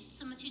图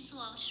这么去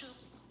做，是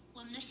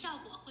我们的效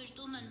果会是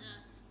多么的，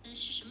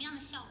是什么样的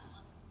效果？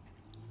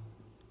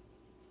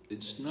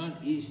 It's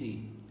not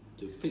easy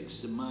to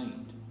fix the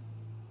mind.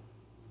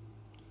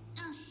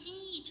 让心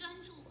意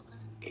专注很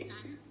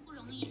难，不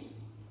容易。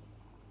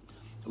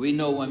 We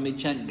know when we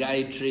chant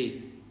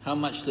Gayatri, how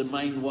much the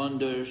mind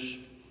wanders.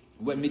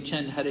 When we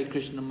chant Hare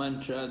Krishna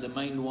mantra, the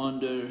mind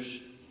wanders.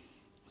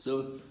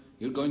 So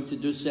you're going to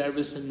do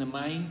service in the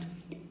mind,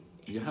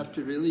 you have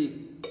to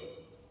really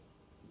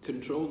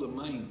control the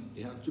mind.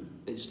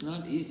 It's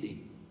not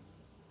easy.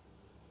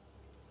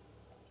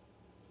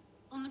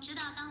 我们知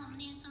道，当我们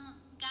念诵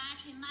Gayatri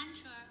Gayatri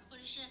mantra 或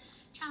者是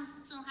唱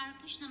诵 Hare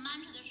Krishna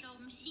mantra 的时候，我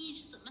们心意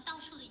是怎么到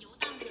处的游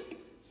荡的？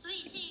所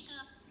以这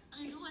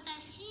个，如果在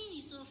心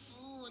里做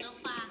服务的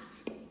话，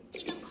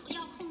这个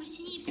要控制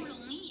心意不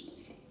容易。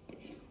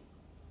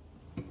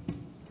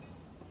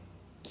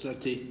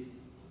Sati。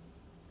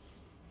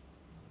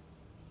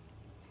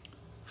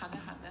好的，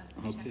好的，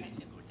非常感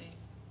谢古德。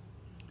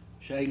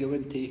下一个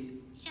问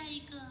题。下一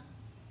个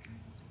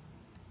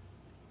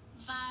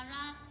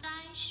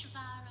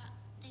Varadashvara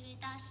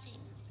Devidasi，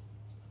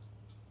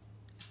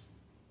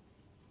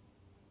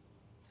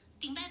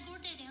 顶拜古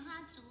德莲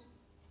花族，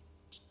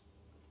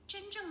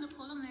真正的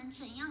婆罗门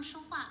怎样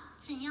说话，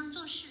怎样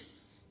做事，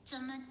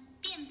怎么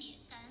辨别？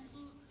感恩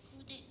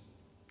古德，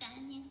感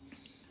恩您。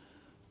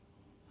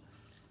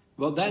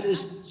Well, that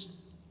is.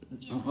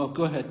 Oh,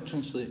 go ahead.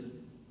 Translate.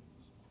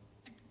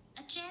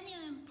 A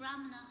genuine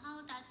Brahmana,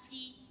 how does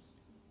he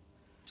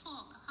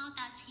talk? How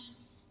does he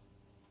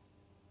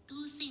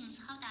do things?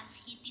 How does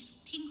he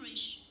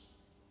distinguish?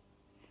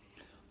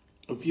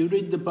 If you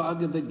read the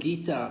Bhagavad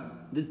Gita,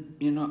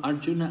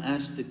 Arjuna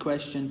asked the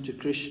question to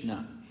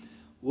Krishna,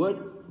 what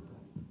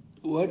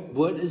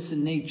is the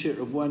nature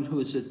of one who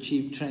has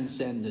achieved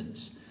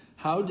transcendence?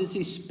 How does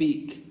he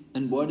speak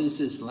and what is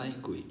his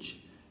language?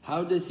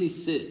 How does he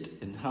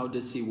sit and how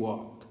does he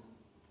walk?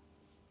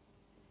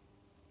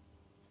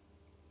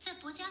 在《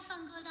博迦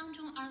梵歌》当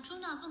中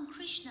 ，Arjuna 问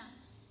Krishna，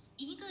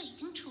 一个已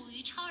经处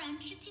于超然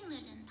之境的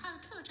人，他的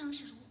特征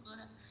是如何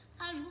的？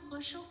他如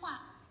何说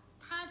话？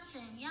他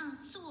怎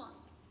样做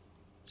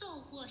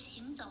过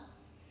行走？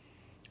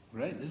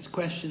 Right. This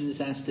question is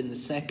asked in the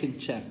 2nd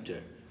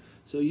chapter.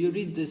 So you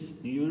read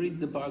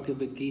the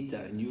Bhagavad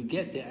Gita, and you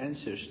get the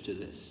answers to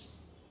this.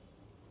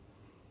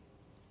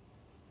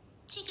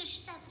 这个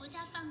是在《博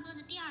迦梵歌》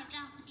的第2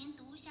章，您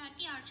读一下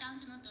第2章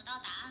就能得到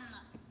答案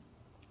了。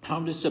How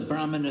does a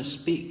Brahmana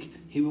speak?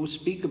 He will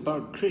speak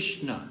about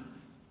Krishna.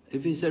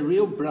 If he's a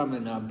real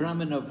Brahmana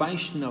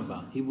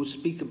Vaishnava, he will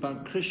speak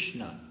about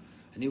Krishna,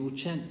 and he will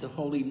chant the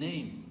holy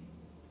name.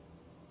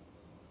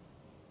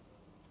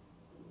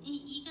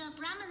 一个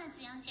Brahmana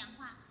怎样讲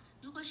话？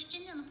如果是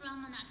真正的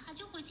Brahmana， 他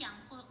就会讲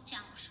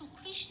述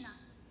Krishna，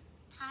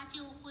 他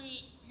就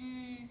会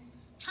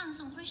唱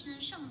诵 Krishna 的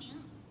圣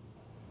名。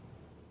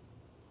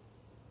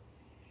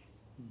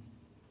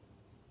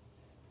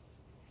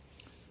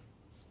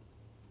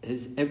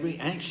His every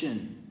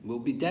action will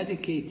be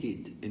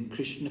dedicated in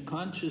Krishna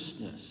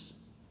consciousness.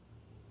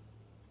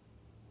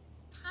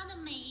 他的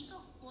每一个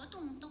活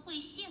动都会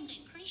献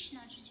给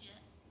Krishna 之觉。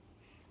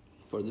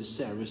For the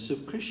service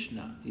of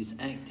Krishna, he's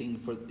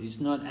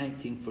not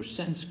acting for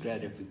sense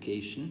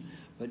gratification,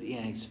 but he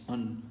acts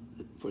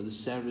for the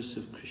service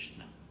of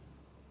Krishna.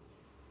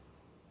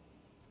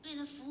 为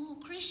了服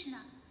务 Krishna，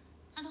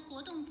 他的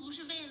活动不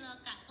是为了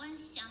感官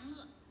享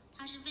乐，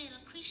他是为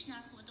了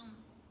Krishna 活动。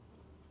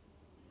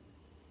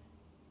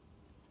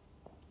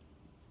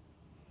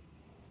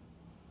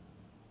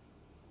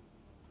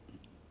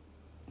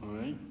All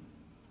right.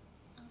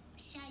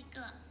 下一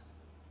个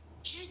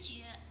知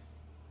觉，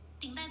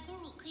顶拜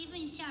Guru 可以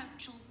问一下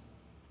主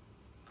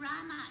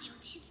Brahma 有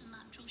妻子吗？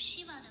主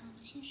Shiva 的母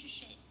亲是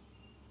谁？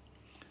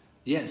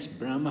 Yes,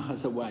 Brahma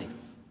has a wife.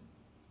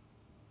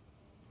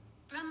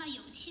 Brahma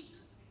有妻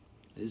子。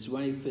His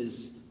wife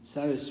is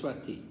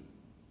Saraswati.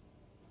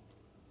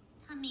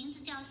 她名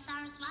字叫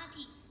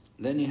Saraswati。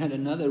 Then he had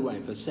another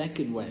wife, a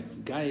second wife,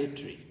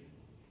 Gayatri.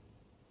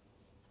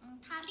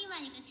 他另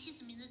外一个妻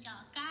子名字叫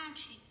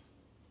Gayatri。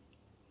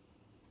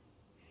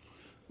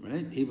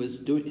 Right?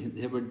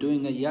 They were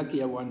doing a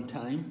yagya one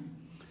time,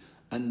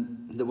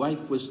 and the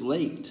wife was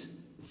late,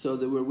 so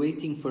they were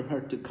waiting for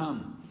her to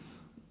come.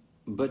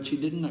 But she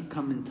did not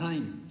come in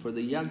time for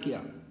the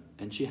yagya,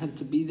 and she had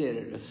to be there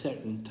at a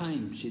certain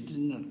time. She did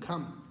not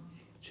come.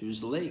 She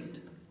was late.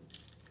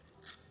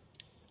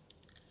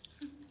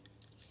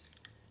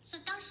 所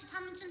以当时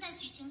他们正在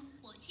举行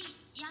火祭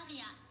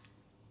yagya，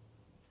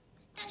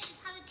 但是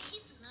他的妻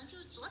子呢，就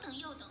是左等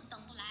右等，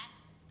等不来。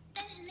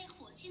但是那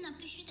火祭呢，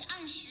必须得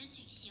按时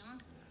举行。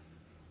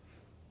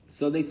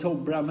 So they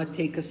told Brahma,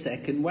 take a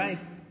second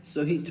wife.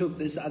 So he took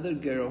this other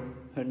girl.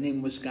 Her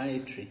name was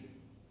Gayatri.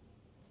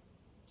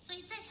 所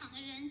以在场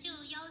的人就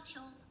要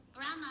求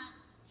Brahma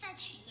再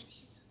娶一个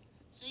妻子，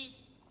所以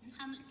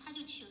他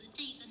就娶了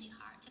这一个女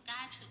孩叫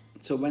Gayatri。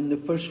 So when the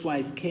first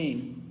wife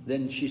came,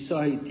 then she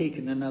saw he'd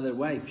taken another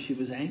wife. She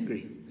was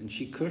angry and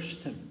she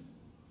cursed him.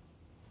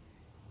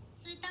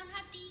 所以当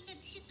他第一个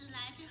妻子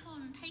来之后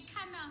呢，他一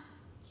看到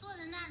坐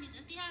在那里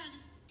的第二个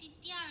这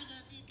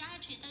个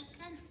Gayatri，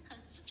 他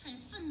很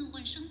愤怒，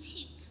很生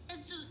气，他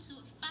就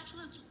发出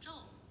了诅咒。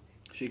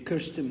 She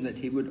cursed him that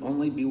he would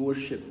only be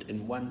worshipped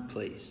in one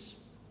place.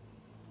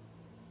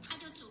 他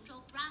就诅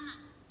咒 Brahma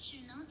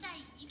只能在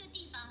一个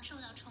地方受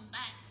到崇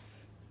拜。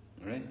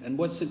 Right? And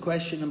what's the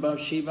question about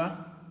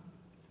Shiva?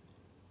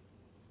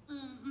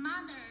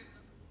 Mother,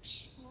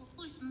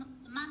 who is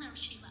mother of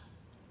Shiva?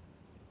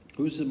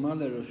 Who's the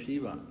mother of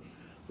Shiva?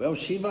 Well,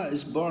 Shiva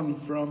is born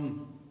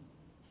from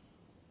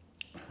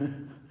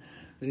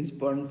he's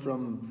born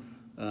from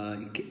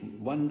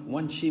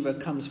one Shiva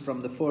comes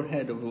from the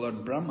forehead of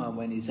Lord Brahma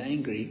when he's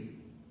angry.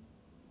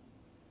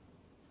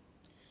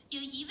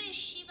 有一位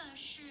Shiva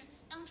是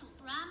当主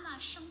Brahma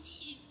生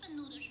气愤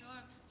怒的时候，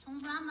从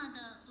Brahma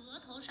的额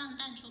头上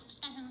诞生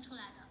出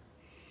来的。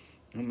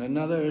And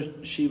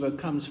another Shiva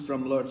comes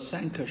from Lord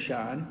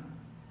Sankarshan.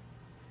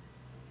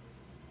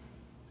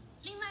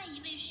 另外一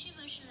位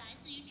Shiva 是来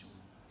自于主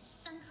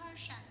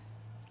Sankarshan。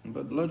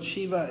 But Lord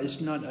Shiva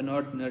is not an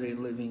ordinary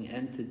living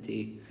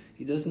entity.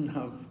 He doesn't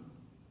have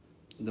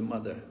the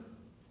mother.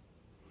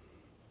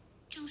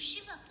 主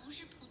Shiva 不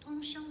是普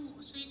通生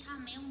物，所以他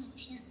没有母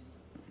亲。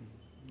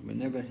 We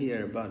never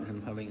hear about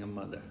him having a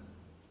mother.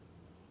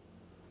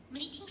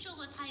 没听说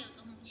过他有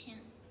个母亲。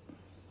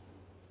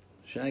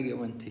 Shall I get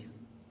one tea?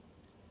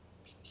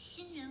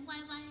 新人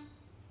歪歪，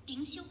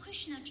灵修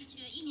Krishna 之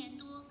觉1年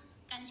多，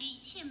感觉一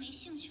切没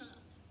兴趣了，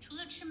除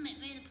了吃美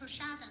味的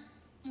prasada。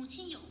母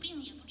亲有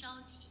病也不着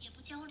急，也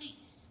不焦虑，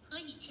和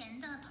以前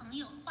的朋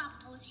友话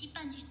不投机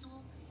半句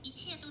多，一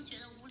切都觉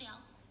得无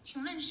聊。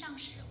请问上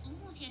师，我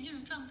目前这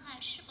种状态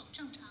是否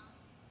正常？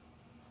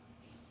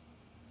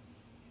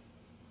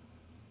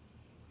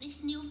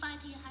 This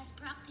neophyte has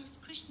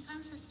practiced Krishna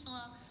consciousness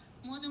for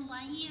more than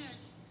 1 year.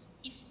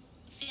 He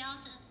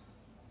felt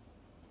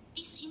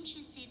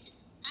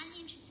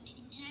uninterested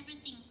in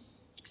everything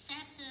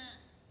except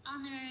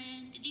honor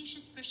and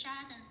delicious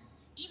prasada.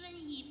 Even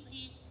if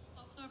his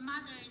or her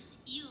mother is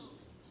ill,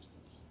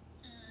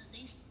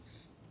 this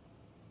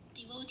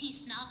devotee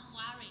is not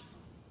worried,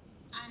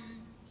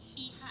 and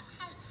he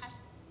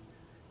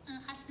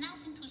has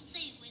nothing to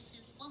say with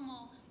his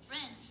former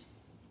friends.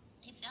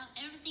 He felt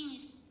everything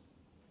is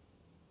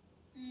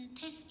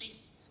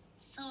tasteless,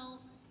 so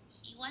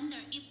he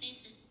wondered if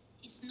this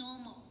is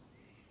normal.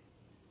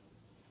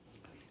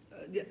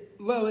 Yeah,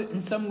 well,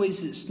 in some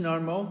ways it's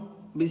normal.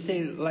 We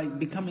say, like,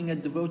 becoming a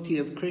devotee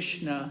of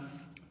Krishna,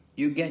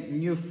 you get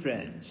new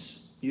friends.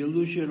 You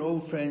lose your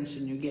old friends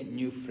and you get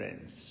new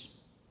friends.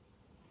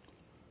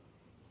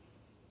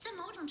 在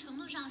某种程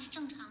度上是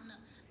正常的。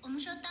我们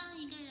说，当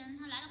一个人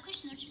他来到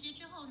Krishna 世界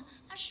之后呢，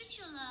他失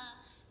去了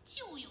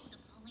旧有的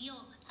朋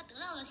友，他得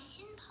到了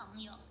新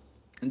朋友。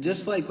 And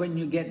just like when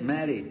you get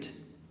married,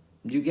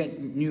 you get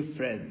new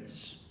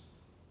friends.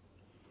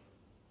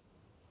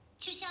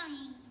 就像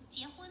你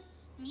结婚，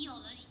你有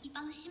了一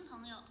帮新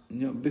朋友。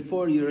 You know,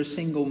 before you're a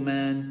single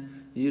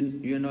man, you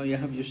know you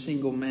have your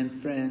single man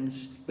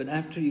friends, but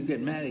after you get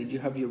married, you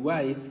have your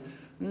wife,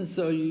 and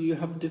so you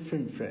have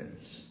different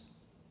friends.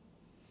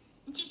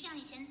 就像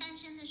以前单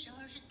身的时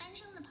候是单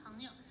身的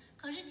朋友，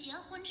可是结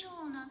了婚之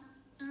后呢，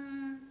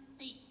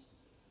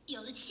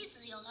有了妻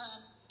子，有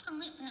了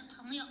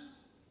朋友。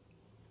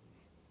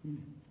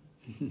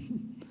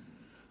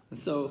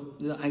 So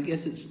I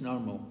guess it's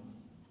normal.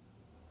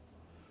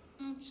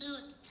 所以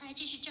我猜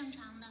这是正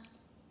常的。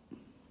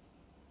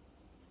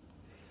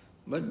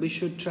 But we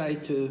should try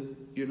to,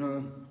 you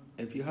know,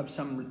 if you have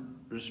some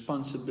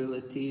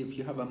responsibility, if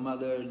you have a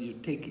mother,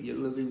 you're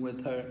living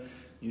with her,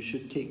 you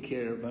should take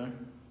care of her.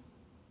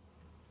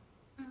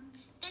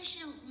 但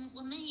是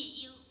我们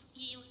也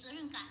有责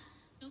任感。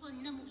如果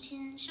您的母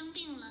亲生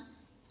病了，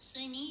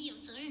所以您有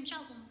责任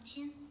照顾母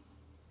亲。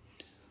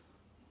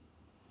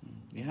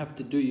 You have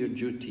to do your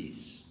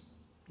duties.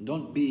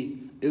 Don't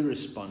be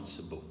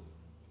irresponsible.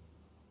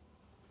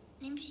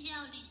 您必须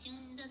要履行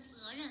您的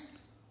责任，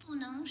不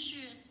能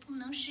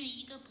是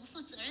一个不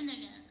负责任的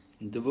人。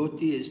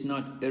 Devotee is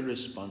not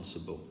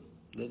irresponsible.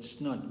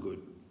 That's not good.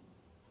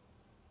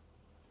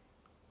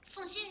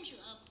 奉献者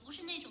不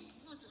是那种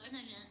不负责任的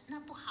人，那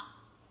不好。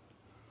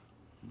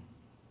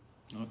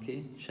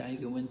 Okay,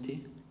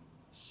 Shaigawante.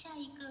 下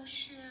一个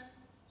是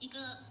一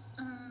个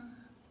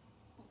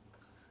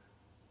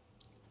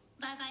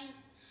YY，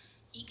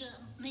 一个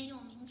没有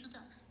名字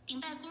的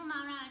顶拜 Guru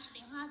Maharaj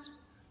莲花组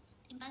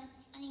顶拜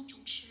翻译主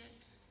持。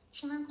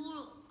请问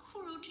Guru，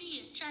 库如之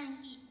野战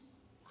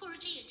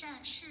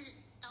是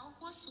导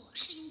火索，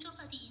是因周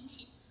巴蒂引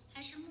起，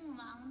还是穆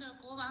王的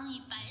国王与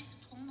白子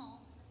同谋，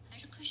还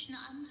是 Krishna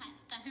安排？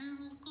感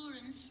恩 Guru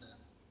仁慈。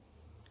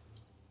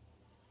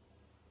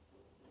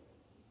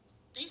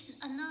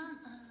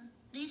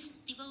This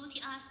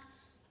devotee asked,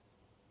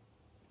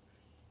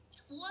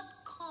 what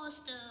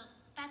caused the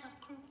Battle of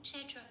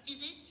Kurukshetra?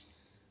 Is it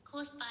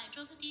caused by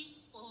Draupadi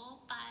or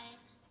by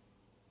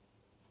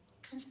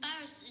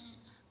conspiracy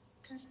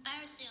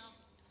of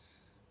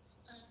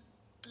a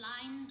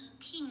blind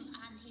king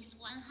and his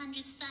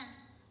 100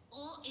 sons,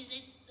 or is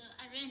it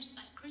arranged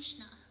by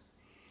Krishna?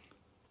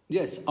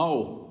 Yes,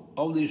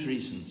 all these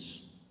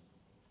reasons.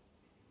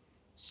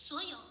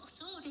 所有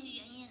这个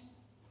原因。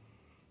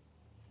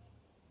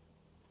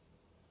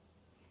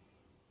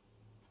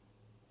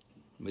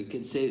 We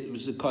can say it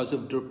was the cause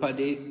of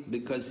Draupadi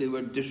because they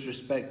were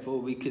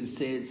disrespectful. We can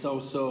say it's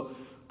also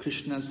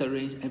Krishna's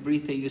arrangement.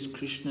 Everything is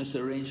Krishna's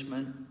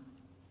arrangement.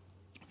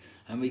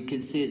 And we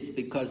can say it's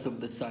because of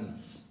the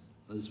sons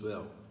as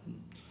well.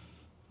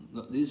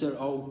 These are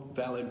all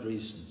valid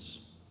reasons.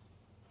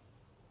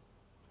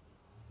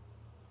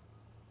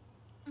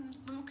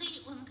 我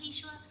们可以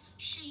说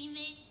是因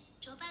为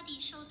卓巴蒂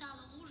受到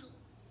了侮辱，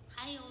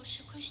还有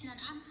是 Krishna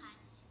的安排，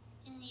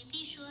也可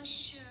以说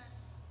是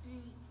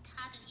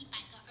他的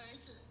100个儿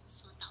子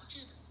所导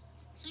致的，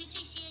所以这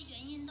些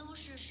原因都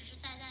是实实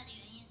在在的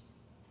原因。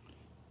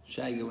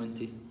下一个问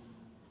题。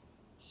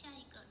下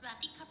一个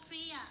Radhika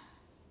Priya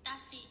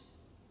Dasi，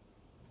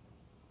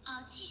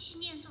 继续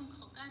念诵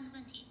口干的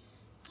问题，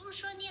不是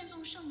说念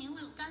诵圣名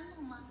会有甘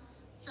露吗？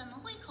怎么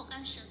会口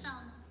干舌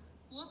燥呢？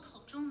我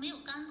口中没有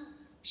甘露，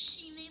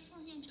是因为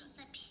奉献者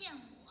在骗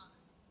我，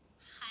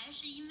还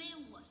是因为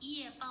我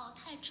业报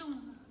太重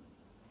呢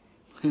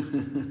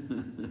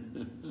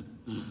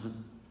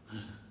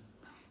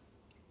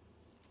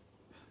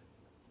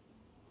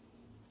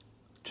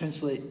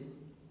？Translate.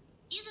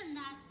 Isn't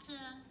that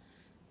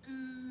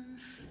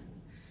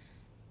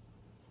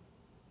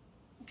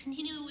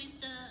continue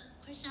with the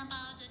question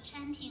about the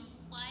chanting?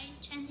 Why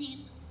chanting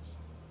is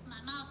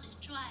my mouth is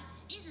dry?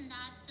 Isn't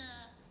that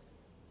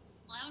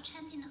while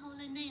chanting the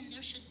holy name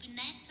there should be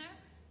nectar?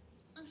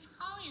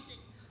 How is it?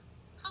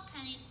 How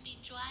can it be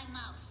dry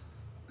mouth?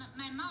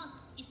 My mouth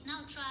is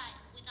now dry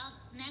without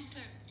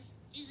nectar.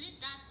 Is it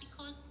that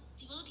because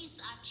devotees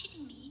are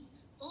cheating me,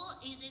 or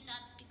is it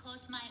that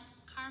because my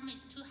karma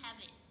is too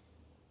heavy?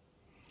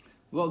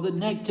 Well, the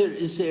nectar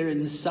is there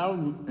in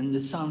the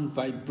sound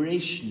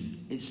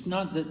vibration. It's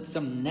not that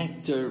some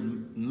nectar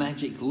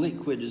magic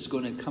liquid is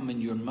going to come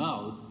in your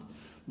mouth,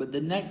 but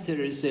the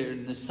nectar is there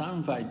in the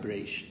sound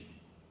vibration.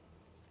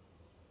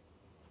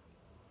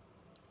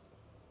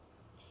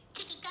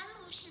 这个甘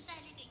露是在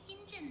这个音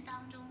震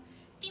当中，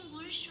并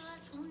不是说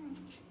从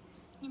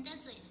你的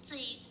嘴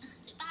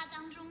巴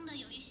当中的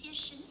有一些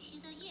神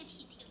奇的液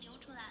体流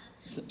出来了。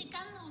这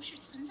甘露是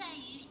存在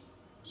于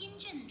音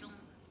震中。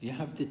You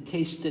have to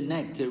taste the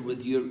nectar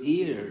with your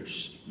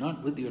ears,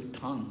 not with your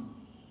tongue.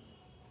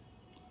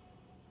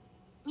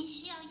 你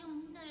需要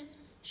用你的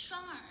双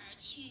耳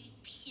去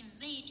品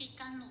味这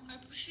甘露，而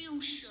不是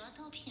用舌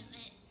头品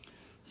味。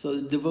So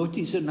the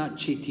devotees are not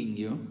cheating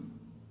you.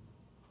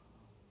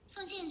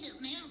 奉献者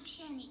没有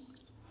骗你。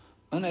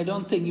And I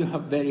don't think you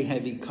have very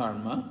heavy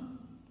karma.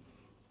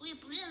 我也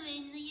不认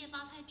为你的业报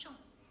太重。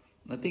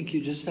I think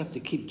you just have to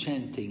keep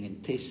chanting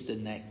and taste the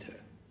nectar.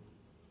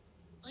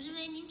 我认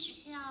为您只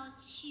需要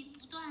去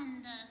不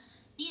断的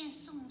念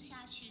诵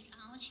下去，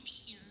然后去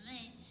品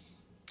味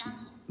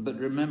甘露。But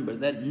remember,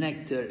 that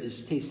nectar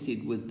is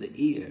tasted with the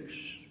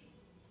ears.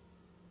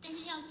 但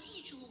是要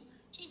记住，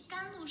这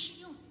甘露是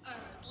用耳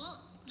朵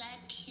来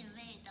品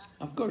味的。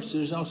Of course,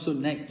 there's also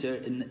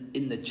nectar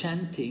in the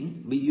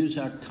chanting. We use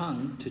our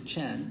tongue to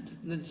chant.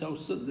 There's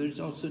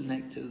also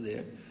nectar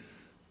there.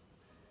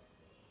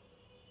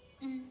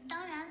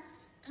 当然，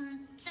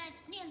在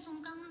念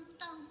诵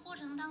过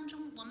程当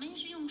中，我们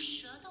是用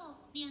舌头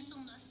念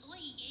诵的，所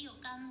以也有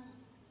甘露。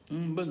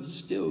But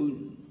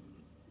still,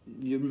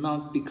 your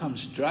mouth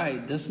becomes dry.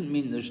 It doesn't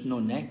mean there's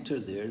no nectar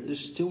there. There's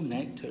still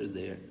nectar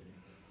there.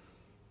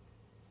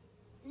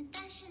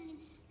 但是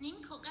您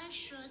口干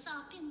舌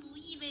燥，并不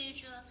意味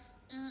着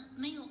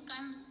没有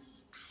甘露，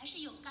还是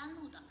有甘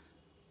露的。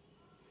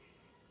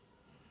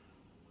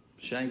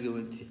下一个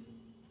问题。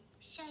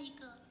下一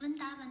个温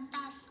达文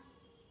大斯。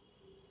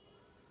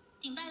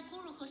顶拜咕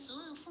噜和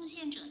所有奉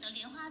献者的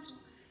莲花组，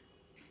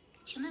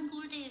请问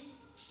咕噜对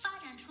发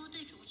展出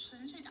对主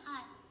纯粹的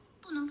爱，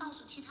不能告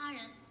诉其他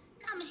人，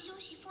那么修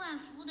习奉爱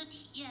服务的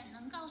体验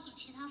能告诉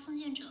其他奉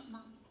献者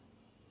吗？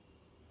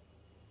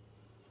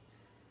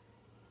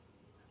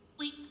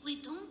 We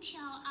don't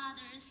tell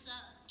others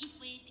if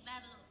we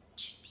develop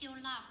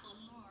pure love for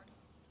the Lord.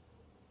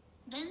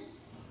 Then,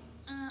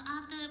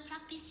 after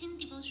practicing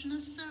devotional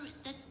service,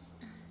 that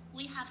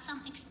we have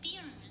some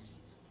experience.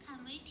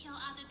 Can we tell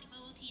other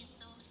devotees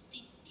those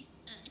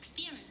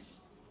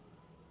experience?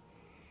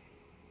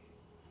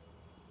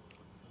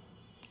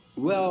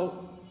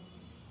 Well,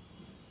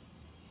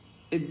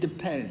 it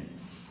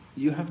depends.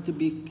 You have to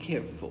be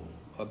careful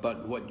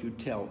about what you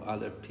tell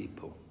other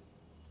people.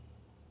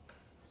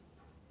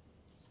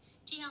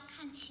 这要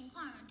看情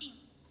况而定，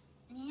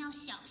您要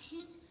小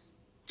心。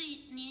对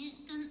您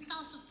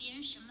告诉别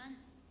人什么，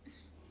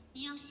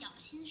您要小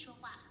心说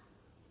话。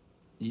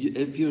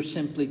If you're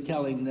simply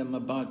telling them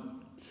about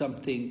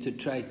something to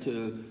try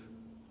to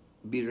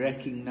be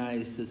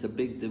recognized as a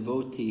big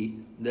devotee,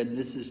 then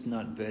this is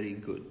not very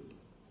good.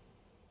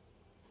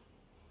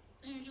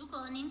 如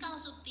果您告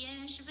诉别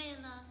人是为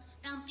了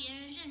让别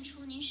人认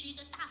出您是一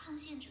个大奉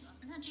献者，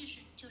那这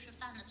就是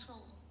犯了错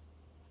误。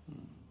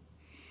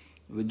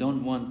We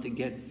don't want to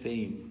get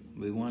fame.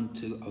 We want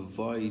to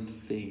avoid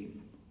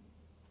fame.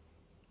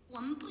 我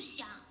们不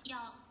想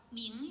要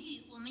名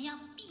誉，我们要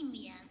避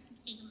免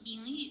这个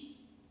名誉、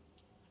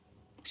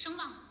声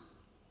望。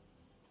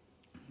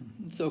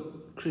So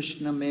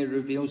Krishna may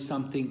reveal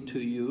something to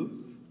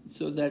you,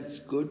 so that's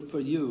good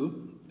for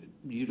you.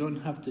 You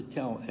don't have to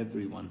tell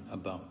everyone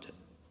about it.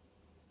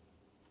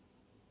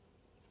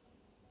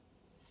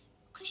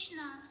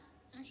 Krishna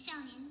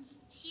向您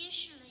揭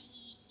示了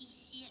一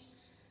些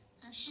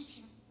事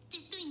情，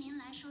对您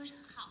来说是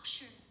好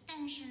事，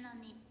但是呢，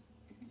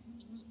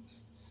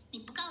你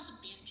不告诉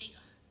别人这个。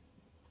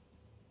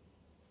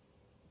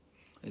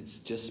It's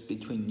just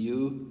between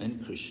you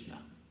and Krishna.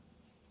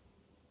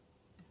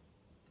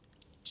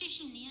 这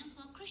是您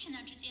和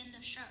Krishna 之间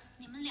的事儿，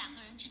你们两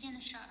个人之间的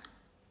事儿。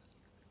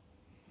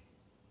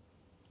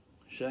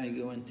下一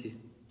个问题。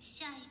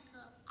下一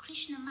个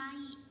Krishna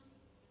Mai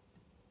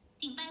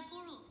顶拜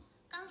Guru，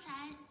 刚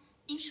才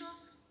您说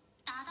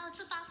达到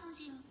自发奉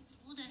献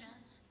服务的人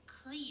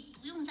可以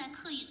不用再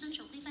刻意遵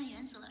守规范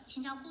原则，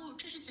请教 Guru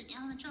这是怎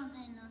样的状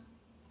态呢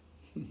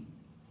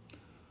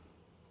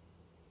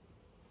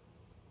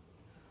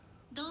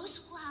？Those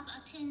who have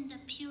attained the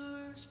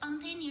pure,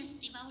 spontaneous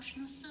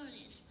devotional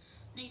service,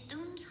 they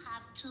don't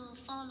have to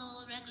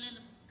follow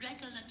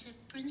regulative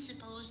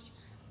principles,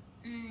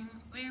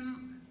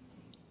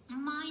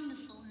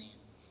 mindfulness.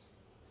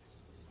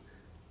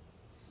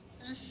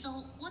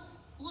 So what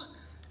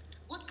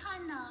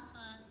kind of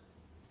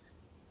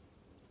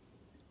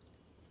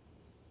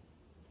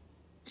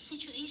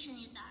situation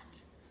is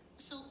that?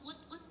 So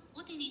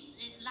what it is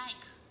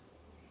like?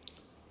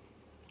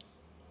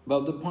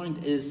 Well, the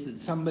point is that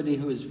somebody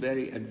who is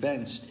very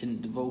advanced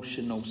in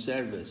devotional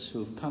service, who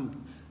have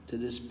come to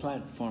this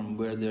platform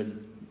where they're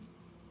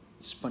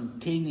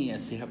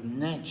spontaneous, they have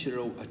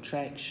natural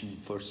attraction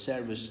for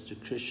service to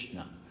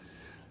Krishna.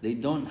 They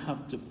don't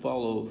have to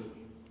follow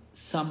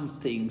some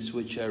things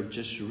which are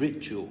just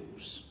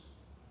rituals.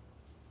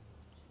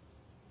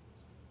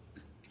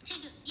 这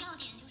个要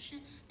点就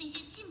是那些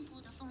进步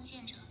的奉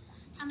献者，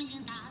他们已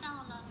经达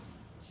到了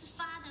自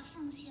发的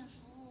奉献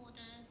服务的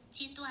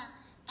阶段。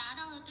达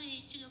到了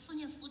对这个奉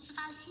献服务自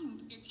发性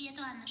的阶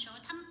段的时候，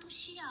他们不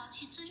需要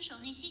去遵守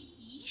那些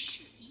仪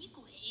式仪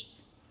轨。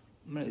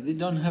Right, they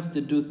don't have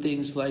to do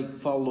things like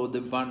follow the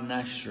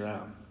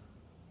varnashram.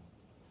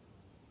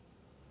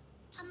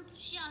 他们不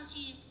需要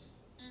去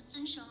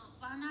遵守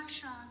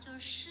varnashram， 就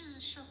是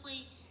社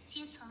会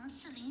阶层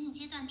4灵性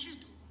阶段制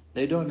度。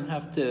They don't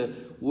have to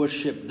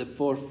worship the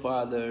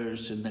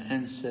forefathers and the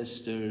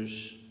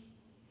ancestors.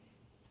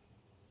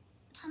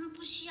 他们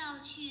不需要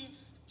去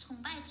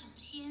崇拜祖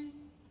先。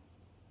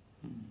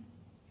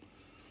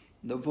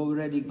They've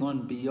already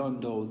gone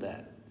beyond all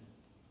that.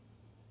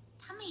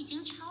 他们已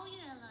经超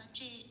越了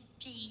这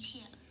一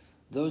切。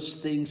Those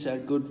things are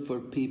good for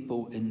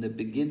people in the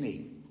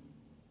beginning,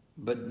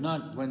 but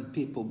not when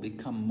people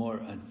become more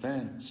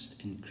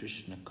advanced in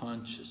Krishna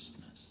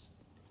consciousness.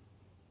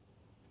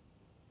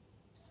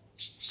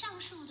 上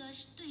述的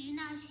对于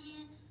那些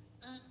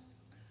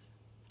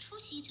出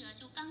席者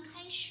就刚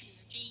开始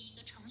这一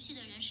个程序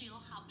的人是有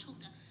好处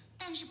的，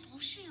但是不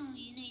适用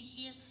于那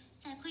些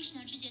在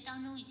Krishna 知觉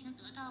当中已经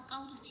得到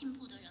高度进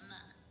步的人们。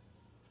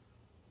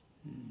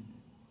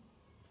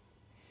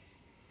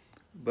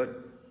But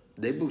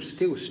they will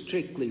still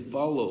strictly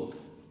follow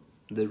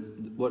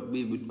what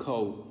we would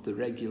call the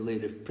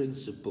regulative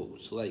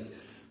principles, like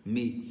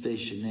meat,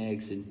 fish and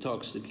eggs,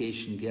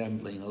 intoxication,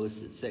 gambling,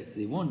 illicit sex.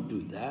 They won't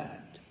do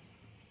that.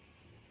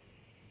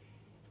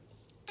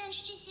 但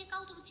是这些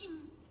高度进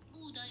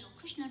步的有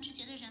Krishna 知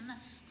觉的人们，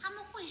他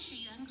们会是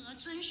严格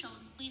遵守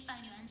规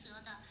范原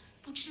则的，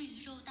不吃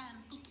鱼肉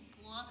蛋，不赌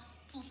博，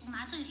不服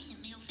麻醉品，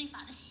没有非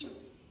法的性。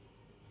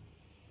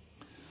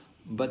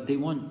But they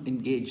won't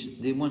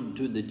engage, they won't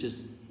do the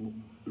just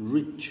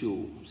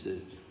rituals,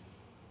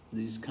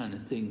 these kind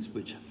of things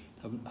which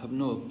have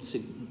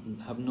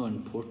no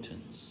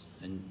importance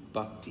in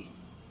Bhakti.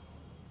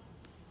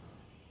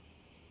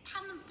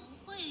 他们不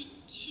会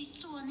去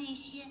做那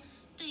些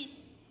对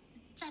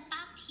在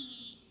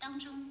Bhakti 当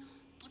中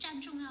不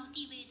占重要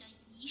地位的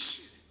仪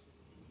式。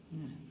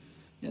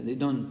Yeah, they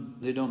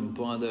don't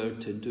bother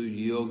to do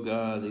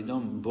yoga, they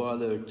don't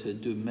bother to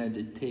do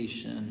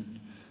meditation,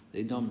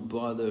 they don't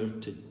bother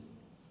to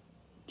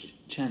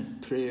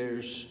chant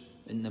prayers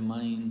in the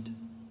mind.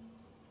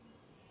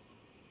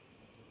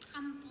 他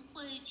们不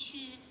会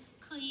去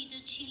刻意的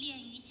去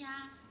练瑜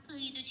伽，刻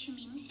意的去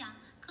冥想，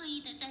刻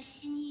意的在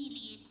心意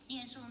里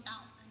念诵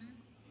祷文。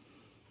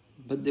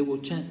But they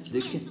will chant,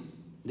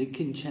 they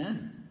can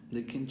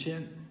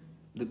chant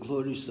the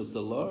glories of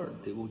the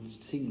Lord. They will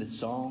sing the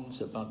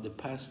songs about the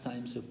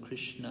pastimes of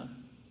Krishna.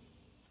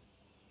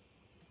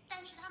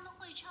 但是他们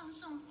会唱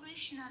诵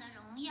Krishna 的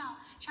荣耀，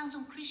唱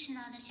诵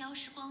Krishna 的消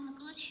时光的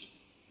歌曲。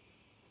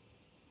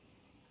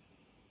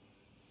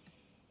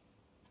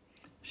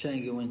下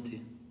一个问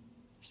题。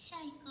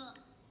下一个，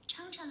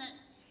唱成了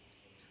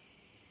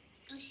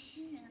个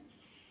新人。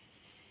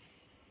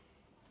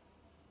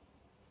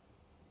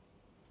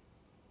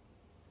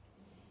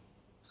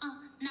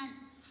那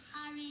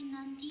Hari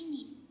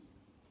Nandini，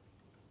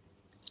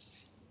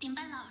 顶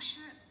拜老师，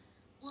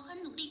我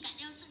很努力改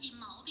掉自己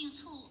毛病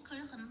错误，可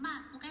是很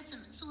慢，我该怎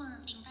么做呢？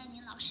顶拜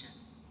您老师。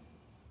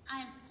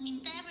I'm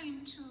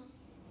endeavoring to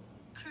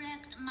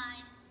correct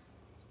my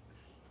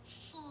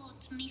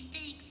fault,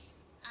 mistakes,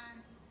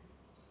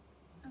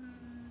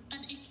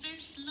 but it's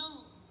very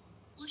slow.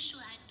 What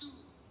should I do?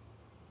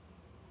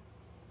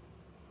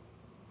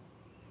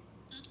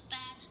 Good,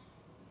 bad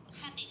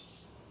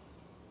habits.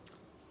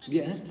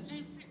 Yes.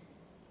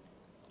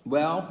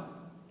 Well,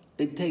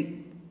 it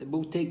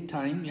will take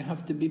time. You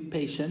have to be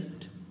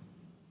patient.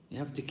 You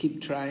have to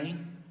keep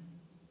trying.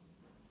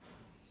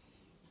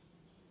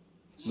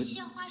 这需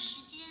要花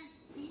时间，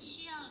您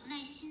需要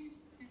耐心。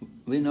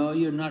We know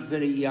you're not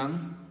very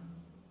young,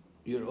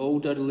 you're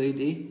older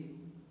lady,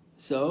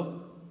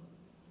 so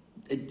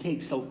it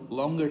takes a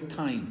longer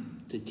time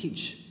to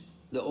teach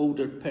the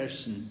older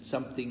person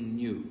something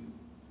new.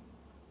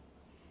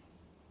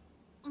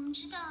 我们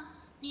知道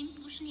您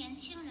不是年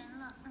轻人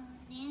了，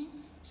您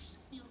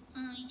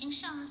已经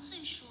上了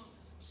岁数，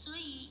所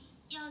以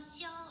要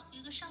教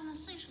一个上了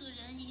岁数的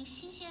人一个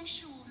新鲜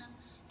事物呢，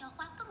要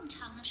花更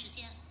长的时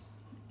间。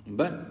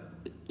But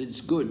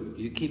it's good,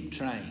 you keep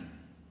trying.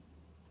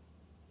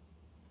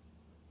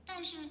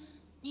 但是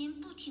您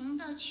不停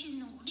地去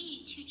努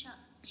力去尝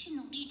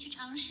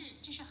试，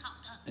这是好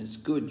的。It's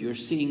good, you're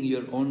seeing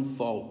your own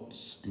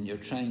faults and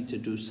you're trying to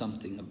do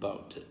something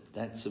about it.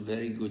 That's a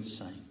very good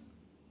sign.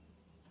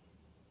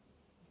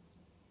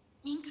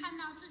 您看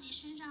到自己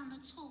身上的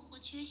错误和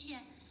缺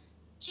陷，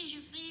这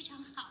是非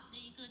常好的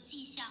一个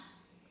迹象。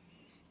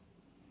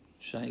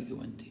下一个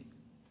问题。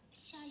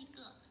下一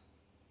个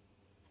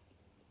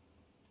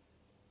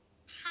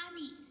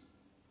 ，Honey，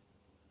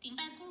 顶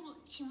拜姑姑，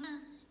请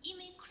问，因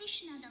为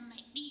Krishna 的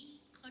美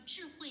丽和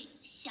智慧，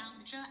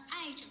想着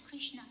爱着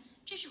Krishna，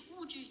 这是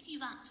物质欲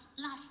望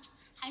lust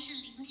还是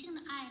灵性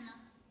的爱呢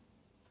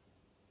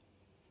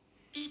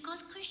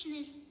 ？Because Krishna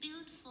is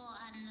beautiful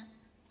and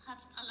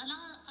has a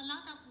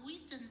lot of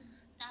wisdom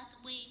that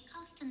we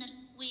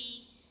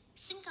constantly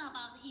think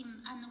about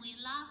him and we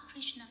love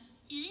Krishna.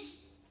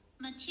 Is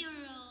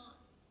material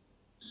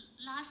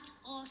lust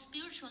or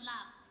spiritual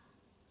love?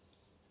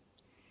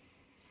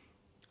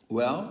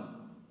 Well,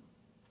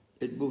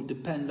 it will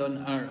depend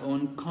on our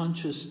own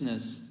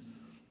consciousness.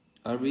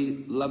 Are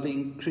we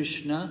loving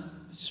Krishna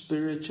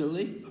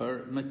spiritually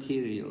or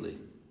materially?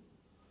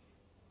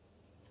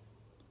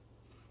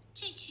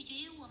 这取决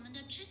于我们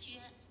的知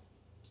觉。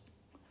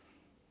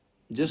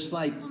Just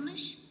like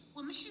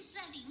我们是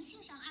在灵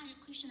性上爱着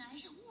Krishna， 还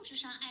是物质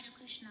上爱着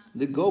Krishna？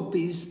 The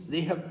gopis,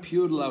 they have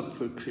pure love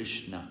for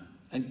Krishna.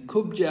 And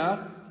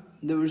Kubja,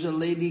 there was a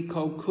lady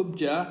called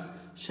Kubja,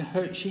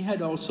 she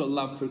had also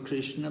love for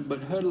Krishna,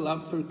 but her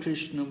love for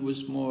Krishna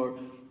was more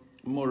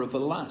of a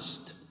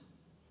lust.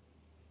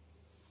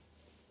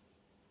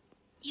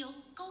 有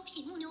勾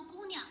皮牧牛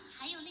姑娘，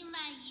还有另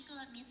外一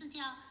个名字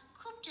叫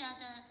Kubja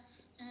的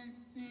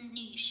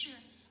女士，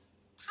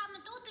她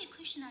们都对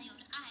Krishna 有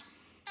着爱，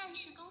但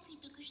是勾皮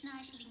对 Krishna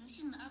爱是灵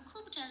性的，而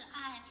Kubja 的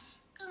爱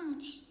更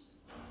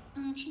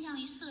倾向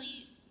于色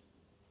欲。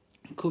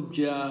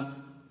Kubja,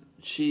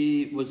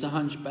 she was a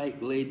hunchback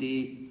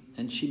lady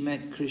and she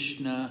met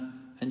Krishna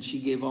and she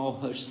gave all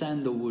her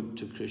sandalwood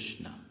to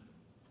Krishna.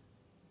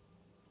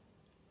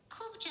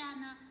 Kubja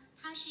呢，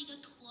她是一个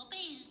驼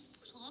背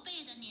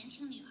的年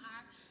轻女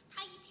孩，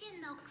她一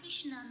见到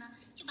Krishna 呢，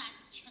就把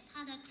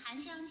她的檀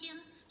香间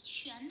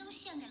全都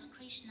献给了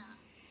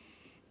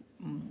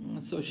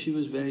Krishna。So she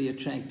was very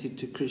attracted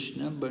to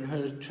Krishna, but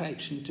her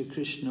attraction to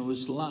Krishna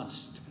was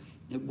lust.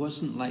 It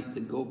wasn't like the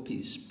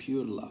gopis'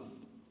 pure love.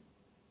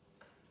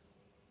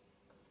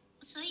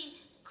 所以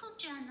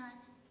Kubja 呢，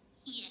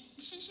也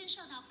深深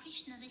受到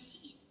Krishna 的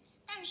吸引，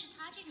但是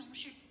她这种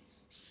是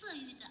色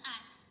欲的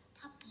爱，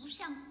她不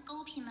像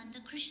Gopi 们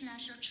对 Krishna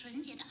是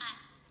纯洁的爱。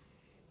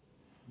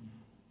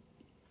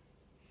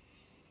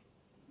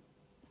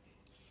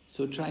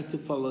So try to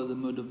follow the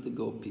mood of the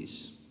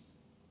gopis.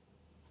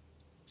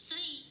 所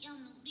以要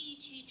努力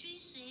去追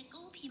随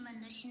Gopi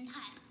们的心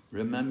态。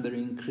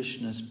Remembering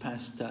Krishna's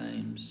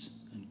pastimes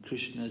and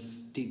Krishna's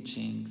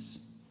teachings.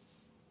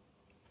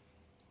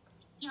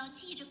 要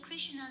记着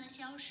Krishna 的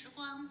小时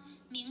光，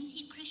铭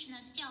记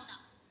Krishna 的教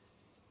导。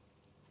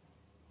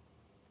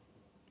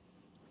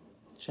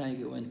下一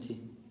个问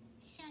题。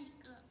下一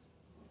个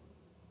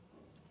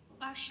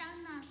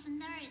Varshana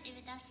Sundari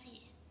Devidasi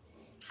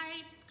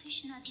Hare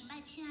Krishna 顶拜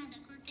亲爱的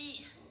Good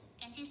Day，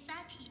 感谢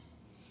Sati，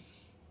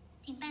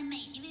 顶拜每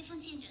一位奉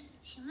献者。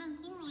请问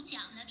Guru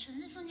讲的纯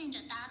粹奉献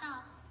者达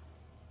到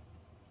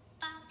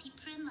Bhakti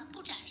Prema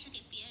不展示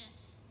给别人，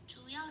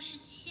主要是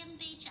谦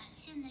卑展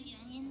现的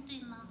原因，对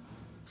吗？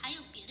还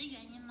有别的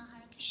原因吗？还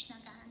是 Krishna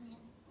感恩您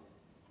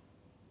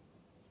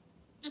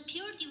 ？The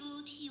pure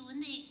devotee when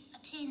they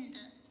attain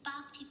the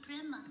Bhakti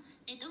Prema,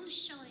 they don't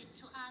show it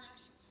to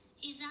others.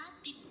 Is that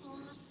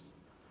because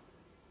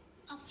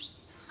of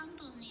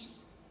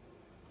humbleness,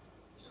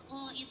 or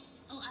are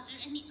there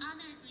any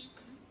other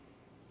reason?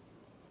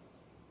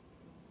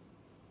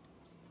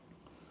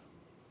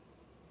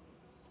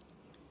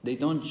 They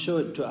don't show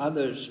it to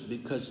others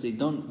because they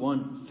don't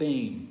want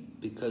fame,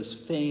 because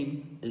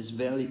fame is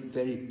very,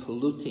 very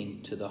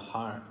polluting to the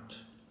heart.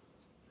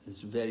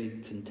 It's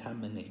very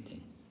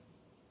contaminating.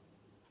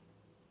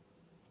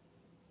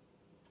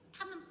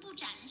 他们不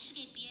展示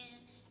给别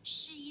人，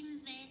是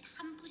因为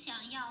他们不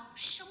想要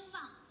声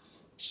望。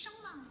声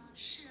望呢，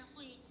是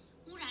会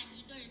污染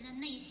一个人的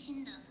内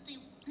心的，对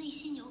内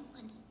心有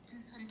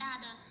很大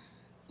的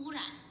污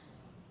染。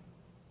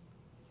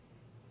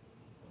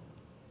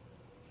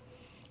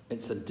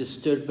It's a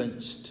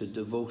disturbance to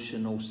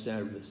devotional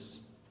service.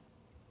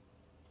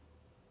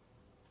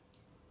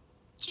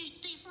 这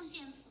对奉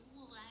献服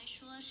务来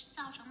说是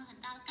造成了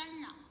很大的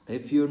干扰。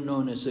If you're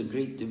known as a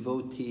great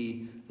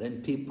devotee,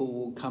 then people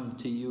will come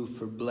to you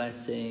for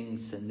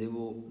blessings and they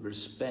will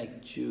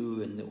respect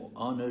you and they will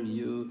honor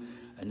you,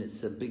 and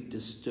it's a big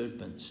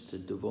disturbance to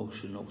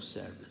devotional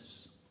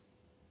service.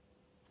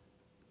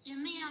 人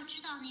们要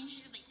知道您是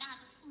伟大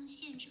的奉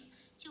献者，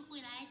就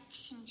会来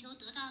请求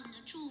得到你的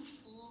祝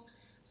福，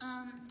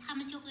他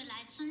们就会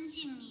来尊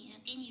敬你，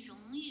给你荣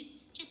誉，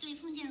这对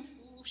奉献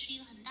服务是一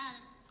个很大的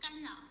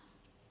干扰。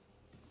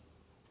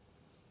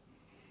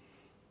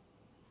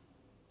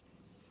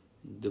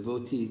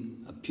Devotee,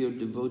 a pure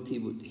devotee,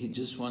 he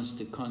just wants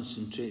to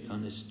concentrate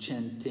on his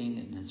chanting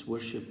and his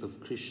worship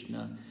of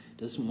Krishna.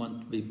 Doesn't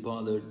want to be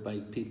bothered by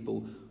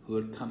people who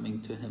are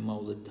coming to him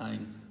all the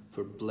time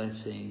for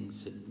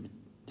blessings and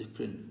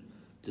different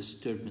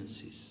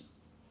disturbances.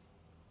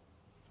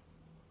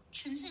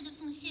 纯粹的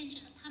奉献者，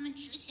他们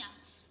只想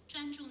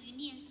专注于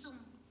念诵，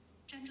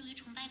专注于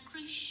崇拜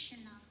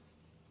Krishna。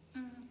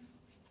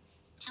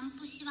他们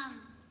不希望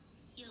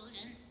有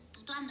人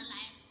不断的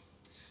来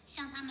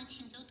向他们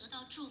请求得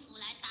到祝福，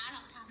来打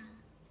扰他们。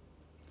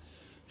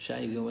下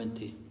一个问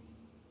题。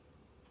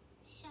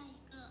下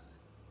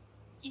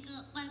一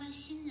个YY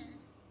新人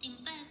顶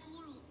拜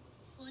咕噜，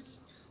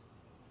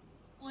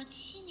我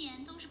7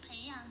年都是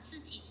培养自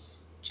己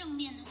正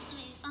面的思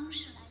维方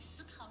式来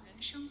思考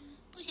人生，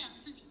不想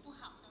自己不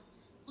好的。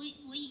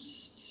我已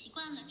习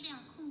惯了这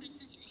样控制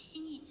自己的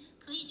心意，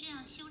可以这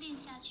样修炼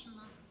下去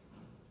吗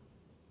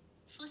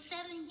 ？For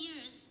 7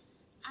 years,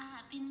 I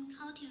have been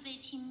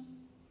cultivating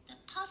the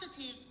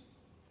positive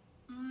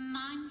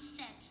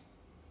mindset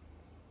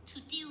to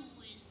deal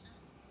with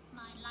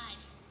my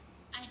life.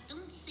 I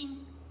don't think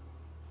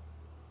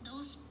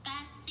those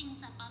bad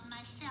things about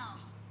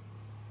myself.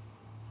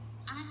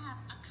 I have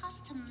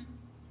accustomed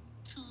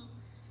to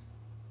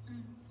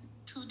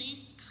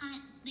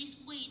this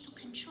way to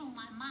control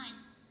my mind.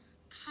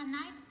 Can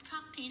I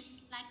practice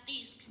like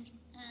this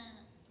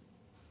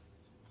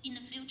in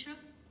the future?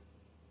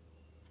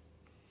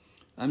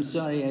 I'm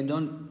sorry,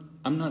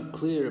 I'm not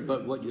clear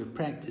about what you're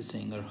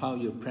practicing or how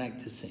you're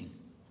practicing.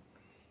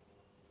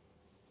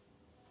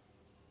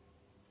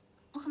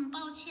 我很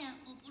抱歉，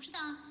我不知道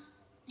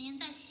您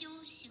在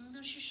修行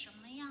的是什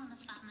么样的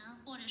法门，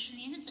或者是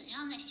您是怎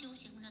样在修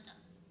行着的。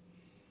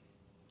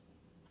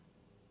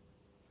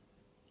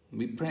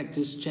We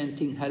practice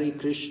chanting Hare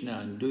Krishna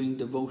and doing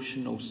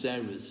devotional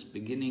service,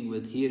 beginning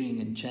with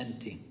hearing and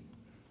chanting.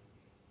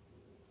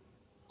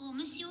 我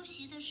们修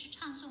习的是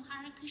唱诵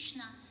Hare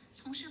Krishna，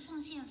 从事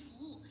奉献服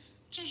务，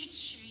这是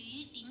始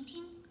于聆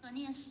听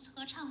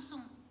和唱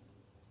诵。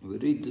We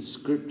read the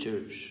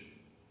scriptures.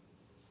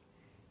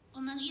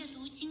 我们阅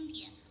读经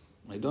典。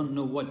I don't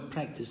know what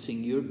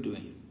practicing you're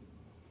doing.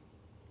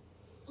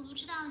 我不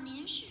知道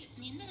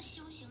您的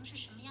修行是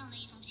什么样的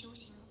一种修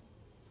行。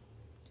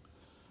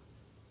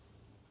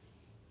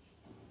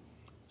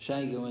下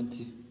一个问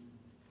题。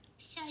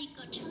下一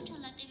个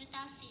Chantala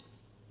Devidasi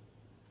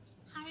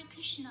Hare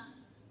Krishna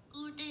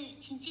Gurudev，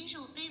 请接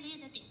受B.V.V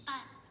的顶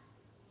拜。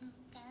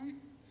感恩。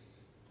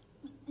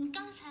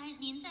刚才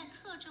您在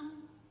课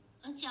中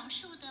讲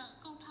述的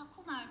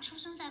Gopakumar出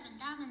生在文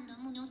达文的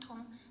牧牛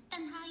童，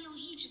但他又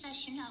一直在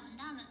寻找文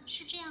达文，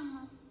是这样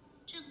吗？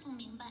这个不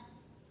明白。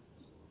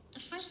The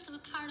first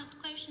part of the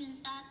question is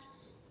that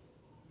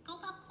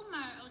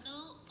Gopakumar,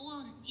 although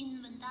born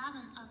in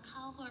Vrindavan, a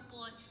cowherd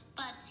boy,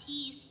 but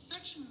he is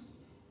searching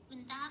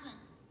Vrindavan.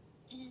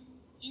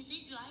 Is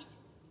it right?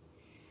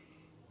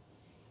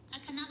 I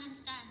cannot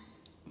understand.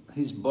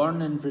 He's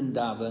born in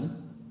Vrindavan,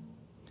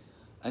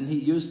 and he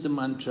used the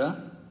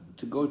mantra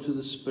to go to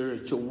the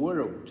spiritual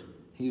world.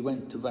 He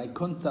went to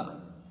Vaikuntha.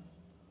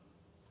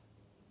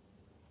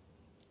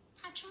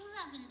 他出生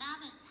在文达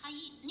文，他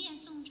念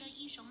诵着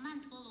一首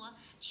曼陀罗，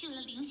去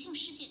了灵性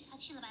世界，他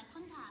去了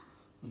Vaikuntha。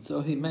And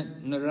so he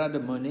met Narada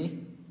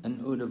Muni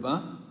and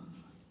Uddhava,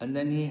 and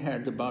then he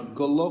heard about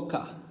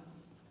Goloka.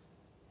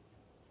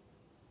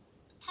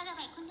 他在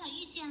Vaikuntha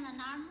遇见了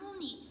Narada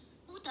Muni、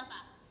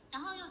Uddhava，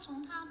然后又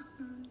从他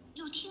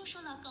又听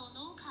说了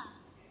Goloka。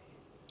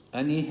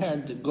And he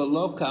heard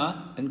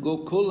Goloka and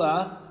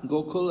Gokula.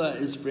 Gokula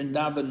is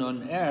Vrindavan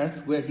on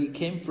earth, where he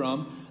came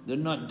from. They're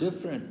not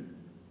different.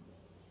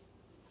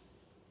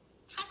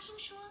 他听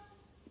说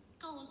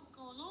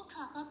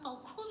Goloka 和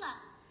Gokula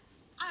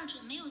二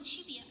者没有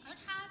区别，而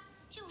他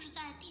就是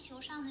在地球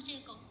上的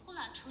这个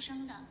Gokula出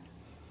生的。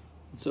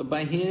So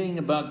by hearing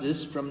about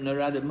this from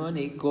Narada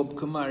Muni,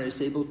 Gopakumar is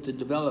able to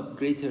develop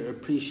greater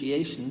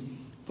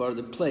appreciation for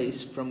the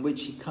place from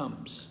which he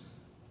comes.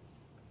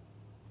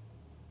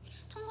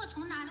 通过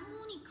从Narada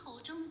Muni口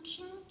中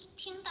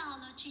听到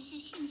了这些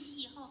信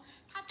息以后，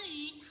他对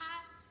于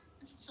他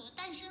所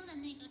诞生的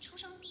那个出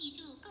生地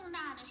就有更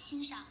大的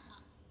欣赏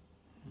了。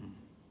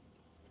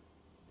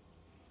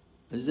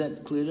Is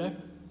that clearer?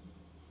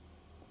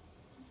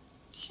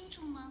 清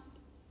楚吗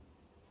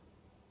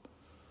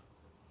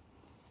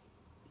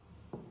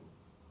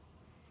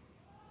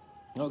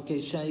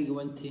？Okay, 下一个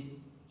问题。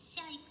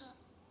下一个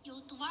有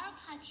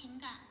Dwarka情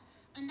感、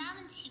文达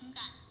文情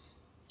感，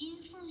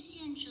因奉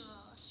献者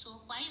所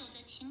怀有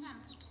的情感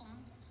不同，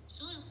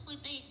所以会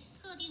被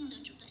特定的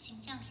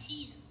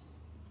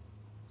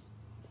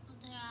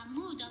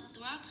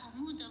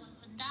mood of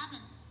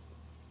Vrindavan.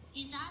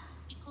 Is that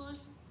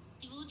because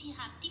devotees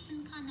have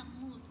different kind of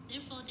mood,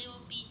 therefore they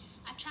will be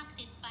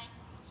attracted by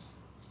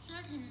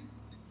certain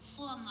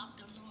form of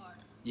the Lord?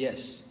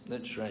 Yes,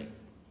 that's right.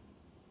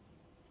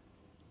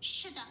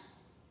 是的，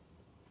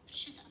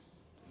是的。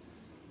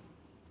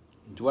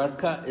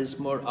 Dwarka is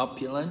more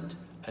opulent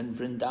and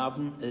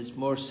Vrindavan is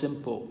more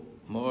simple,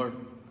 more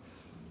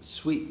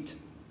sweet.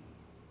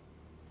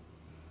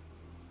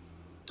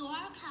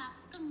 Dwarka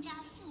更加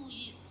富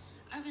裕，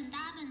而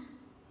Vrindavan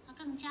它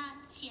更加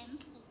简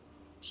朴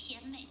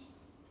甜美。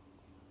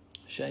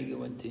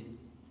 Shaigavanti.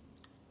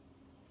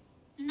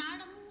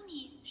 Narada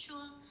Muni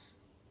说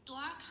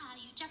Dwarka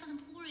与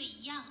Jagannath-puri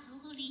一样，如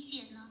何理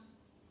解呢？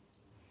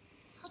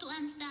 How to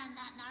understand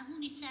that Narada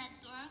Muni said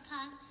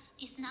Dwarka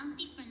is not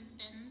different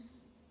than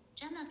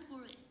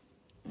Jagannath-puri?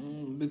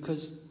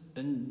 Because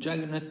in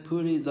Jagannath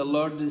Puri the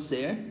Lord is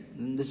there,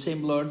 and the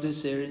same Lord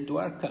is there in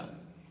Dwarka.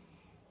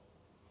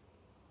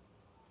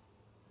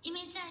 因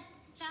为在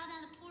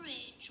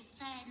Jagannath-puri 主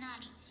在那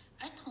里，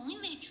而同一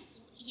位主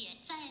也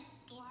在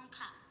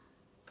Dwarka。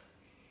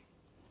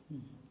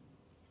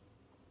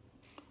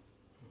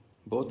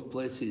 Both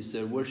places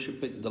they're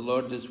worshipping, the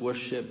Lord is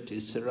worshipped,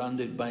 he's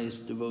surrounded by his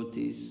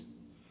devotees.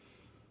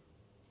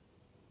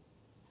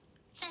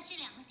 在这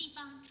两个地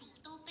方，主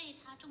都被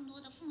他众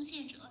多的奉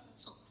献者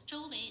所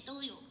周围，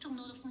都有众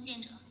多的奉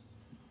献者。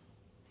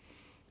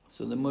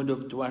 So the mood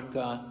of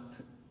Dwarka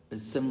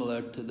is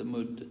similar to the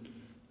mood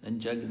in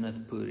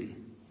Jagannath Puri.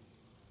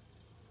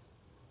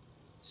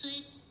 所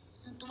以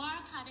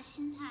Dwarka 的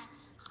心态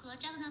和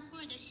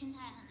Jagannath-puri 的心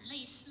态很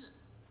类似。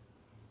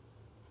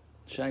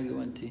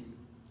 Shaigavanti.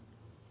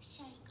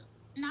 下一个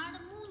Narada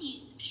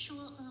Muni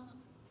说，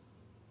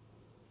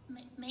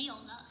没有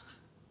了，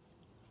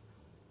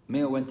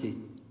 Meyavanti.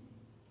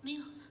 没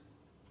有了。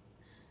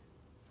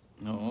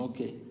 Oh,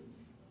 okay.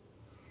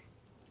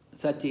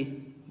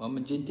 Sati, 我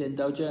们今天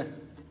到这儿。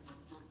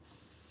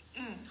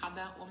好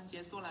的，我们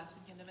结束了，今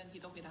天的问题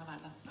都回答完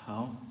了。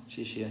好，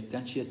谢谢，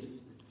感谢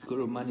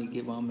Guru Mani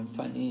给我们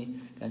翻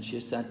译，感谢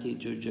Sati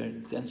主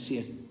持，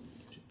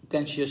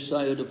感谢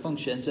所有的奉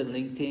献者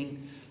聆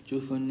听，祝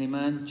福你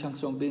们长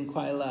寿并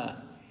快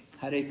乐。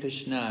Hare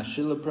Krishna,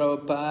 Srila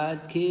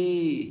Prabhupada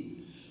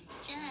ki,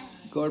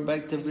 Gaur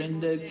Bhakta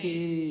Vrinda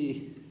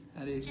ki,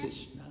 Hare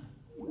Krishna.